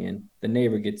 $1 billion. The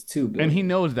neighbor gets $2 billion, And he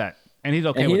knows that, and he's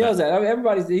okay. And he with knows that. I mean,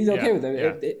 he's okay Yeah, with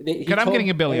it. yeah. Because I'm getting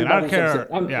 $1 billion. I don't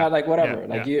care. I'm like whatever.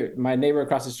 My neighbor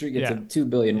across the street gets Yeah. $2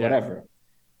 billion, Yeah. whatever.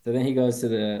 So then he goes to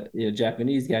the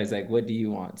Japanese guy. He's like, "What do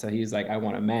you want?" So he's like, "I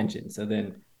want a mansion." So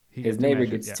then his neighbor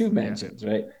gets 2 mansions,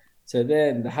 right? So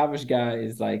then the Havish guy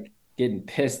is like getting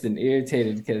pissed and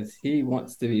irritated because he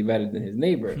wants to be better than his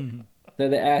neighbor. So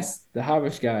they asked the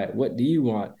Havish guy, "What do you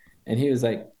want?" And he was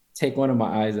like, "Take one of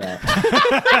my eyes out."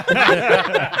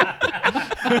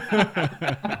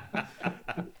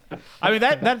 I mean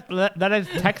that is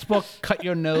textbook. Cut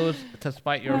your nose to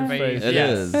spite your face. It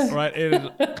is. Right. It is.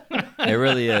 It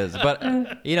really is. But,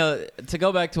 to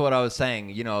go back to what I was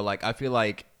saying, like I feel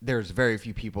like there's very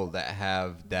few people that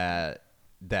have that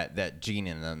that gene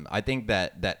in them. I think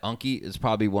that Unky is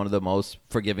probably one of the most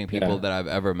forgiving people that I've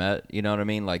ever met. You know what I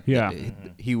mean? Like,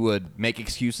 he would make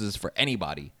excuses for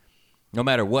anybody, no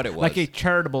matter what it was. Like a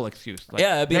charitable excuse. Like,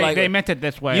 it'd be they meant it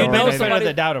this way. You or know they- benefit of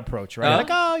the doubt approach, right? Like,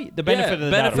 oh, the benefit of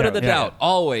the doubt. benefit of the approach. doubt,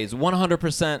 always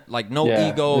 100%. Like no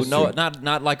ego, that's no, true.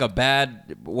 not like a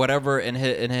bad whatever in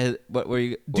his. What were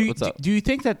you? What's up? Do you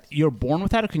think that you're born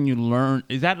with that, or can you learn?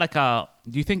 Is that like a?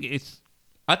 Do you think it's?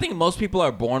 I think most people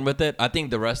are born with it. I think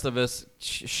the rest of us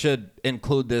should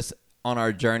include this on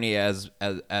our journey as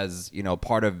you know,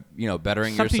 part of, you know,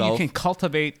 bettering Something yourself. you can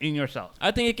cultivate in yourself.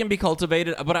 I think it can be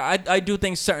cultivated, but I do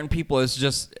think certain people it's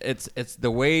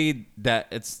the way that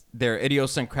it's their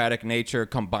idiosyncratic nature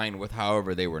combined with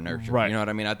however they were nurtured. Right. You know what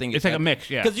I mean? I think It's like a mix,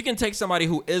 yeah. Because you can take somebody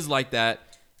who is like that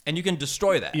and you can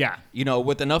destroy that. Yeah. You know,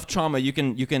 with enough trauma, you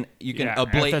can Yeah.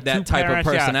 ablate After that two type parents,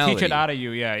 of personality. teach it out of you.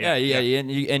 Yeah.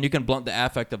 And you can blunt the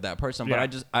affect of that person.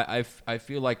 But Yeah. I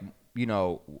feel like, you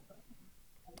know,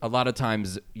 a lot of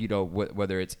times, you know,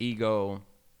 whether it's ego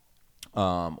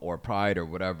or pride or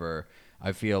whatever,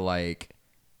 I feel like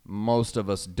most of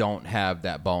us don't have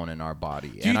that bone in our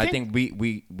body. And I think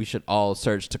we should all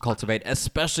search to cultivate,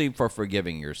 especially for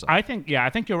forgiving yourself. I think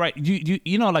you're right.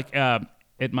 You know, like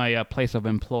at my place of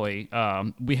employee,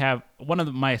 we have one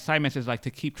of my assignments is like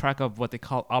to keep track of what they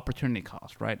call opportunity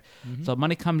cost, right? So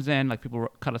money comes in, like people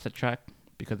cut us a check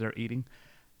because they're eating,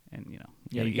 and you know,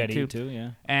 You got to eat too,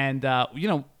 yeah. And you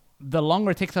know, the longer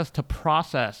it takes us to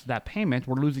process that payment,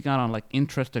 we're losing out on like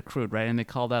interest accrued, right? And they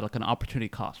call that like an opportunity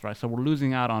cost, right? So we're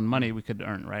losing out on money we could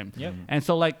earn, right? Yep. And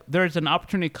so like there's an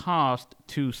opportunity cost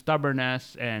to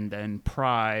stubbornness and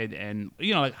pride, and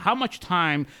you know, like how much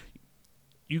time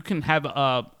you can have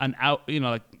an out, you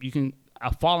know, like you can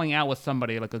a falling out with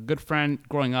somebody, like a good friend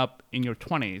growing up in your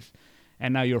 20s,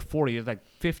 and now you're 40. It's like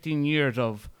 15 years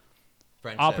of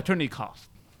Friendship. opportunity cost,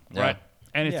 Yeah. right?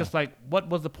 And it's Yeah. just like, what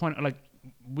was the point? Like,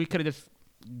 we could have just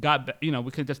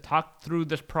we could just talk through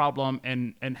this problem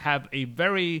and have a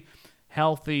very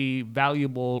healthy,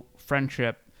 valuable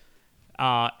friendship.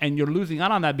 And you're losing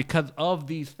out on that because of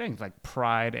these things like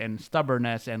pride and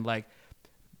stubbornness, and like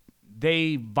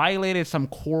they violated some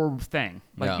core thing.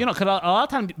 Like, you know, because a lot of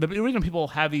times the reason people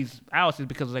have these outs is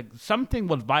because like something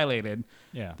was violated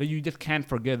that you just can't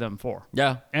forgive them for.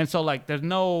 Yeah. And so like there's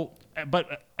no,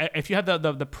 but if you have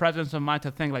the presence of mind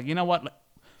to think like, you know what, like,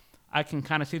 I can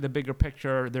kind of see the bigger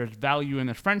picture. There's value in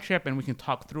this friendship, and we can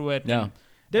talk through it. Yeah. And,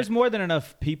 There's more than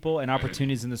enough people and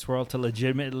opportunities in this world to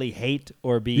legitimately hate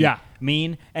or be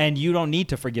mean, and you don't need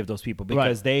to forgive those people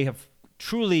because they have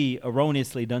truly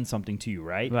erroneously done something to you,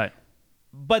 right? Right.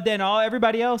 But then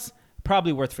everybody else,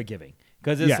 probably worth forgiving.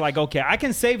 Because it's like, okay, I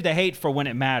can save the hate for when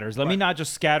it matters. Let me not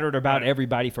just scatter it about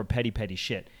everybody for petty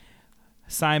shit.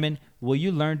 Simon, will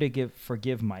you learn to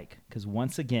forgive Mike? Because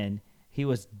once again, he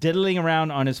was diddling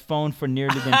around on his phone for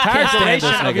nearly the entire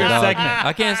duration of your segment.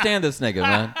 I can't stand this nigga,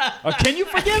 man. Or can you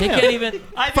forgive He him? can't even.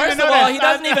 First of all, he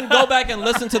doesn't even go back and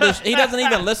listen to the. He doesn't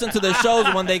even listen to the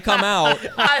shows when they come out.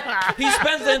 He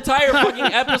spends the entire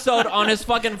fucking episode on his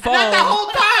fucking phone. Not the whole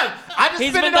time. I just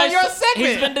spent it on your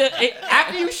segment.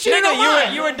 After you shit on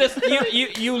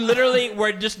mine. You literally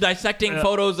were just dissecting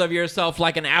photos of yourself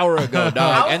like an hour ago,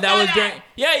 dog. And that was during.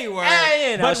 Yeah, you were.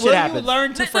 But will you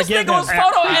learn to This forgive nigga him? was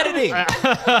photo editing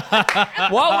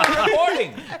while we're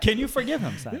recording. Can you forgive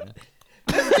him, Simon?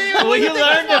 Will you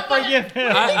learn to forgive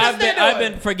him? I've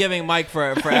been forgiving Mike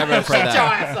forever for that. Shut your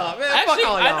ass up, man. Actually, Fuck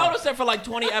all I y'all. noticed it for like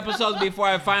 20 episodes before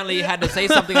I finally had to say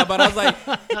something about it. I was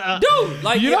like, dude,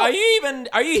 like,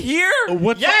 are you here?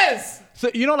 Yes. So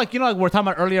you know, like we're talking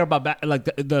about earlier about like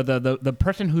the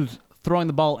person who's throwing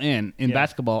the ball in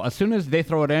basketball. As soon as they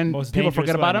throw it in, Most people dangerous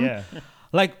forget about one, him.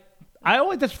 Like I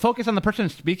always just focus on the person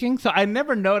speaking, so I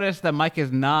never noticed that Mike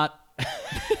is not.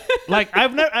 Like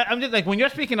I'm just like when you're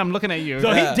speaking, I'm looking at you.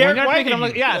 So he's When Derek you're speaking, Whiting. I'm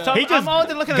like, so He I'm just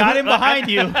always looking at got who- him behind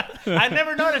you. I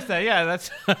never noticed that. Yeah, that's.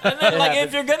 And then, like,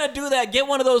 if you're gonna do that, get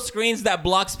one of those screens that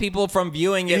blocks people from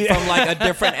viewing it from like a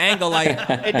different angle. Like,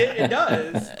 It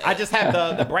does. I just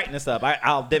have the brightness up.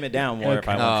 I'll dim it down more if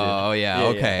I want to. oh yeah,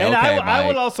 okay, And okay, I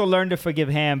will Mike. also learn to forgive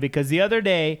Ham because the other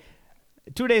day,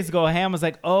 2 days ago, Ham was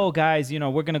like, "Oh, guys,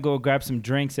 we're gonna go grab some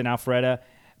drinks in Alpharetta,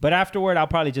 but afterward, I'll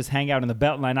probably just hang out in the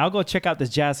Beltline. I'll go check out this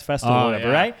jazz festival, or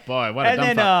whatever, right?" Boy, what a And dumb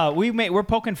then fuck. we're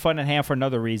poking fun at Ham for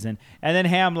another reason, and then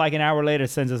Ham like an hour later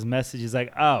sends us a message. He's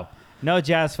like, "Oh, no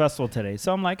jazz festival today."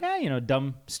 So I'm like,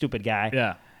 dumb, stupid guy.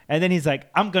 Yeah. And then he's like,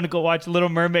 "I'm gonna go watch Little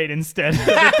Mermaid instead." Of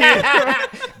the theater.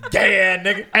 Damn,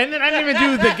 nigga. And then I didn't even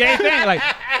do the gay thing. Like,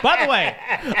 By the way,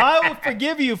 I will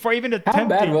forgive you for even attempting. How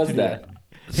bad was to do that?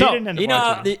 He So, didn't end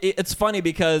up watching it. it's funny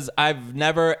because I've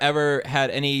never ever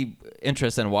had any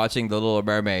interest in watching The Little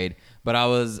Mermaid, but I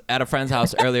was at a friend's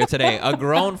house earlier today. A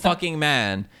grown fucking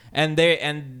man, and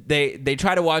they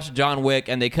tried to watch John Wick,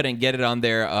 and they couldn't get it on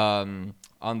their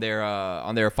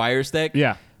Fire Stick.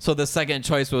 Yeah. So the second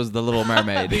choice was The Little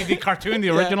Mermaid. the cartoon, the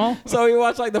original. So we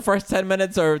watched like the first 10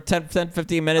 minutes or 10,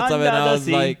 15 minutes of it, and I was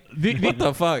like, what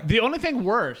the fuck? The only thing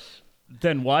worse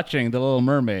than watching The Little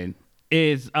Mermaid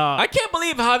is I can't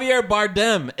believe Javier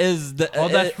Bardem is the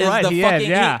that's right. the fucking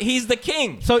yeah. he's the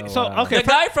king. Okay, The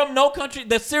guy from No Country,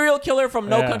 the serial killer from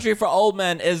No Country for Old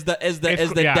Men is the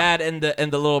dad in the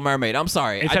Little Mermaid. I'm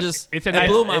sorry, it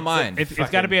blew my mind. It's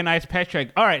got to be a nice paycheck.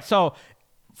 All right, so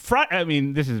I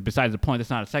mean, this is besides the point. It's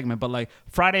not a segment, but like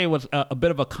Friday was a bit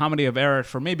of a comedy of errors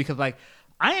for me because like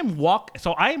I am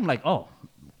like, oh,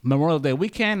 Memorial Day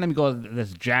weekend. Let me go to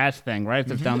this jazz thing, right?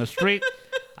 That's down the street.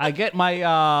 I get my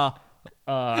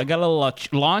I got a little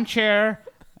lawn chair,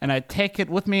 and I take it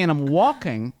with me, and I'm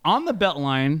walking on the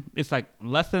Beltline. It's like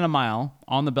less than a mile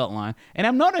on the Beltline, and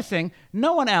I'm noticing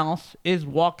no one else is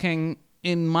walking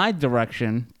in my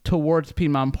direction towards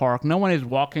Piedmont Park. No one is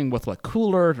walking with like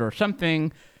coolers or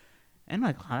something. And I'm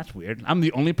like, oh, that's weird. I'm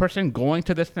the only person going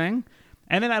to this thing.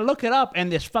 And then I look it up, and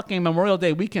this fucking Memorial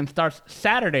Day weekend starts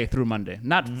Saturday through Monday,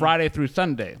 not Friday through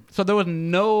Sunday. So there was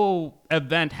no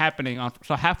event happening on.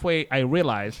 So halfway, I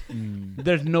realized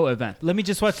there's no event. Let me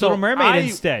just watch Little Mermaid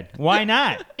instead. Why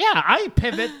not? Yeah, I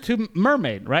pivot to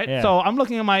Mermaid, right? Yeah. So I'm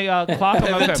looking at my clock.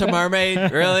 Pivot to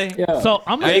Mermaid, really? Yeah. So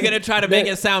I'm. Are you gonna try to make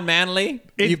it sound manly?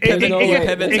 You pivot it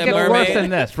to gets Mermaid. worse than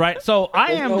this, right? So I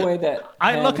There's am. no way that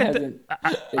I look at hasn't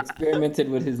experimented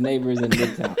with his neighbors in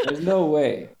Midtown. There's no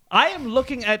way. I am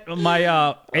looking at my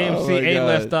AMC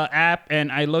A-List app,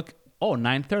 and I look.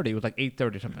 9:30. It was like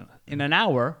 8:30 or something. In an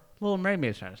hour, Little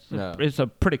Mermaid starts. Yeah. It's a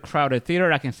pretty crowded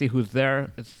theater. I can see who's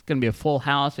there. It's gonna be a full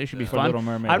house. It should be fun. Little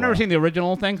Mermaid, I've never wow. seen the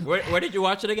original thing. Where did you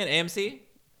watch it again? AMC?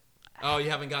 Oh, you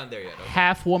haven't gotten there yet. Okay.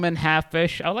 Half woman, half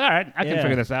fish. I was like, all right, I can Yeah.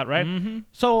 figure this out, right?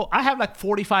 So I have like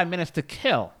 45 minutes to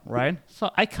kill, right?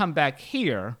 So I come back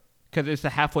here because it's the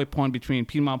halfway point between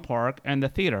Piedmont Park and the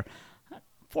theater.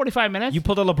 45 minutes. You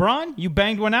pulled a LeBron? You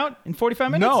banged one out in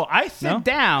 45 minutes? No, I sit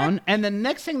down, and the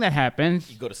next thing that happens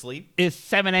You go to sleep. is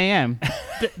 7 a.m.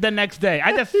 the next day.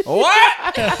 I just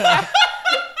What?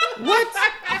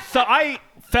 so I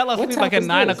fell asleep time like at is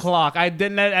 9 this? o'clock. I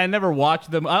never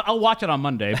watched them. I'll watch it on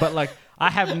Monday, but like I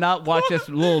have not watched this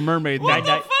Little Mermaid What night.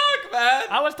 the fuck, man?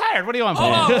 I was tired. What do you want?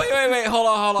 Hold from on, me? wait. Hold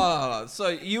on. So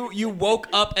you woke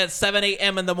up at 7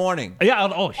 a.m. in the morning. Yeah.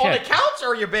 Oh shit. On the couch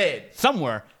or your bed?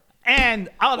 Somewhere. And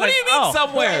I was What like, do you mean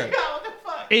somewhere?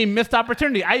 a missed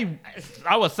opportunity. I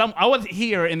was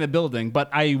here in the building, but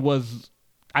I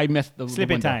missed the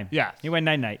Sleeping window. time. Yeah. You went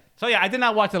night-night. So yeah, I did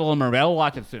not watch The Little Mermaid. I will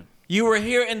watch it soon. You were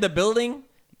here in the building?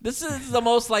 This is the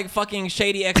most like fucking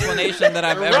shady explanation that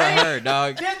I've ever heard,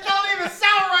 dog. That don't even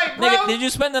sound right, bro. Nigga, did you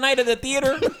spend the night at the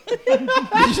theater? did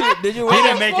you He wake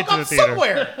didn't up? make it to the Woke up theater.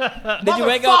 somewhere. Did you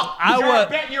wake up? I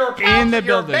was in the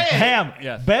building. Ham,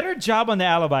 Yes. better job on the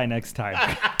alibi next time.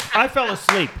 I fell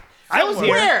asleep. I was here.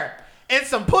 Where? In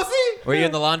some pussy? Were you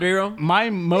in the laundry room? My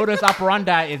modus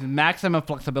operandi is maximum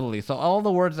flexibility. So all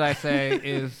the words I say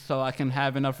is so I can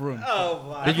have enough room. Oh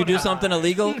my. Did you do something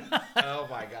illegal? Oh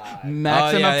my god.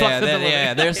 Maximum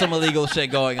flexibility. There's some illegal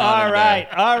shit going on. All in right,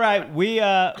 there. all right.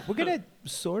 We're gonna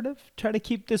sort of try to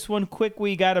keep this one quick.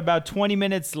 We got about 20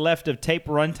 minutes left of tape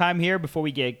runtime here before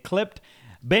we get clipped.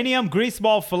 Beniam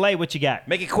greaseball fillet. What you got?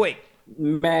 Make it quick.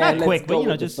 Man, Not let's quick, but, go you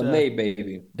know, with the just, fillet,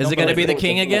 baby. Is it going to be the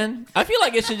king again? I feel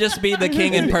like it should just be the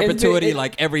king in perpetuity,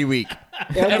 like every week,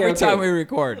 every time we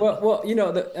record. Well, you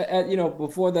know,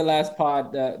 before the last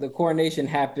pod, the coronation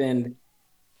happened,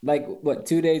 like what,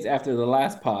 2 days after the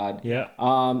last pod. Yeah.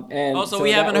 And Also, so we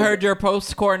that haven't was- heard your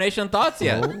post-coronation thoughts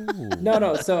yet.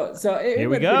 No. So it Here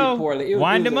we went go. pretty poorly.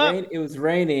 Wind was him up. It was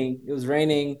raining. It was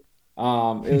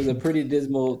a pretty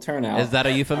dismal turnout. Is that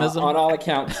a euphemism? On all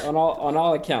accounts. On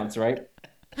all accounts, right?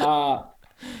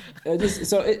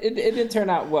 It didn't turn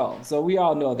out well. So we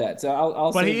all know that. So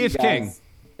I'll But save he you is guys.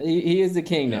 He is the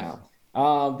king now.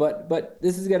 But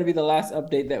this is going to be the last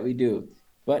update that we do.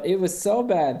 But it was so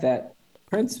bad that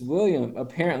Prince William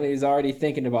apparently is already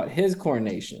thinking about his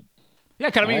coronation. Yeah,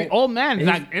 because I mean, Right. old man, he's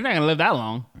not going to live that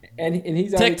long. And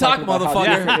he's already TikTok, talking about how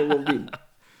motherfucker. different it will be.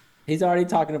 He's already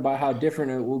talking about how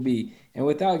different it will be. And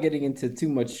without getting into too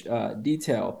much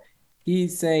detail,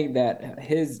 he's saying that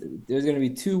there's going to be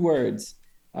two words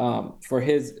for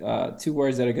his 2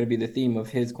 words that are going to be the theme of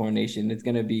his coronation. It's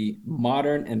going to be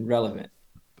modern and relevant.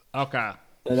 Okay.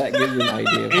 So that gives you an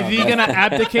idea. Of Is how he bad- going to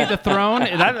abdicate the throne?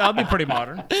 That'll be pretty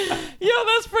modern. Yo,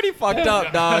 that's pretty fucked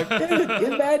up, dog.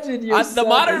 Imagine your The son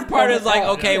modern part is like, coming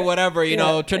out. okay, whatever, you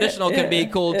know, traditional can be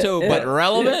cool too, but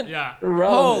relevant? Yeah.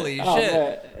 Holy Oh,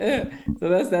 shit. man. So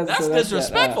that's That's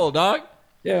disrespectful, dog.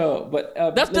 Yo, but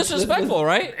That's disrespectful,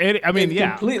 right? I mean, It's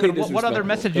yeah. completely What other disrespectful.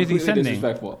 message is he Completely sending?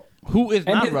 Disrespectful. Who is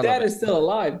And not his relevant? dad is still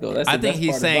alive, though. That's I the think best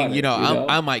he's part saying, about you know, it,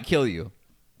 I might kill you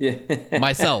yeah.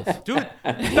 myself. Dude,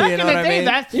 back You in know the what I day, mean?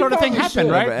 that He sort of thing probably happened,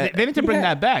 should, right? right? They need to bring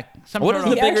Yeah. that back. Some What sort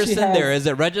is the of, He bigger actually sin there? has- Is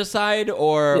it regicide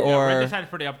or Regicide's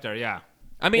pretty up there, yeah.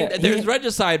 I mean, Yeah, there's he-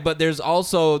 regicide, but there's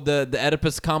also the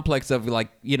Oedipus complex of like,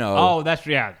 you know, Oh, that's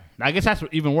yeah. I guess that's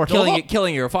even worse.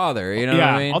 killing your father. You know yeah.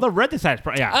 what I mean? Although regicide's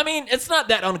yeah. I mean, it's not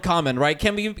that uncommon, right?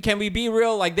 Can we be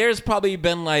real? Like, there's probably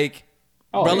been like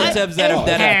Oh, relatives yeah.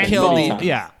 that have Handful. killed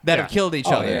Yeah. have killed each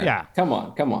Oh, other. Yeah. Come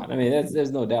on. I mean,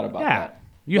 there's no doubt about Yeah. that.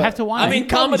 You But- have to want I it. mean, He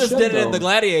probably Commodus should, did it in though. The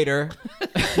Gladiator.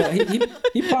 No,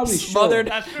 he probably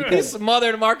Smothered, should. he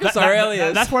smothered Marcus That-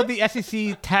 Aurelius. that's where the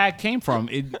SEC tag came from.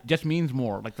 It just means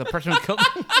more. Like the person who killed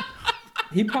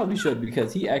He probably should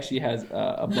because he actually has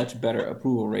a much better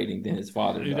approval rating than his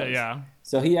father does. Yeah.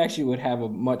 So he actually would have a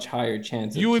much higher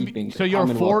chance of You would keeping. be, so you're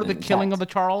for the killing of the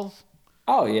Charles?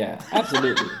 Oh yeah,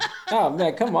 absolutely. Oh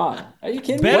man, come on. Are you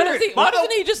kidding Better- me? Why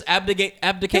doesn't he just abdicate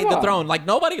Come the on. throne? Like,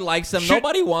 nobody likes him.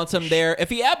 Nobody wants him there. If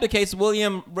he abdicates,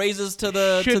 William raises to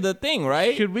the thing,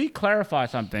 right? Should we clarify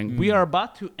something? We are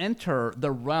about to enter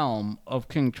the realm of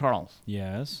King Charles.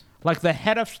 Yes. Like the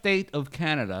head of state of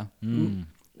Canada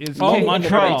is Oh, King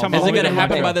Montreal. Charles. Is it going to William happen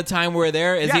Montreal. by the time we're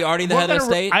there? Is he already the we're head of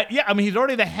gonna state? I mean, he's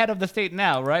already the head of the state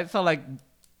now, right? So, like,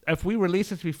 if we release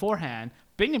this beforehand,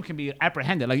 Bingham can be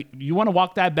apprehended. Like, you want to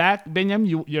walk that back, Bingham?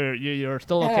 You're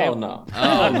still okay? Hell no.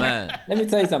 Oh man. Let me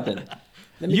tell you something.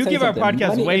 You give our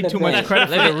podcast way too much credit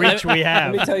for the reach we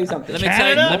have. Let me tell you something. Let me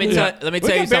tell you We something,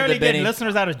 can barely get Benny.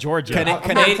 listeners out of Georgia.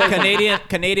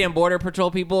 Canadian border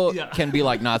patrol people can be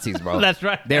like Nazis, bro. That's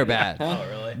right. They're bad. Huh?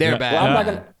 really? They're Well,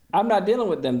 bad. I'm not dealing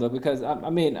with them though because I'm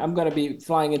going to be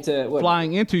flying into what?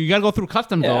 Flying into, you got to go through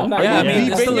customs, Yeah, though. I'm not Yeah, I gonna mean,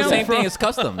 be it's still the Bingham same from- thing as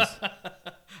customs.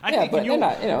 Yeah, but they're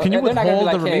not. Can you they're not gonna be withhold the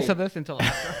like, release hey, of this until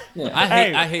after? yeah.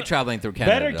 I hate traveling through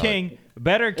Canada. dog.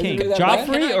 Better King, do that Joffrey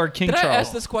right? or King Did I Charles?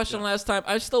 ask this question last time?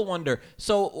 I still wonder.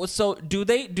 So do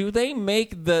they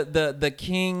make the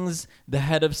kings the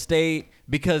head of state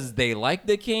because they like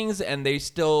the kings and they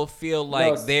still feel like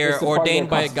it's- they're it's a part of their ordained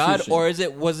by God,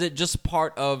 constitution. or was it just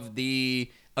part of the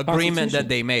agreement that Constitution.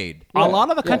 they made? A lot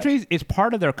of the Yeah. countries is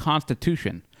part of their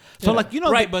constitution. So, Yeah. like, you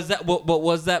know, Right, but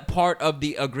was that part of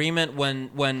the agreement when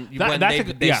that's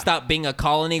they yeah. stopped being a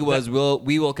colony?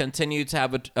 We will continue to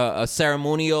have a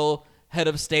ceremonial head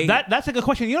of state? That's a good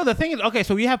question. You know, the thing is, okay,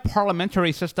 so you have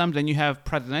parliamentary systems and you have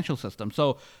presidential systems.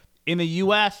 So in the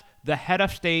U.S., the head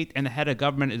of state and the head of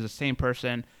government is the same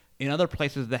person. In other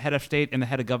places, the head of state and the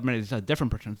head of government is a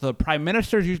different person. So the prime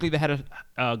minister is usually the head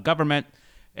of government,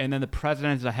 and then the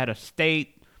president is the head of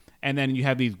state. And then you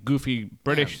have these goofy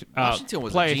British Washington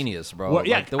was a plays. genius, bro. Well,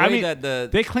 yeah, Like, the way I mean,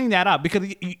 that they cleaned that up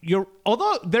because you're.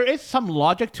 Although there is some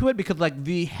logic to it, because like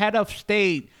the head of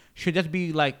state should just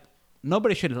be like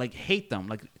nobody should like hate them,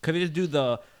 like could they just do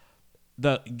the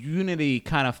unity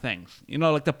kind of things? You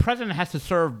know, like the president has to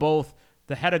serve both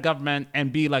the head of government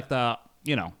and be like the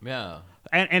Yeah.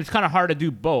 And it's kind of hard to do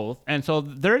both, and so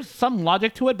there's some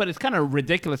logic to it, but it's kind of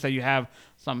ridiculous that you have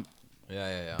some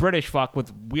Yeah. British fuck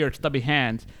with weird stubby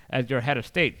hands as your head of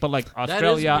state, but like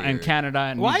Australia and weird. Canada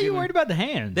and Why New are you Zealand- worried about the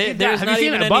hand? There's have not you seen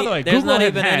even it? By any. the way, There's Google not his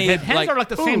even hands. any. His hands like, are like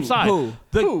the same size. Who?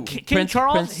 The Who? King Prince-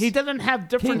 Charles, Prince- he doesn't have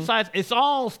different size. It's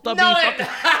all stubby. No, fucking-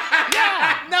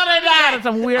 yeah, no, they're not. It's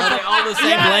some weird. Are they all the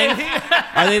same length?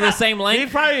 Are they the same He's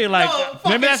length? probably like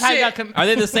maybe that's how he got. Are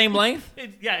they the same length?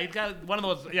 Yeah, he's got one of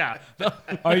those. Yeah,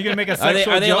 Are you gonna make a Are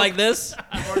sexual they joke? like this?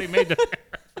 I've already made the.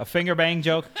 A finger bang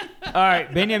joke? All right,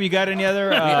 Benyam, you got any other?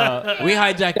 We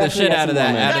hijacked the shit out of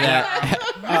that.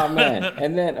 Oh man!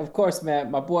 And then of course, man,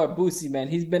 my boy Boosie, man,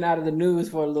 he's been out of the news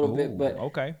for a little bit, but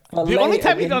Okay. The only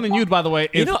time he's on the news, by the way,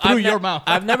 is through your mouth.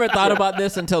 I've never thought about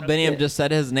this until Benyam just said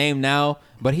his name now,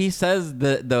 but he says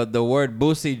the word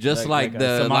Boosie just Like like, a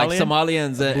the like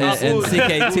Somalian? Somalians and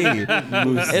CKT.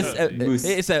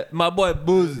 Boosie. It's my boy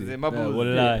Boosie. My Yeah, Boosie.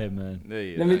 wallahi,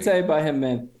 man. Let me tell you about him,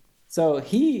 man. So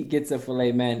he gets a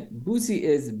fillet, man. Boosie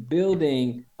is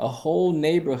building a whole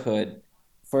neighborhood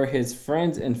for his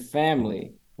friends and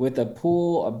family with a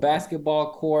pool, a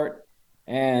basketball court,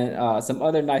 and some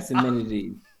other nice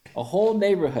amenities. A whole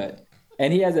neighborhood.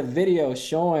 And he has a video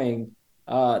showing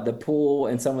the pool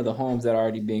and some of the homes that are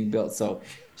already being built. So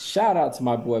shout out to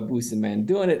my boy Boosie, man.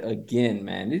 Doing it again,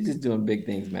 man. He's just doing big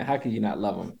things, man. How can you not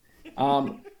love him?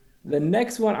 The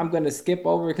next one I'm going to skip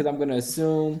over because I'm going to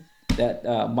assume that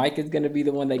Mike is going to be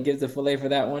the one that gives the fillet for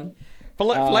that one.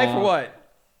 Fillet for what?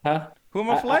 Huh? Who am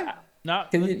I fillet? No.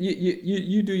 Because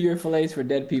you do your fillets for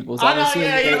dead people. So I I'm know, assuming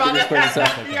yeah, you're you gonna do this for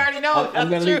yourself. You already know. I'm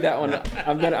gonna leave that one.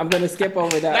 I'm gonna skip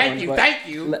over that Thank one. you, but thank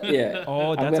you. Yeah.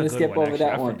 Oh, that's I'm gonna a good skip one, over actually.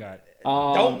 that I one. forgot.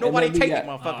 Don't and nobody then we take got- it,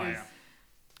 motherfuckers.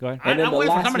 Go ahead. And then I'm the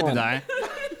waiting for last somebody one, to die.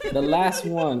 the last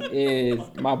one is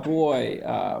my boy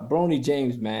Bronny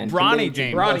James, man. Bronny Committing to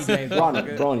James.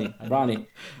 Bronny James.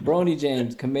 Bronny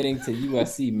James committing to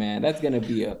USC, man. That's gonna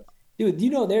be a dude.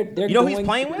 You know they're You know who he's going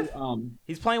playing to, with?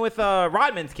 He's playing with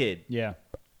Rodman's kid. Yeah.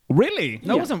 Really?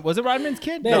 No, it wasn't. Was it Rodman's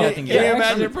kid? Yeah, No, I yeah, think yeah. Can you yeah.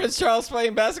 imagine Prince Charles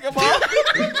playing basketball?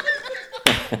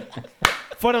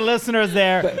 For the listeners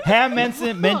there, Ham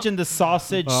mentioned the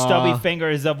sausage stubby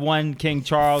fingers of one King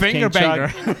Charles. Finger King banger.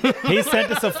 Chuck. He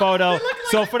sent us a photo.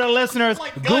 So for the listeners,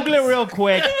 Google it real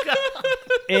quick.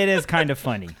 It is kind of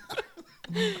funny.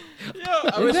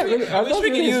 I wish, that really- I are wish those we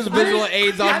could really use his visual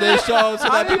aids on this show so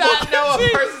that people can know see.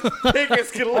 a person's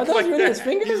fingers can Are look those like really his that.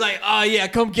 fingers? He's like, oh yeah,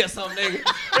 come get some, nigga.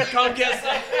 Come get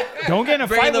some. Don't get in a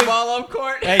Bring fight the with. ball up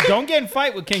court. Hey, don't get in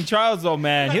fight with King Charles though,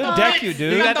 man. He'll deck you,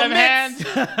 dude. You got them hands?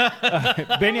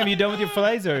 Benyam, you done with your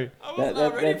fillets or?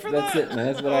 That's it, man.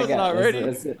 That's what I was got. not ready.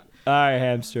 That's it. All right,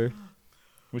 hamster.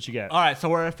 What you got? All right, so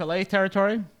we're in fillet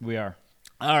territory. We are.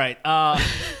 All right.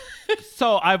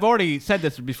 So I've already said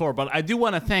this before, but I do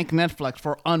want to thank Netflix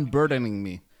for unburdening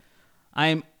me.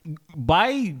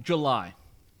 By July,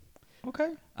 Okay.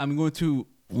 I'm going to.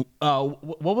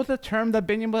 What was the term that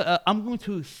Benjamin? I'm going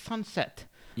to sunset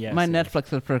Yes, my yes. Netflix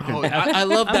subscription. I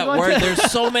love that going word. to-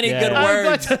 There's so many Yeah. good I'm going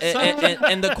words.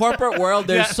 to In the corporate world,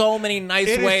 there's Yeah. so many nice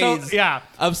It is ways so- yeah.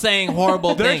 of saying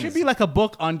horrible There things. should be like a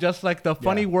book on just like the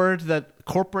funny words that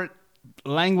corporate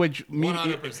language mean.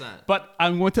 100%. But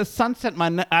I'm going to sunset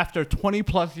my after 20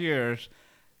 plus years,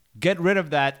 get rid of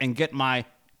that and get my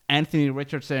Anthony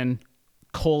Richardson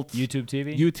Colts YouTube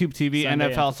TV? YouTube TV Sunday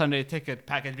NFL episode. Sunday ticket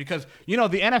package, because you know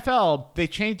the NFL, they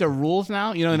changed their rules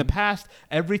now. You know, in the past,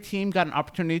 every team got an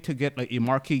opportunity to get like a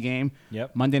marquee game.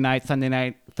 Yep. Monday night, Sunday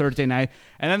night, Thursday night,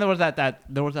 and then there was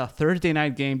there was a Thursday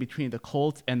night game between the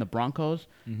Colts and the Broncos,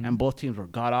 and both teams were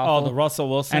god awful. Oh, the Russell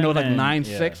Wilson. And it was like and- 9-6.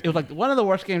 yeah. It was like one of the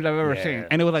worst games I've ever Yeah. seen.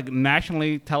 And it was like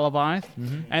nationally televised.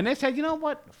 And they said, you know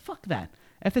what? Fuck that.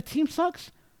 If the team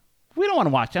sucks, we don't want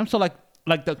to watch them. So like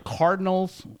the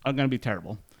Cardinals are going to be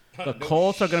terrible. The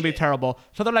Colts are going to be terrible.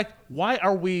 So they're like, why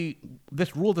are we?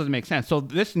 This rule doesn't make sense. So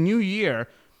this new year,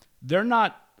 they're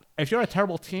not. If you're a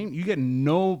terrible team, you get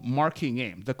no marquee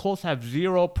game. The Colts have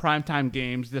 0 primetime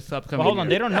games this upcoming But hold on, year.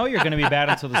 they don't know you're going to be bad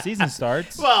until the season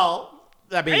starts. Well,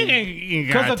 I mean,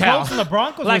 Because the Colts and the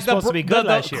Broncos were supposed to be good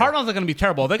last year. Cardinals are going to be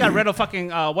terrible. They got rid of fucking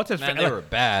what's his Man, fa- they were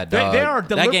bad. They Dog. are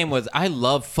that game was. I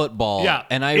love football. Yeah,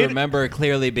 and I remember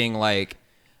clearly being like,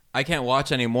 I can't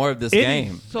watch any more of this It is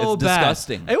game. so it's bad.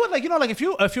 disgusting. It was like, you know, like if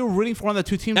you're rooting for one of the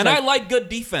two teams, And like, I like good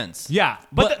defense. yeah,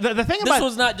 but the thing this about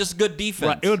was not just good defense.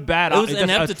 right, it was bad. It was It just,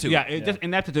 ineptitude. just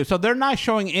ineptitude. So they're not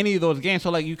showing any of those games.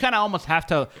 So like you kind of almost have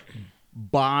to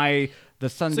buy the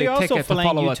So Sunday you're also ticket to filleting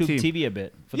follow a YouTube team. TV a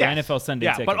bit for Yes. the NFL Sunday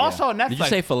yeah, ticket. but also Netflix. Did you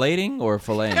say filleting or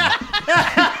filleting?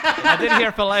 I didn't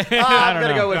hear fillet. I'm don't gonna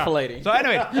know. go with filleting. So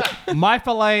anyway, my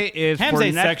fillet is Ham's for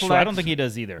asexual. I don't Netflix think he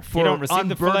does either. If for you don't receive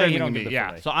the fillet, you don't unburdening get me. the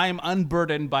fillet. Yeah, so I am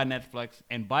unburdened by Netflix,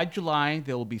 and by July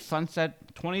there will be sunset.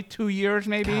 22 years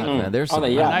maybe. Man, there's On some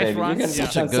the yacht, nice baby. run. You're gonna Yeah. be such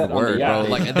a sunset good on the word, yacht,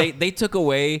 bro. baby. Like they took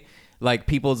away like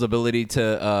people's ability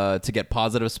to get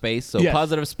positive space. So Yes.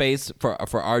 positive space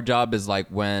for our job is like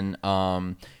when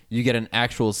you get an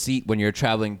actual seat when you're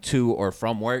traveling to or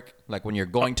from work, like when you're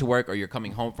going to work or you're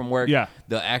coming home from work. Yeah.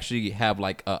 They'll actually have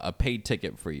like a paid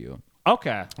ticket for you.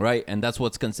 Okay. Right, and that's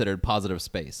what's considered positive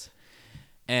space.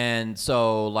 And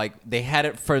so, like, they had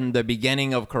it from the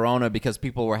beginning of Corona because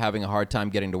people were having a hard time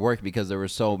getting to work because there were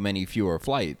so many fewer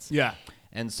flights. Yeah.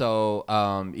 And so,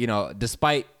 you know,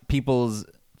 despite people's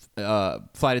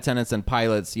flight attendants and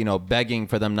pilots, you know, begging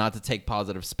for them not to take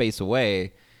positive space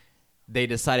away, they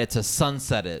decided to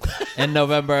sunset it in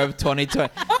November of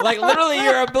 2020. Like, literally,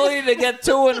 your ability to get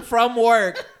to and from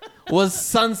work was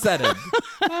sunsetted.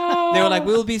 They were like,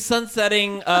 we'll be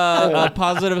sunsetting a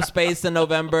positive space in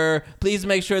November. Please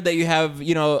make sure that you have,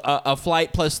 you know, a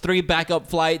flight plus 3 backup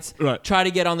flights. Right. Try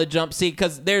to get on the jump seat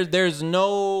because there's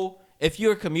no. If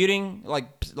you're commuting,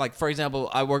 like for example,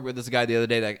 I worked with this guy the other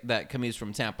day that commutes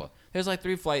from Tampa. There's like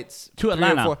 3 flights To 3 or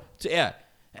Atlanta. 4 yeah,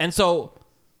 and so.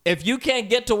 If you can't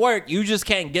get to work, you just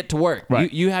can't get to work.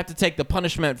 Right. You have to take the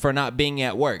punishment for not being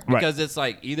at work Right. because it's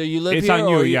like either you live It's here on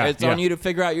you, or yeah, it's on yeah. you to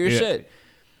figure out your Yeah. shit.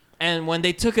 And when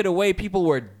they took it away, people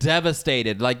were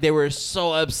devastated. Like they were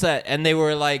so upset, and they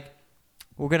were like,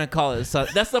 "We're gonna call it sun."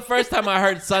 That's the first time I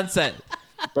heard sunset.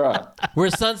 Bruh.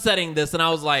 We're sunsetting this, and I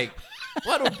was like,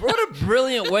 What a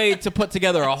brilliant way to put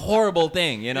together a horrible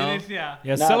thing, you know? Yeah.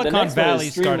 Yeah, Nah, the Silicon next one Valley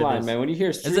is started Streamline, this. man. When you hear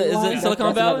it Streamline,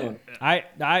 Silicon that's another Valley?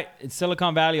 one. It's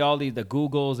Silicon Valley, all the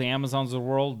Googles, the Amazons of the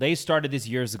world, they started this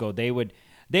years ago.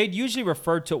 They'd usually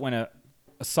refer to it when a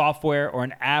software or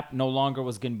an app no longer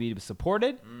was going to be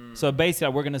supported. So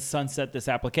basically, we're going to sunset this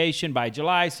application by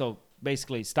July. So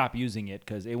basically, stop using it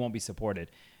because it won't be supported.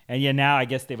 And yeah, now I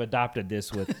guess they've adopted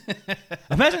this with.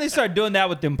 Imagine they start doing that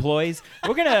with the employees.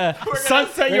 We're gonna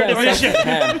sunset your division.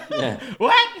 Yeah.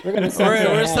 What? We're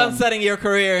sunsetting your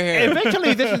career here.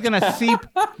 Eventually, this is gonna seep.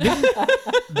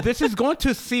 This is going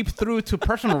to seep through to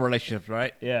personal relationships,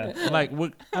 right? Yeah. Like I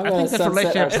gonna think this sunset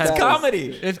relationship our has status.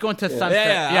 Comedy. It's going to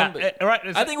sunset. Yeah, right.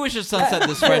 I think we should sunset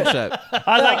this friendship.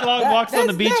 I like long walks on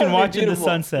the beach and would be watching the beautiful.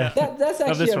 sunset. That's of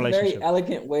actually this a very relationship.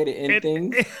 elegant way to end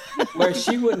things, where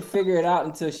she wouldn't figure it out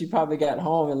until she probably got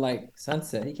home and like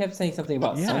sunset. He kept saying something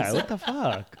about Yeah, sunset, what the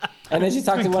fuck? and then she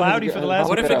talked to been one of cloudy his for the girls. last-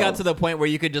 What if it got to the point where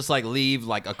you could just like leave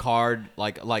like a card,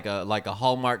 like a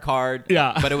Hallmark card?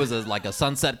 Yeah. But it was like a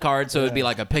sunset card, so it'd be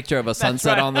like a picture of a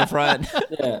sunset on the front.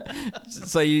 Yeah.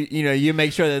 So you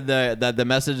make sure that the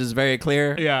message is very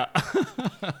clear. Yeah.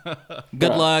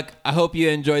 Good luck. I hope you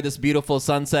enjoy this beautiful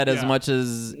sunset as Yeah. much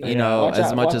as Watch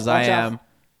out, much watch- as I watch out. am.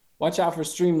 Watch out for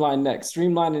Streamline next.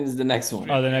 Streamlining is the next one.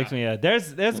 Oh, the next one, yeah.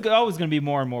 There's always gonna be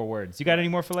more and more words. You got any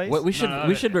more fillets?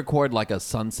 We should record like a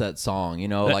sunset song,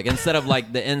 like instead of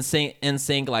like the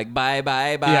NSYNC like bye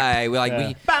bye bye. Yeah. We like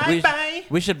Yeah.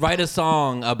 we should write a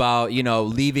song about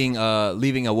leaving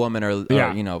a woman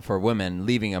or for women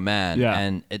leaving a man Yeah.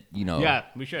 and it Yeah.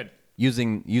 We should.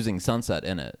 using sunset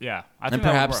in it. Yeah. I And think that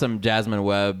would perhaps work. some Jasmine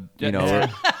Webb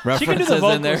Yeah. references She can do the vocal.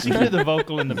 in there. She can do the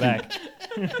vocal in the back.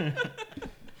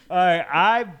 All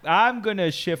right, I'm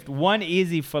gonna shift one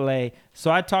easy fillet.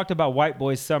 So I talked about White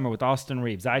Boy Summer with Austin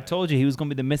Reeves. I told you he was gonna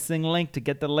be the missing link to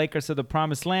get the Lakers to the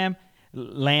promised land.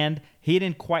 He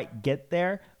didn't quite get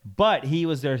there, but he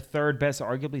was their third best,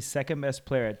 arguably second best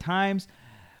player at times.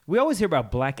 We always hear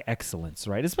about black excellence,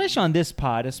 right? Especially on this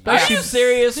pod. Are Especially you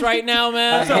serious right now,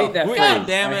 man? I hate that phrase. God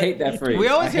damn it. I hate that phrase. we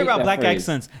always I hear hate about that black phrase.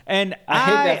 excellence, and I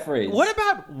hate that phrase. What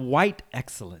about white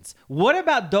excellence? What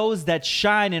about those that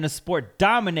shine in a sport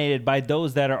dominated by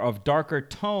those that are of darker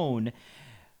tone?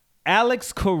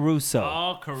 Alex Caruso,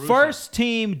 Oh, Caruso. first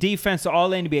team defense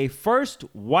All NBA, first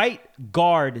white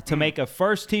guard to make a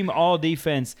first team All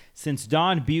Defense since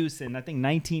Don Busen, I think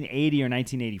 1980 or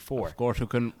 1984. Of course, who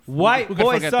can White who can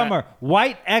Boy forget Summer,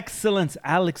 white excellence,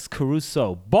 Alex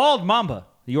Caruso, bald Mamba,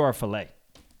 you're a fillet.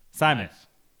 Simon, Nice.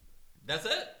 That's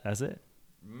it? that's it.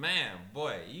 Man,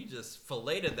 boy, you just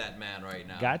filleted that man right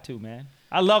now. Got to, man.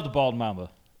 I love the bald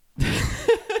Mamba.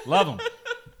 Love him.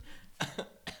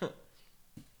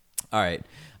 All right.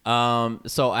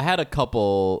 So I had a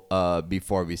couple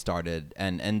before we started,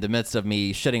 and in the midst of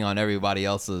me shitting on everybody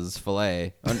else's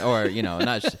fillet, or not.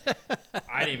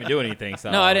 I didn't even do anything.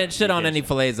 So No, I didn't shit on any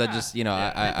fillets. I just,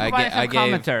 I Provide some gave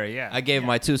commentary, yeah. I gave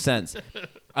my 2 cents.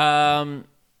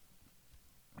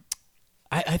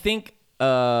 I think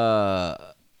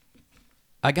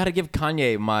I gotta give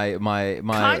Kanye my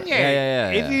Kanye. Yeah.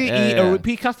 Is he yeah. a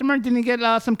repeat customer? Didn't he get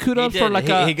some He kudos for did.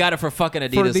 like He got it for fucking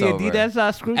Adidas for the over.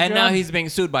 Adidas screw And job? now he's being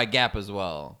sued by Gap as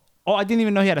well. Oh, I didn't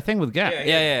even know he had a thing with Gap.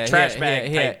 Yeah. Trash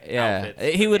bag type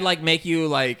outfits. He would like make you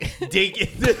like dig.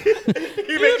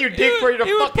 He make you dig for you to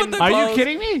he would fucking. put the Are you clothes-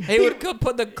 kidding me? He would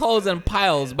put the clothes in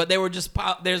piles, but they were just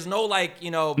there's no like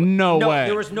No, No, way.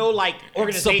 there was no like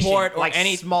organization, support or like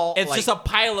any small. It's like, just a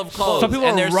pile of clothes. Some people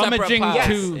and are they're separate rummaging piles.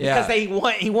 to- because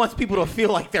he wants people to feel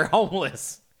like they're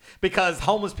homeless because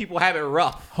homeless people have it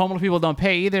rough. Homeless people don't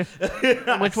pay either.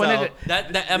 Which one is it?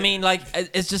 That I mean, like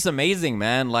it's just amazing,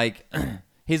 man. Like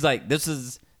he's like, this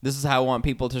is how I want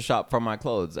people to shop for my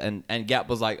clothes, and Gap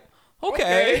was like,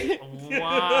 okay.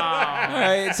 Wow. All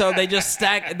right, so they just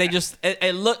stack.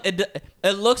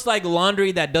 It looks like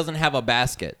laundry that doesn't have a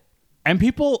basket. And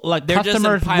people, like, They're just in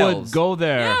customers piles. would go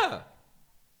there. Yeah.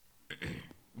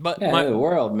 But Yeah, the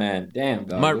world, man. Damn,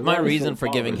 dog. my The world is reason full for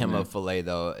of giving followers, him man. a fillet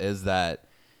though is that,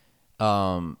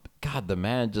 God, the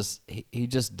man just he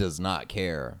just does not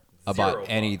care about bucks.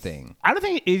 anything. I don't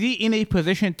think, is he in a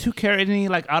position to care any,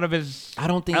 like, out of his I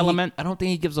don't think element? I don't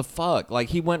think he gives a fuck. Like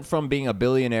he went from being a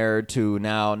billionaire to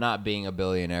now not being a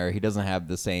billionaire. He doesn't have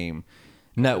the same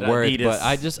net worth. Adidas. But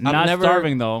I've Not never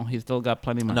starving, though. He's still got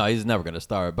plenty of money. No, he's never gonna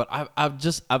starve. But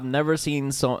I've never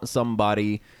seen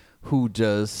somebody who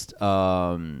just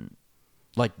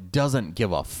like doesn't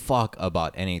give a fuck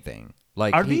about anything.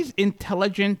 Like Are these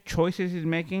intelligent choices he's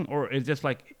making, or is this,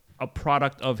 like, a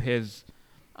product of his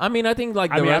I mean, I think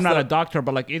like I mean, I'm not a doctor,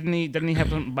 but like, doesn't he have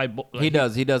some he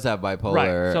does have bipolar.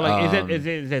 Right. So like,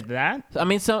 is it that? I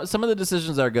mean, some of the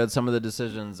decisions are good. Some of the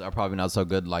decisions are probably not so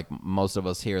good. Like most of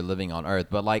us here living on Earth.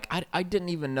 But like, I didn't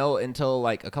even know until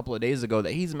like a couple of days ago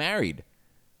that he's married.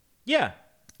 Yeah.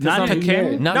 Not to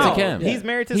Kim? Not to Kim. He's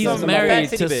married to He's some married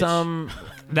fat titty to bitch. some.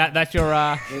 That's your.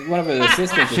 One of her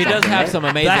assistants. She does have some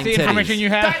amazing That's the titties. information you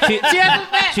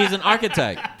have. She's an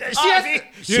architect.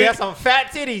 She has some fat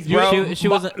titties, bro. She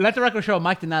wasn't. Let the record show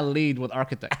Mike did not lead with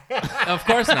architect. Of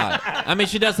course not. I mean,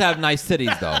 she does have nice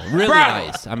titties though. Really Bro.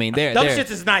 nice. I mean, they're Those shits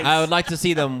is nice. I would like to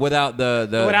see them without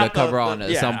the cover on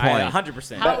at some point.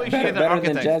 100%. How is she an Better than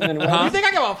architect? Jasmine Webb. You think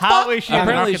I give a fuck? How is she an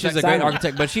Apparently, architect? she's a great Simon.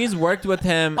 architect, but she's worked with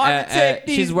him. Architect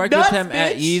She's these worked nuts, with him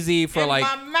at bitch, Easy for in like.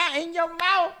 in your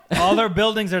mouth. All their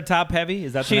buildings are top heavy.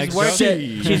 Is that the next joke?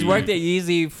 She's worked at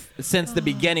Yeezy since the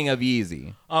beginning of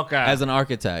Yeezy. Okay. As an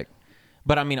architect.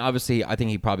 But I mean, obviously, I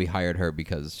think he probably hired her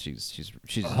because she's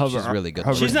really good.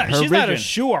 She's not. Her She's not a vision.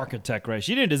 shoe architect, right?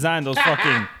 She didn't design those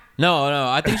fucking. No,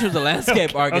 I think she was a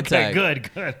landscape architect. Okay,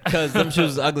 good. Because them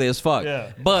shoes ugly as fuck.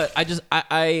 Yeah. But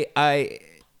I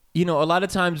you know, a lot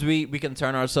of times we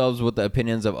concern ourselves with the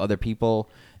opinions of other people,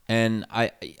 and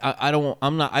I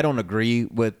don't agree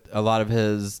with a lot of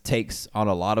his takes on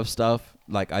a lot of stuff.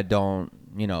 Like I don't,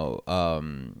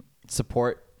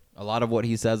 support a lot of what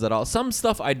he says at all. Some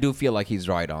stuff I do feel like he's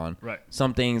right on. Right.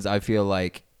 Some things I feel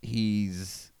like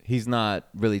he's not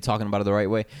really talking about it the right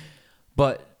way.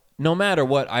 But no matter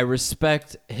what, I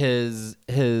respect his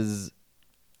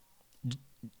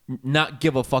not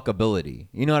give a fuck ability.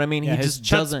 You know what I mean? Yeah, He his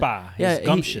just doesn't. chutzpah, his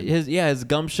gumption. His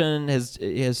gumption, his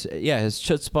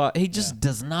chutzpah. He just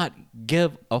does not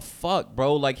give a fuck,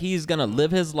 bro. Like he's gonna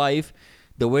live his life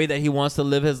the way that he wants to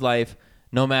live his life,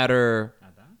 no matter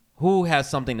who has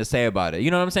something to say about it.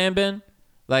 You know what I'm saying, Ben?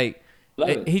 Like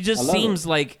he just seems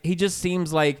like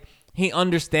he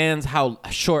understands how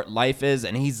short life is,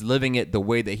 and he's living it the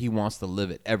way that he wants to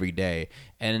live it every day.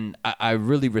 And I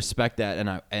really respect that,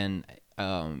 and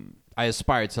I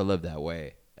aspire to live that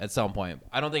way at some point.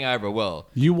 I don't think I ever will.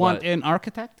 You want an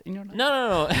architect in your life?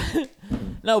 No.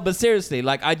 No, but seriously,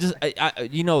 like I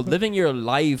living your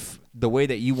life the way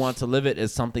that you want to live it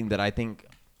is something that I think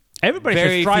Everybody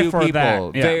should strive for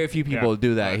that. Yeah. Very few people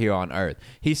do that here on Earth.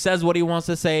 He says what he wants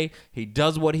to say. He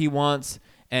does what he wants,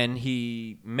 and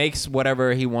he makes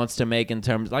whatever he wants to make in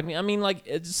terms. Like I mean, like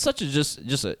it's such a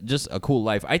just a cool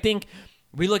life. I think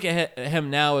we look at him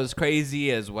now as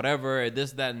crazy as whatever,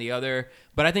 this, that, and the other.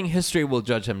 But I think history will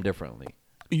judge him differently.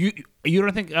 You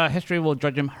don't think history will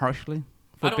judge him harshly?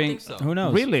 I don't think so. Who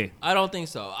knows? Really? I don't think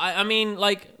so. I mean,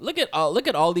 like, look at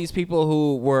all these people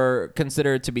who were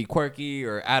considered to be quirky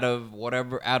or out of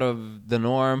the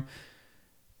norm,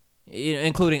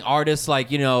 including artists like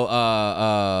Child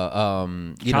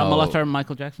molester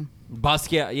Michael Jackson.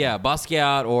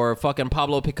 Basquiat or fucking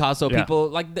Pablo Picasso. Yeah. People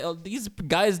like these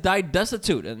guys died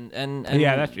destitute and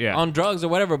on drugs or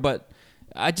whatever. But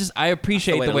I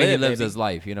appreciate the way he lives his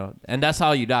life, and that's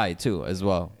how you die too, as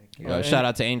well. Shout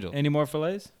out to Angel. Any more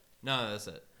fillets? No, that's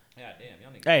it. God damn,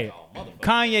 y'all niggas Hey, all motherfuckers.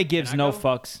 Kanye gives no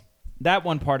fucks. That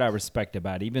one part I respect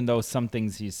about it, even though some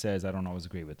things he says I don't always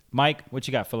agree with. Mike, what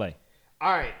you got, filet?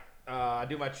 All right. I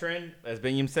do my trend, as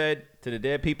Benyam said, to the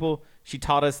dead people. She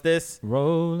taught us this.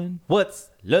 Rolling. What's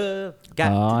love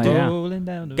got to do? Rolling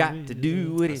down the Got river. to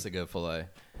do with That's it. a good fillet.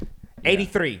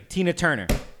 83, Tina Turner.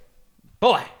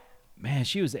 Boy. Man,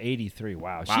 she was 83.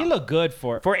 Wow. She looked good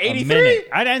for 83? a minute.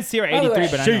 I didn't see her 83,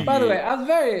 but I know. By the way, I was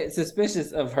very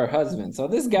suspicious of her husband. So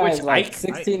this guy Which is like Ike?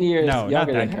 16 years No, not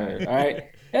younger that than guy. her. All right.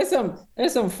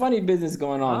 There's some funny business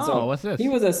going on. Oh, So what's this? He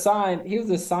was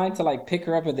assigned to like pick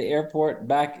her up at the airport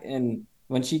back in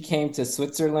when she came to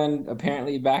Switzerland,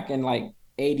 apparently back in like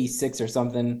 86 or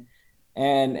something.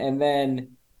 And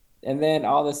then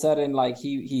all of a sudden, like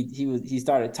he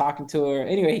started talking to her.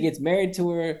 Anyway, he gets married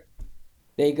to her.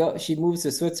 She moves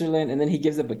to Switzerland, and then he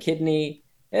gives up a kidney.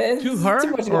 To her?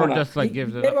 Too much Or going on. just, like, He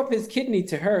gives it gave up? up his kidney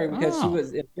to her because she Oh.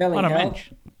 was in failing What a health.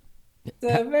 mensch. It's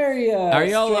a very Are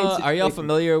y'all strange situation.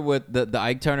 familiar with the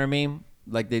Ike Turner meme?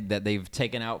 Like that they've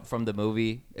taken out from the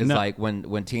movie? It's No. like when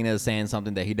Tina is saying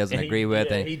something that he doesn't agree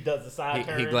with, and he does the side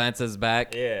turn. he glances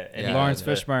back. Yeah, and Lawrence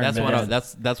Fishburne. That's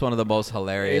man. that's one of the most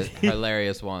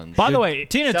hilarious ones. By the way,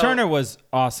 Tina So- Turner was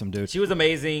awesome, dude. She was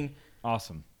amazing.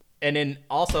 Awesome. And then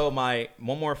also my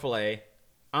one more fillet,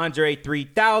 Andre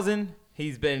 3000.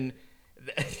 He's been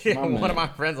one of my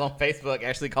friends on Facebook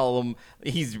actually call him.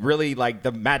 He's really like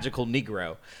the magical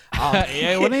Negro.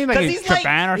 Yeah, wasn't he like 'cause a he's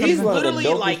Japan or he's something? One of the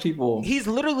literally dopest like people. he's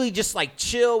literally just like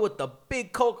chill with the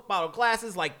big Coke bottle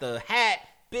glasses, like the hat,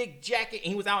 big jacket.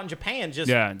 And he was out in Japan just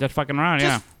just fucking around,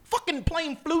 just fucking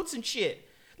playing flutes and shit.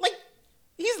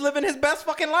 he's living his best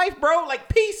fucking life, bro. Like,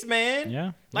 peace, man.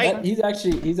 Yeah. Like, He's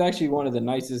actually one of the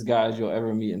nicest guys you'll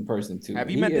ever meet in person too. Have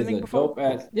you met the nigga before?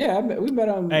 We met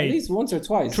him Hey, at least once or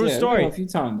twice. true Yeah, story. we met him a few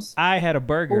times. I had a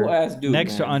burger Cool-ass dude,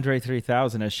 next to man. Andre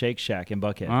 3000 at Shake Shack in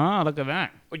Buckhead. Oh, look at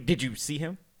that. wait, did you see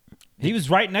him? He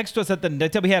was right next to us at the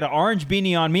table. He had an orange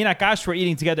beanie on. Me and Akash were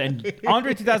eating together, and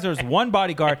Andre 2000 was one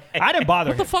bodyguard. I didn't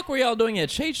bother What the him. fuck were y'all doing at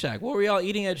Shake Shack? What were y'all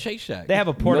eating at Shake Shack? They have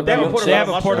a They portobello. They have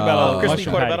a portobello crispy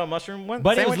mushroom portobello patty. mushroom one.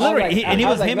 But it was sandwich? literally, I he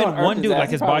was was like, him no, and one Earth dude is like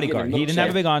his probably getting bodyguard. a He didn't have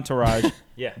a milkshake. big entourage.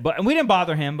 Yeah. But and we didn't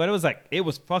bother him. But it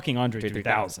was fucking Andre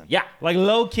 3000. Yeah. Like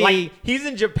low key. Like, he's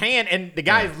in Japan, and the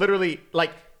guy is literally like,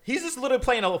 he's just literally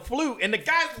playing a flute, and the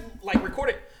guy's like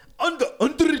recorded under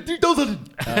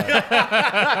 3,000.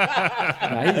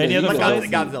 Any other Like plays?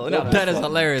 Godzilla. No. That is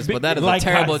hilarious, but that is Like a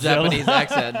terrible Godzilla. Japanese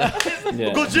accent.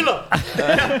 Yeah. Godzilla.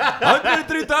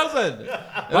 103,000.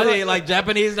 Was he like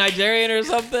Japanese Nigerian or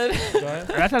something?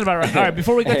 That sounds about right. All right,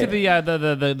 before we get to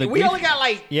the We grease- only got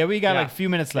like, Yeah, we got Yeah. like a few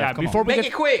minutes yeah, left. Come before on. we Make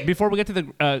get it quick. Before we get to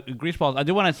the grease balls, I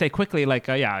do want to say quickly, like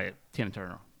Tina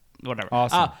Turner, whatever.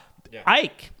 Awesome.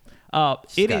 Ike.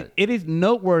 It is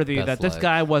noteworthy Best that this legs.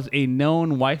 guy was a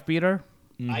known wife beater.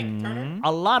 Ike Turner.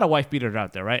 A lot of wife beaters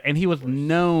out there, right? And he was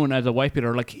known as a wife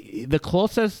beater. Like the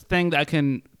closest thing that I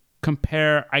can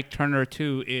compare Ike Turner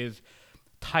to is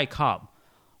Ty Cobb.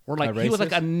 Where like A he was like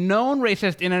racist? a known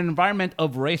racist in an environment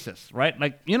of racists, right?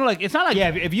 Like like it's not like Yeah,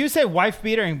 if you say wife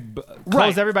beater and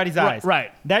close everybody's eyes,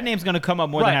 right. that name's gonna come up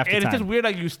more than half the and time. it's just weird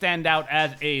like you stand out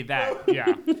as a that. Yeah.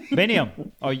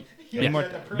 Beniam. Oh,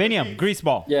 Beniam, grease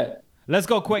ball. Yeah. Let's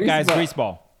go quick, Grease guys. ball. Grease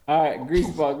ball. All right, grease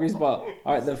ball.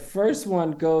 All right, the first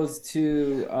one goes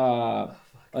to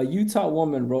a Utah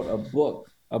woman wrote a book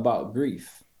about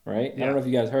grief, right? I don't know if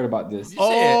you guys heard about this.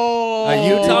 Oh, A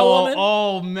Utah woman?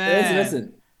 Oh man.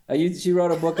 Listen. She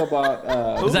wrote a book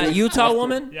about Is that a Utah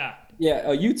woman? Yeah.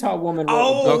 a Utah woman wrote a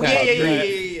Oh, book yeah, about yeah, yeah,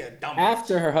 grief yeah, yeah. Dumb.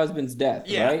 after her husband's death,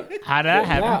 Yeah. right? How did that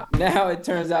happen? Now it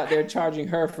turns out they're charging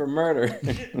her for murder.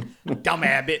 Dumb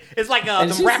habit. It's like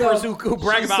And the she's rappers so- who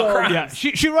brag she's about so- crime. Yeah,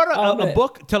 she wrote a man.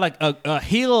 book to like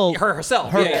heal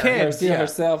Herself. her Yeah. kids.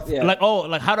 herself, yeah. Like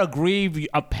like how to grieve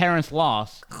a parent's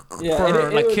loss Yeah, for and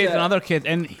it like was kids and a- other kids,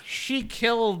 and she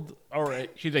killed or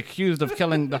she's accused of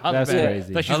killing the husband. That's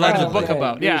crazy. That she writes a Allegedly. book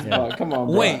about. Yeah. Oh, come on,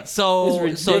 bro. Wait, so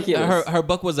It's so ridiculous. her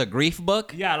book was a grief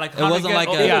book? Yeah, like It how to wasn't get, like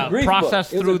a- It was a grief process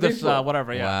book. It was through a grief this book.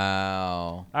 whatever. Yeah.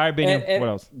 Wow. All right, Beniam. And What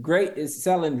else? great is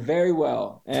selling very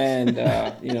well, and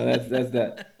that's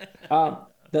that.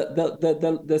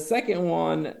 The second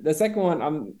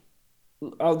one,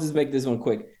 I'll just make this one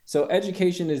quick. So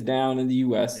education is down in the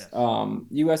U.S.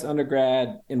 U.S.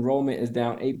 undergrad enrollment is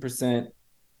down 8%,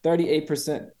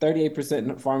 38%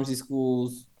 in pharmacy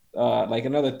schools, like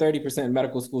another 30% in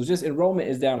medical schools. Just enrollment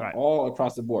is down all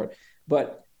across the board.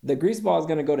 But the grease ball is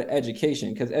going to go to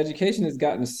education because education has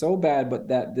gotten so bad. But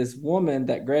that this woman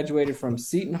that graduated from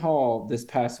Seton Hall this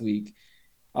past week,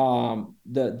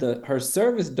 her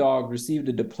service dog received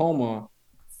a diploma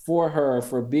for her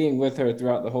for being with her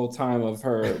throughout the whole time of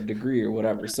her degree or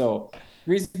whatever. So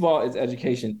grease ball is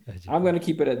education. I'm going to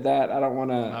keep it at that. I don't want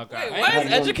to. Wait, why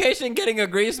is education getting a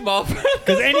grease ball?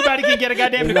 Because anybody can get a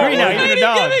goddamn It's not degree now, working. even a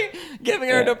dog. Giving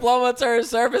her a diploma to her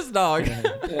service dog.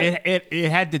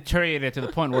 It had deteriorated to the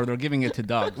point where they're giving it to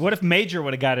dogs. What if Major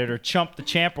would have got it or Chump the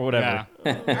Champ or whatever?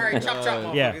 Yeah. All right, chop,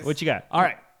 chop, Yeah, motherfuckers. what you got? All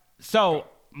right. So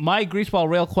my grease ball,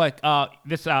 real quick.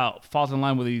 This falls in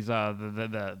line with these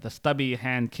the stubby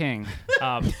hand king.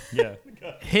 Yeah.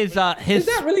 His Is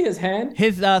that really his hand?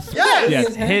 his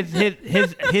Yes.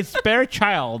 his spare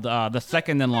child, the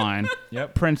second in line,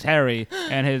 Prince Harry,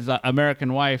 and his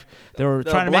American wife. They were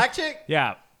trying to black make chick?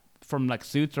 yeah. From like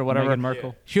Suits or whatever. Meghan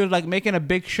Markle. She was like making a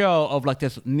big show of like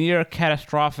this near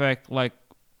catastrophic like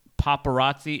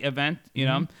paparazzi event, you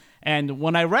know. And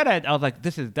when I read it, I was like,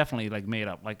 this is definitely like made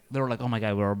up. Like they were like, oh my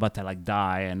god, we're about to like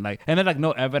die, and there's like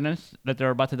no evidence that they're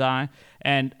about to die.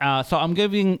 And so I'm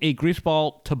giving a grease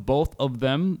ball to both of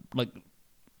them, like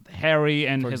Harry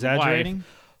and For his exaggerating? wife,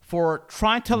 for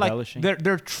trying to like Embellishing?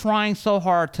 they're trying so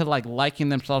hard to like liken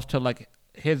themselves to like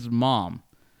his mom.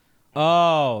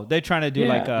 Oh, they're trying to do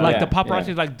like a... Like Yeah, the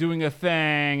paparazzi's like doing a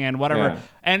thing and whatever.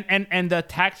 And the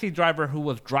taxi driver who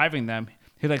was driving them,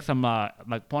 he's like some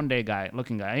like Ponde guy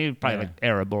looking guy. He's probably like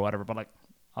Arab or whatever, but like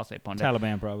I'll say Punjab.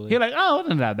 Taliban probably. He like, oh, it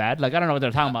wasn't that bad. Like, I don't know what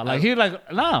they're talking about. Like, he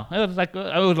like, no, it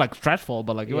was like stressful,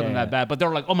 but like, it wasn't Yeah. that bad. But they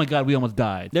were like, oh my god, we almost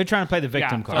died. They're trying to play the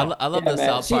victim Yeah, card. I love Yeah, the man.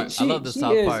 South Park. She- I love the she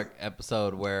South is- Park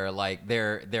episode where like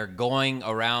they're going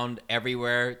around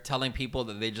everywhere telling people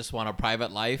that they just want a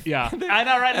private life. Yeah, I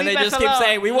know, right? And they Leave just us keep alone.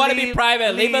 saying, we want to be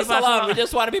private. Leave us alone. We alone.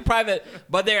 just want to be private.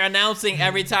 But they're announcing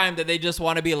every time that they just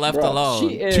want to be left Bro, alone.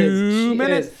 She is, 2 she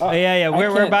minutes? is- Yeah, I we're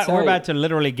can't about tell we're you. about to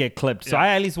literally get clipped. So Yeah. I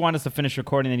at least want us to finish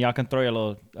recording, and y'all can throw your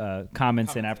little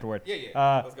comments in afterward.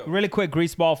 Yeah. Let's go. Really quick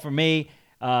grease ball for me.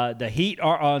 The Heat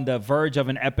are on the verge of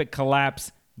an epic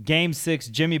collapse. Game 6,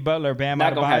 Jimmy Butler, Bam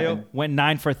Not gonna Adebayo happen. went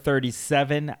 9 for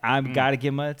 37. I've got to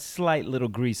give him a slight little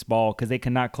grease ball because they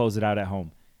cannot close it out at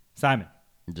home. Simon.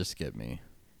 Just get me.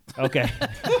 Okay.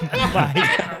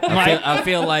 Mike. I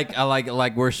feel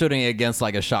like we're shooting against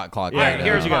like a shot clock. All right, right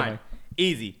here's now. mine.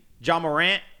 Easy. John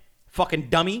Morant, fucking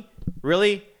dummy.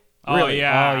 Really? Oh, Really?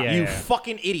 yeah. Oh, yeah. You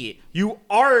fucking idiot. You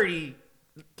already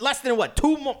less than what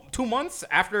 2 months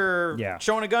after Yeah.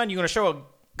 showing a gun, you're gonna show a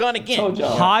gun again. Told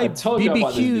y'all. High I told y'all about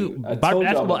this dude. I BBQ, told y'all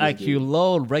basketball about this IQ, dude.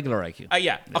 low regular IQ.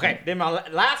 Yeah. Okay. Then my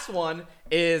last one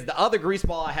is the other grease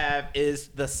ball I have is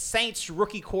the Saints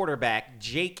rookie quarterback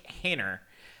Jake Henner,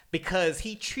 because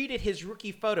he treated his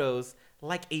rookie photos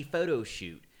like a photo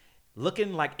shoot,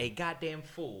 looking like a goddamn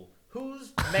fool.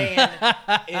 Whose man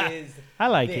is? I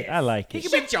like this? it. I like it.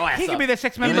 Shut your ass He up. could be the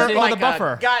sixth You member look or like the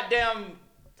buffer. a goddamn.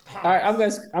 All right,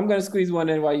 I'm gonna squeeze one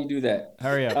in while you do that.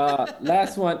 Hurry up.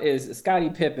 Last one is Scottie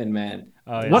Pippen, man.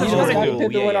 Oh, yeah. What You is know, Jordan Scottie do?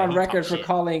 Pippen Yeah, went yeah, on he record talk for shit.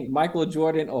 calling Michael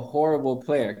Jordan a horrible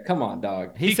player. Come on,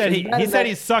 dog. He said he said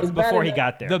he sucked before he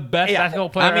got there. The best Yeah. basketball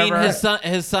player I mean, ever. his son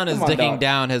is Come on, dicking dog.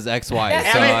 down his ex-wife.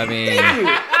 Yeah, So I I mean, Thank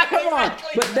you. Come on,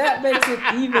 but that makes it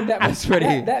even. That's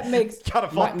pretty- That makes Kinda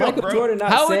fucked up, Michael bro. Jordan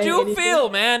not how would saying you anything. feel,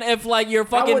 man, if like your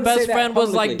fucking wouldn't say best that friend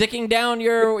was like publicly. dicking down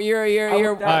your I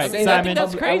would not Alright, say Simon. that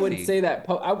That's publicly. I wouldn't crazy. say that.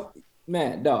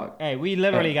 Man, dog. Hey, we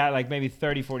literally got like maybe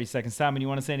 30, 40 seconds. Simon, you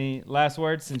want to say any last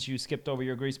words since you skipped over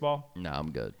your grease ball? No,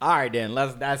 I'm good. All right, then.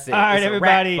 That's it. All right, It's a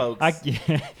everybody. wrap,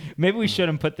 folks. Maybe we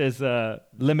shouldn't put this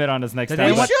limit on us next Did time.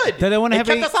 We anyone, should. did anyone It have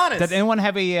kept a, us honest. Did anyone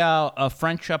have a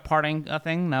French parting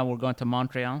thing? Now we're going to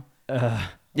Montreal. Do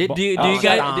you shout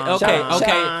guys? out, Okay, shout out,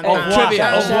 okay. shout Oh, out, trivia.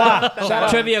 shout out, shout out.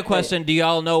 Trivia question: do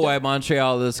y'all know why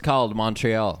Montreal is called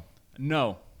Montreal?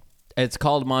 No. It's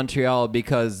called Montreal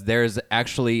because there's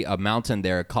actually a mountain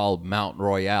there called Mount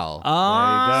Royal.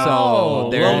 Oh, So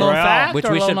there- little known Royale. fact, which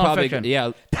or we little should known probably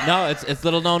fiction? no, it's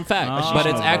little known fact, but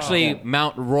it's actually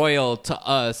Mount Royal to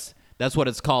us. That's what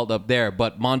it's called up there,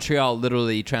 but Montreal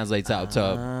literally translates out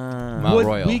to Mount Would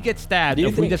Royal. we get stabbed Do you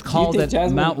if we think- just do you called think it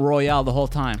Jasmine- Mount Royale the whole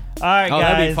time? All right, Oh,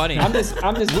 guys. that'd be funny. I'm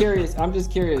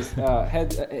just curious.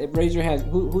 Raise your hands.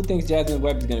 Who thinks Jasmine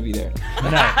Webb is gonna be there? No,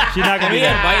 she's not Can gonna be we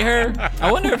there. invite her?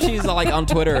 I wonder if she's like on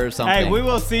Twitter or something. Hey, we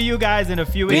will see you guys in a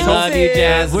few We weeks. love you,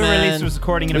 Jasmine. We'll release this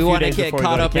recording in a we few wanna days get before we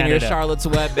caught go to up in your Canada. Charlotte's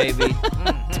Web, baby.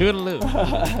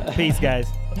 Toodaloo. Peace, guys.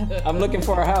 I'm looking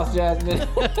for a house, Jasmine.